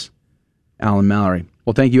accepting this. Alan Mallory.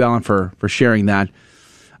 Well, thank you, Alan, for sharing that.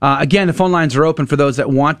 Again, the phone lines are open for those that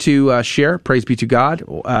want to share. Praise be to God.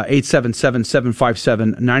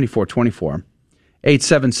 877-757-9424.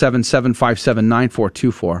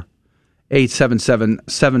 877-757-9424.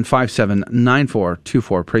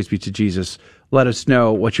 877-757-9424. Praise be to Jesus. Let us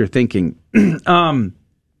know what you're thinking. I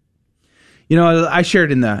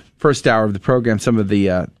shared in the first hour of the program some of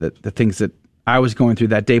the things that I was going through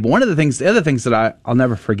that day. But the other things that I'll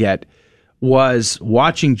never forget was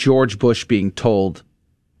watching George Bush being told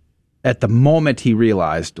at the moment he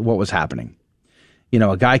realized what was happening.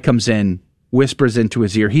 A guy comes in, whispers into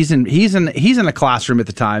his ear. He's in a classroom at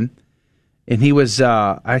the time, and he was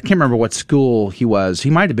I can't remember what school he was. He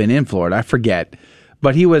might have been in Florida, I forget.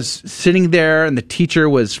 But he was sitting there, and the teacher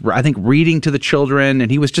was, I think, reading to the children, and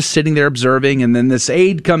he was just sitting there observing. And then this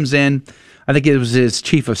aide comes in, I think it was his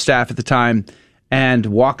chief of staff at the time, and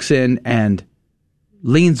walks in and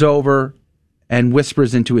leans over and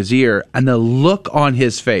whispers into his ear, and the look on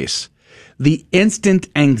his face, the instant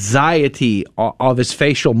anxiety of his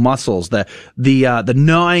facial muscles, the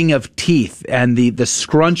gnawing of teeth, and the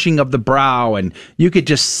scrunching of the brow, and you could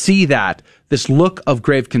just see this look of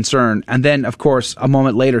grave concern. And then, of course, a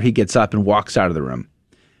moment later, he gets up and walks out of the room.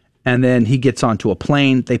 And then he gets onto a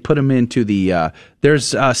plane. They put him into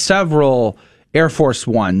there's several Air Force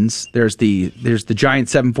Ones. There's the giant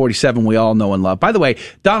 747 we all know and love. By the way,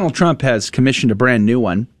 Donald Trump has commissioned a brand new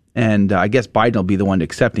one, and I guess Biden will be the one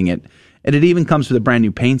accepting it. And it even comes with a brand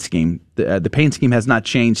new paint scheme. The paint scheme has not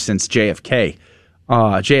changed since JFK.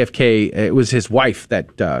 JFK, it was his wife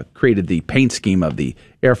that created the paint scheme of the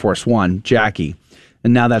Air Force One, Jackie.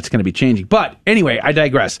 And now that's going to be changing. But anyway, I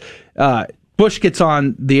digress. Bush gets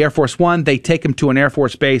on the Air Force One. They take him to an Air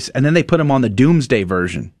Force base, and then they put him on the Doomsday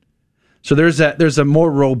version. So there's a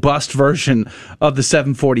more robust version of the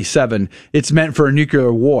 747. It's meant for a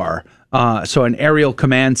nuclear war. So an aerial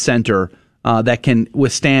command center that can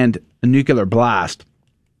withstand a nuclear blast.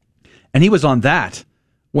 And he was on that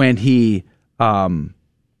when he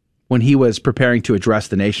was preparing to address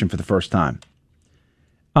the nation for the first time.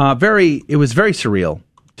 It was very surreal,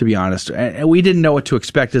 to be honest. And we didn't know what to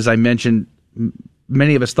expect. As I mentioned,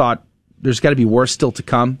 many of us thought there's got to be worse still to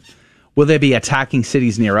come. Will they be attacking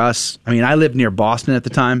cities near us? I mean, I lived near Boston at the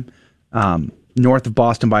time, north of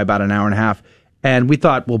Boston by about an hour and a half. And we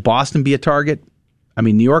thought, will Boston be a target? I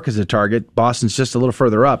mean, New York is a target. Boston's just a little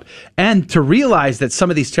further up. And to realize that some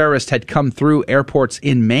of these terrorists had come through airports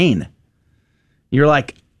in Maine, you're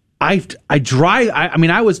like, I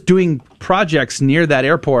was doing projects near that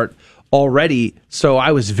airport already, so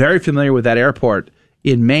I was very familiar with that airport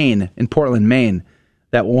in Maine, in Portland, Maine,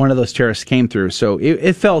 that one of those terrorists came through. So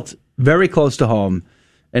it felt very close to home,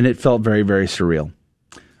 and it felt very, very surreal.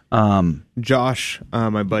 Josh,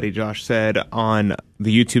 my buddy Josh, said on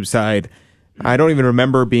the YouTube side, I don't even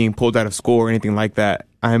remember being pulled out of school or anything like that.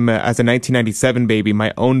 I'm as a 1997 baby,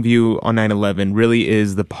 my own view on 9/11 really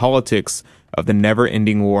is the politics of the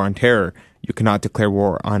never-ending war on terror. You cannot declare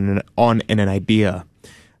war on an idea.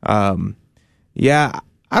 Yeah,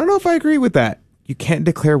 I don't know if I agree with that. You can't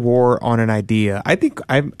declare war on an idea. I think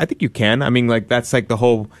you can. I mean, like, that's like the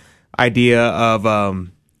whole idea of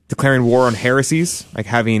declaring war on heresies, like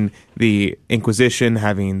having the Inquisition,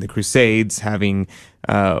 having the Crusades, having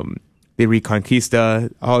the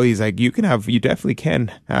Reconquista, all these, like, you definitely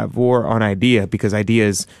can have war on idea, because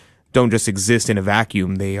ideas don't just exist in a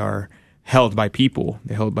vacuum. They are held by people.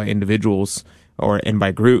 They're held by individuals and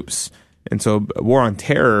by groups. And so war on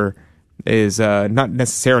terror is not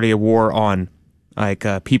necessarily a war on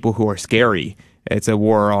people who are scary. It's a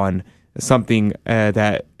war on something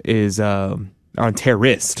that is on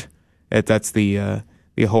terrorist. That's the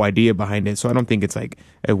whole idea behind it. So I don't think it's like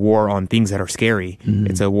a war on things that are scary. Mm-hmm.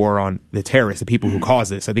 It's a war on the terrorists, the people who cause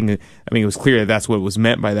this. I mean, it was clear that that's what was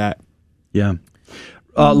meant by that. Yeah.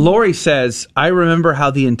 Lori says, I remember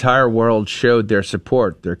how the entire world showed their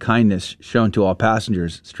support, their kindness shown to all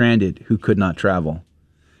passengers stranded who could not travel.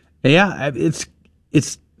 And yeah, this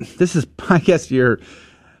is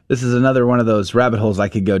another one of those rabbit holes I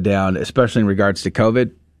could go down, especially in regards to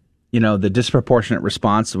COVID. You know, the disproportionate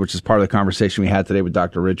response, which is part of the conversation we had today with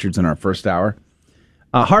Dr. Richards in our first hour.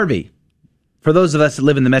 Harvey, For those of us that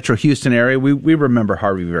live in the Metro Houston area, we remember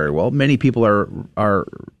Harvey very well. Many people are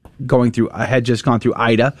going through, had just gone through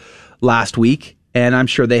Ida last week, and I'm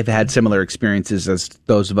sure they've had similar experiences as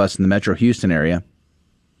those of us in the Metro Houston area.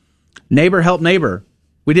 Neighbor help neighbor.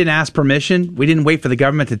 We didn't ask permission. We didn't wait for the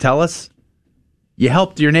government to tell us. You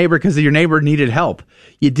helped your neighbor because your neighbor needed help.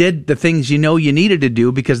 You did the things you know you needed to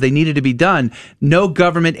do because they needed to be done. No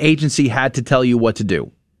government agency had to tell you what to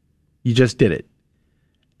do. You just did it.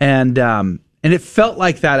 And it felt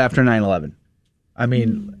like that after 9/11. I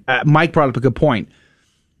mean, Mike brought up a good point.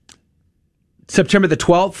 September the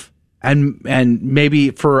 12th, and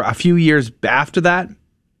maybe for a few years after that,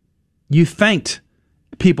 you thanked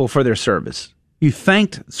people for their service. You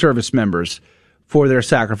thanked service members for their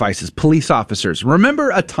sacrifices, police officers.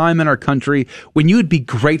 Remember a time in our country when you would be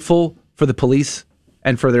grateful for the police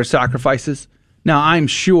and for their sacrifices? Now, I'm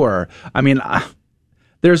sure,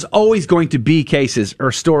 there's always going to be cases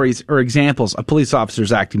or stories or examples of police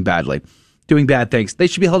officers acting badly, doing bad things. They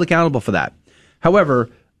should be held accountable for that. However,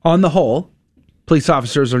 on the whole, police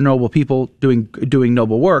officers are noble people doing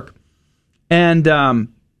noble work. And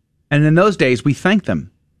in those days, we thank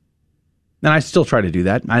them. And I still try to do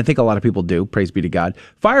that. I think a lot of people do. Praise be to God.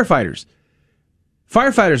 Firefighters.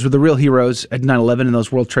 Firefighters were the real heroes at 9/11 in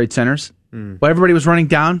those World Trade Centers. While everybody was running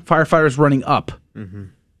down, firefighters running up. Mm-hmm.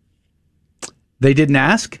 They didn't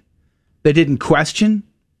ask. They didn't question.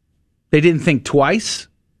 They didn't think twice.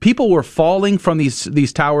 People were falling from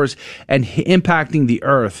these towers and impacting the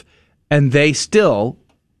earth, and they still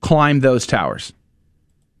climbed those towers.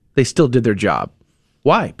 They still did their job.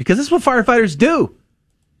 Why? Because that's what firefighters do.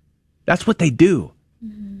 That's what they do.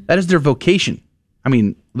 Mm-hmm. That is their vocation. I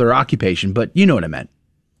mean, their occupation, but you know what I meant.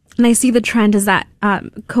 And I see the trend is that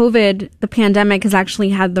COVID, the pandemic, has actually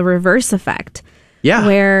had the reverse effect. Yeah.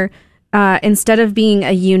 Where instead of being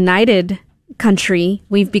a united country,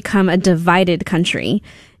 we've become a divided country.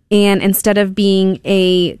 And instead of being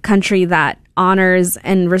a country that honors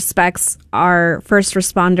and respects our first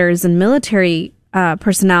responders and military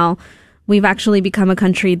personnel, we've actually become a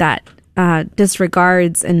country that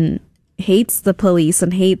disregards and hates the police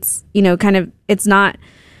and hates, it's not,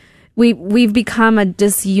 we've become a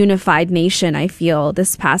disunified nation, I feel,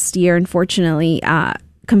 this past year, unfortunately,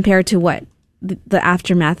 compared to what the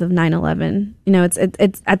aftermath of 9/11.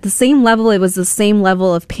 It's at the same level. It was the same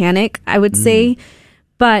level of panic, I would say.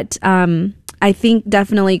 But I think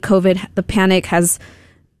definitely COVID, the panic has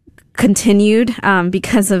continued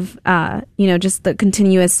because of, just the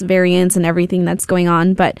continuous variants and everything that's going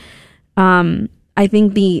on. But I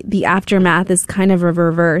think the aftermath is kind of a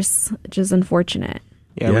reverse, which is unfortunate.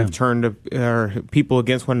 Yeah, we've turned our people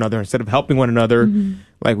against one another instead of helping one another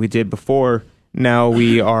like we did before. Now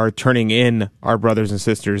we are turning in our brothers and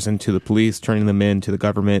sisters into the police, turning them in to the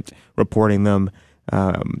government, reporting them,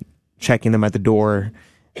 checking them at the door.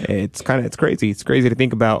 It's crazy. It's crazy to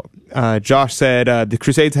think about. Josh said the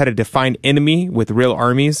Crusades had a defined enemy with real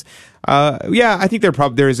armies. I think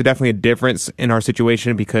there is definitely a difference in our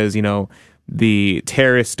situation because, the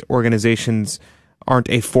terrorist organizations aren't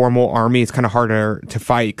a formal army. It's kind of harder to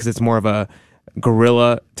fight because it's more of a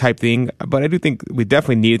guerrilla type thing. But I do think we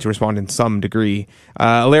definitely needed to respond in some degree.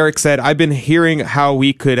 Alaric said, I've been hearing how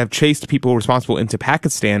we could have chased people responsible into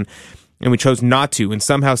Pakistan and we chose not to, and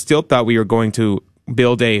somehow still thought we were going to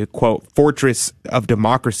build a, quote, fortress of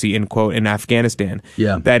democracy, end quote, in Afghanistan.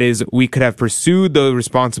 Yeah. That is, we could have pursued the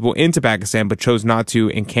responsible into Pakistan, but chose not to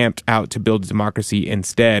and camped out to build democracy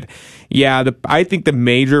instead. Yeah, I think the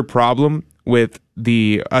major problem with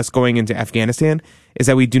us going into Afghanistan is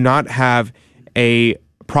that we do not have a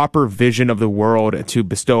proper vision of the world to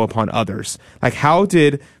bestow upon others. Like, how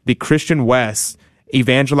did the Christian West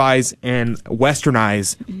evangelize and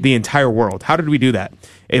westernize the entire world? How did we do that?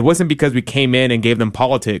 It wasn't because we came in and gave them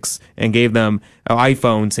politics and gave them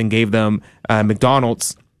iPhones and gave them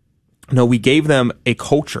McDonald's. No, we gave them a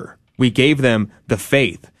culture. We gave them the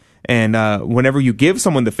faith. And whenever you give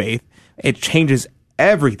someone the faith, it changes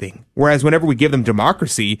everything. Whereas whenever we give them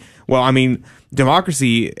democracy,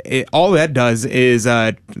 democracy, all that does is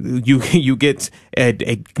you get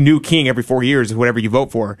a new king every 4 years, whatever you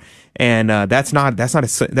vote for, and that's not a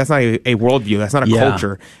worldview. That's not a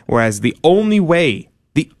culture. Whereas the only way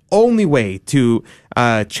to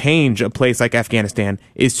change a place like Afghanistan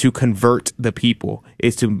is to convert the people,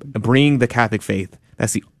 is to bring the Catholic faith.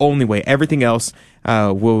 That's the only way. Everything else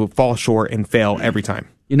will fall short and fail every time.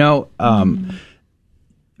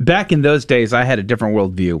 Back in those days, I had a different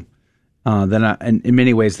worldview in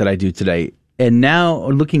many ways that I do today. And now,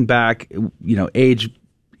 looking back, age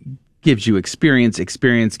gives you experience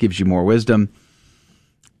gives you more wisdom.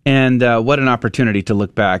 And what an opportunity to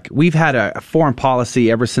look back. We've had a foreign policy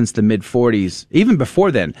ever since the mid-'40s. Even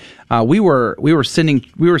before then, we were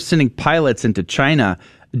sending pilots into China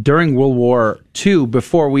during World War II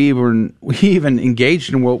before we even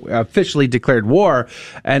engaged in officially declared war,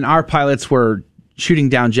 and our pilots were shooting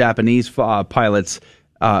down Japanese pilots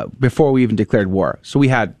before we even declared war. So we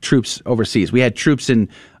had troops overseas. We had troops in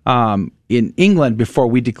England before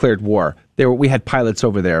we declared war. We had pilots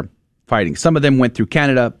over there fighting. Some of them went through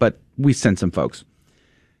Canada, but we sent some folks.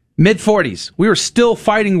 Mid-'40s, we were still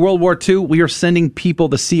fighting World War II. We were sending people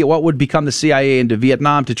to see what would become the CIA into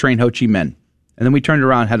Vietnam to train Ho Chi Minh. And then we turned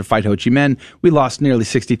around and had to fight Ho Chi Minh. We lost nearly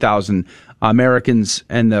 60,000 Americans,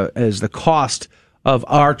 and as the cost of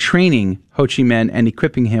our training Ho Chi Minh and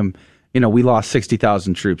equipping him, we lost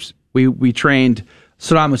 60,000 troops. We trained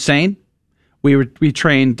Saddam Hussein. We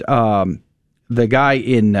trained the guy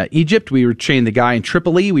in Egypt. We trained the guy in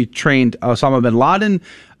Tripoli. We trained Osama bin Laden.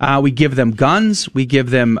 We give them guns. We give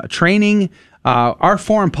them training. Our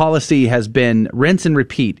foreign policy has been rinse and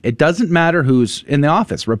repeat. It doesn't matter who's in the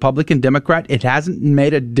office, Republican, Democrat. It hasn't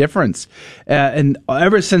made a difference. And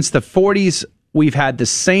ever since the 40s, we've had the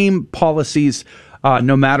same policies,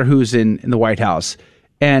 no matter who's in the White House.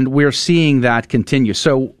 And we're seeing that continue.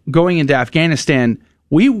 So going into Afghanistan,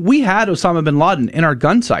 we had Osama bin Laden in our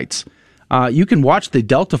gun sights. You can watch the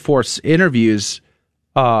Delta Force interviews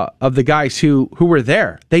of the guys who were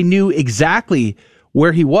there. They knew exactly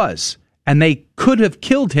where he was, and they could have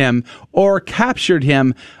killed him or captured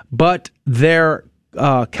him, but their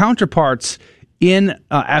counterparts in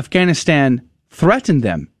Afghanistan threatened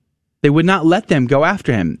them. They would not let them go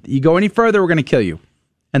after him. You go any further, we're going to kill you.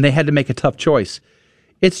 And they had to make a tough choice.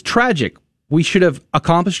 It's tragic. We should have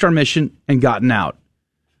accomplished our mission and gotten out.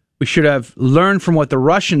 We should have learned from what the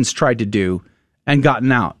Russians tried to do and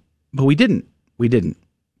gotten out. But we didn't. We didn't.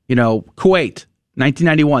 Kuwait,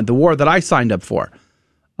 1991, the war that I signed up for.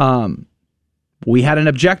 We had an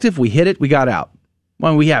objective. We hit it. We got out.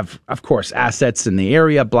 Well, we have, of course, assets in the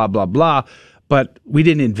area, blah, blah, blah. But we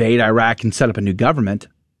didn't invade Iraq and set up a new government.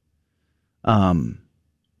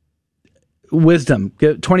 Wisdom,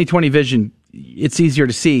 2020 vision, it's easier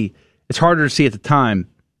to see. It's harder to see at the time.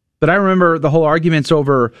 But I remember the whole arguments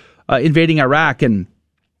over invading Iraq, and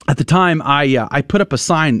at the time, I put up a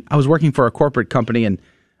sign. I was working for a corporate company and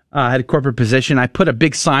had a corporate position. I put a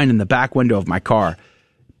big sign in the back window of my car.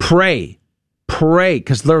 Pray,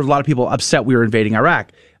 because there were a lot of people upset we were invading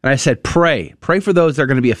Iraq. And I said, pray for those that are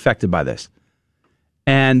going to be affected by this.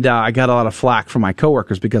 And I got a lot of flack from my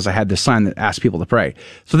coworkers because I had this sign that asked people to pray.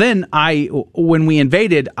 So then when we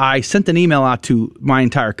invaded, I sent an email out to my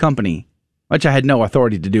entire company, which I had no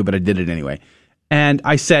authority to do, but I did it anyway. And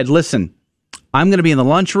I said, listen, I'm going to be in the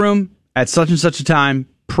lunchroom at such and such a time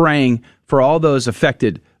praying for all those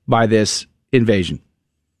affected by this invasion.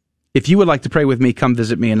 If you would like to pray with me, come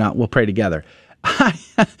visit me and we'll pray together.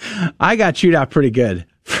 I got chewed out pretty good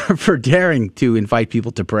for daring to invite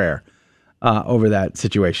people to prayer over that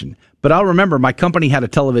situation. But I'll remember my company had a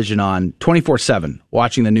television on 24/7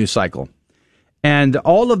 watching the news cycle. And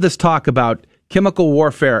all of this talk about chemical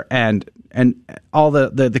warfare and all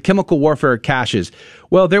the chemical warfare caches.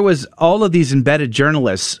 Well, there was all of these embedded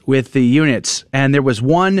journalists with the units, and there was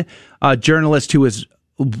one journalist who was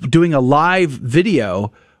doing a live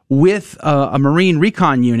video with a Marine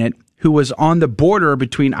recon unit who was on the border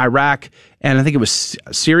between Iraq and I think it was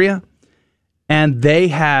Syria. And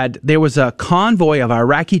there was a convoy of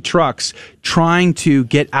Iraqi trucks trying to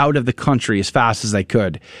get out of the country as fast as they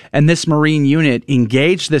could. And this Marine unit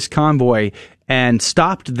engaged this convoy and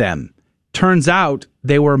stopped them. Turns out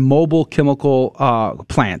they were mobile chemical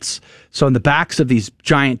plants. So in the backs of these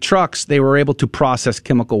giant trucks, they were able to process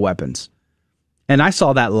chemical weapons. And I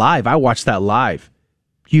saw that live. I watched that live.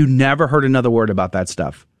 You never heard another word about that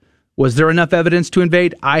stuff. Was there enough evidence to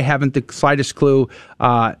invade? I haven't the slightest clue.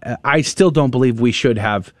 I still don't believe we should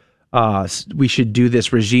do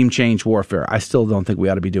this regime change warfare. I still don't think we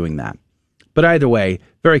ought to be doing that. But either way,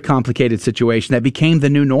 very complicated situation that became the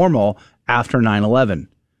new normal after 9/11.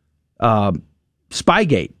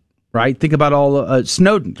 Spygate, right? Think about all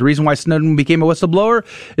Snowden. The reason why Snowden became a whistleblower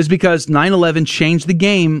is because 9/11 changed the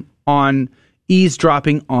game on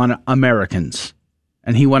eavesdropping on Americans.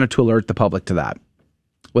 And he wanted to alert the public to that.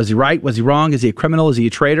 Was he right? Was he wrong? Is he a criminal? Is he a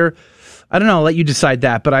traitor? I don't know. I'll let you decide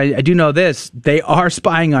that. But I do know this. They are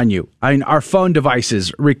spying on you. I mean, our phone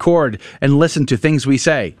devices record and listen to things we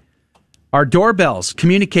say. Our doorbells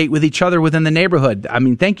communicate with each other within the neighborhood. I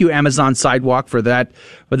mean, thank you, Amazon Sidewalk, for that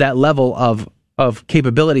level of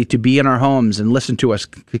capability to be in our homes and listen to us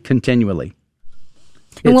continually.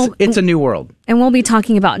 It's a new world. And we'll be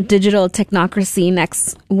talking about digital technocracy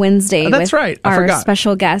next Wednesday. That's with right. I our forgot.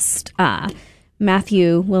 special guest,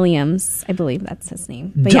 Matthew Williams. I believe that's his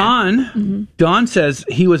name. But Don says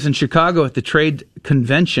he was in Chicago at the trade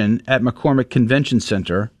convention at McCormick Convention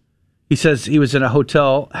Center. He says he was in a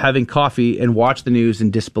hotel having coffee and watched the news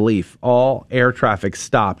in disbelief. All air traffic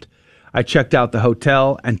stopped. I checked out the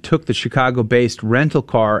hotel and took the Chicago-based rental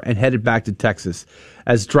car and headed back to Texas.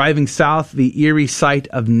 As driving south, the eerie sight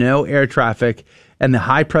of no air traffic and the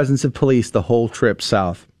high presence of police the whole trip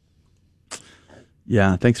south.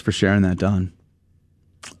 Yeah, thanks for sharing that, Don.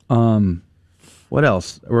 What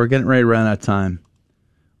else? We're getting ready to run out of time.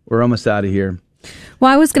 We're almost out of here.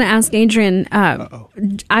 Well, I was going to ask Adrian. I'm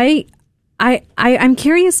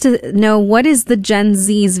curious to know, what is the Gen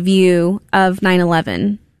Z's view of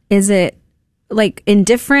 9/11? Is it like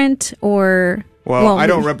indifferent or? Well, I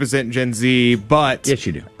don't represent Gen Z, but yes,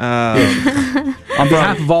 you do. On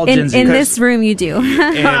behalf of all Gen Z, in this room, you do.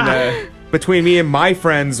 And between me and my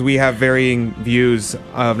friends, we have varying views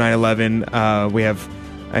of 9/11.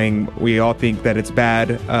 We all think that it's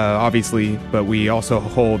bad, obviously, but we also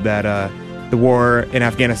hold that the war in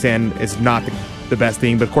Afghanistan is not the best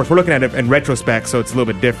thing. But of course, we're looking at it in retrospect, so it's a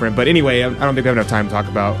little bit different. But anyway, I don't think we have enough time to talk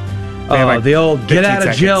about. The old get out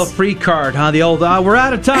of jail free card, huh? The old we're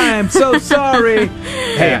out of time. So sorry.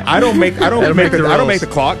 Hey, I don't make the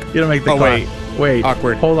clock. You don't make the clock. Wait.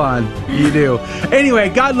 Awkward. Hold on. You do. Anyway,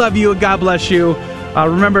 God love you and God bless you.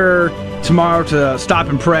 Remember tomorrow to stop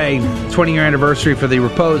and pray. 20-year anniversary for the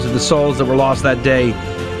repose of the souls that were lost that day,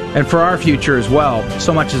 and for our future as well.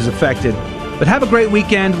 So much is affected. But have a great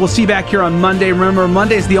weekend. We'll see you back here on Monday. Remember,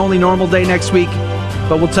 Monday's the only normal day next week.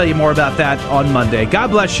 But we'll tell you more about that on Monday.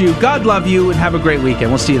 God bless you, God love you, and have a great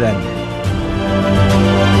weekend. We'll see you then.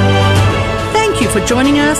 Thank you for joining us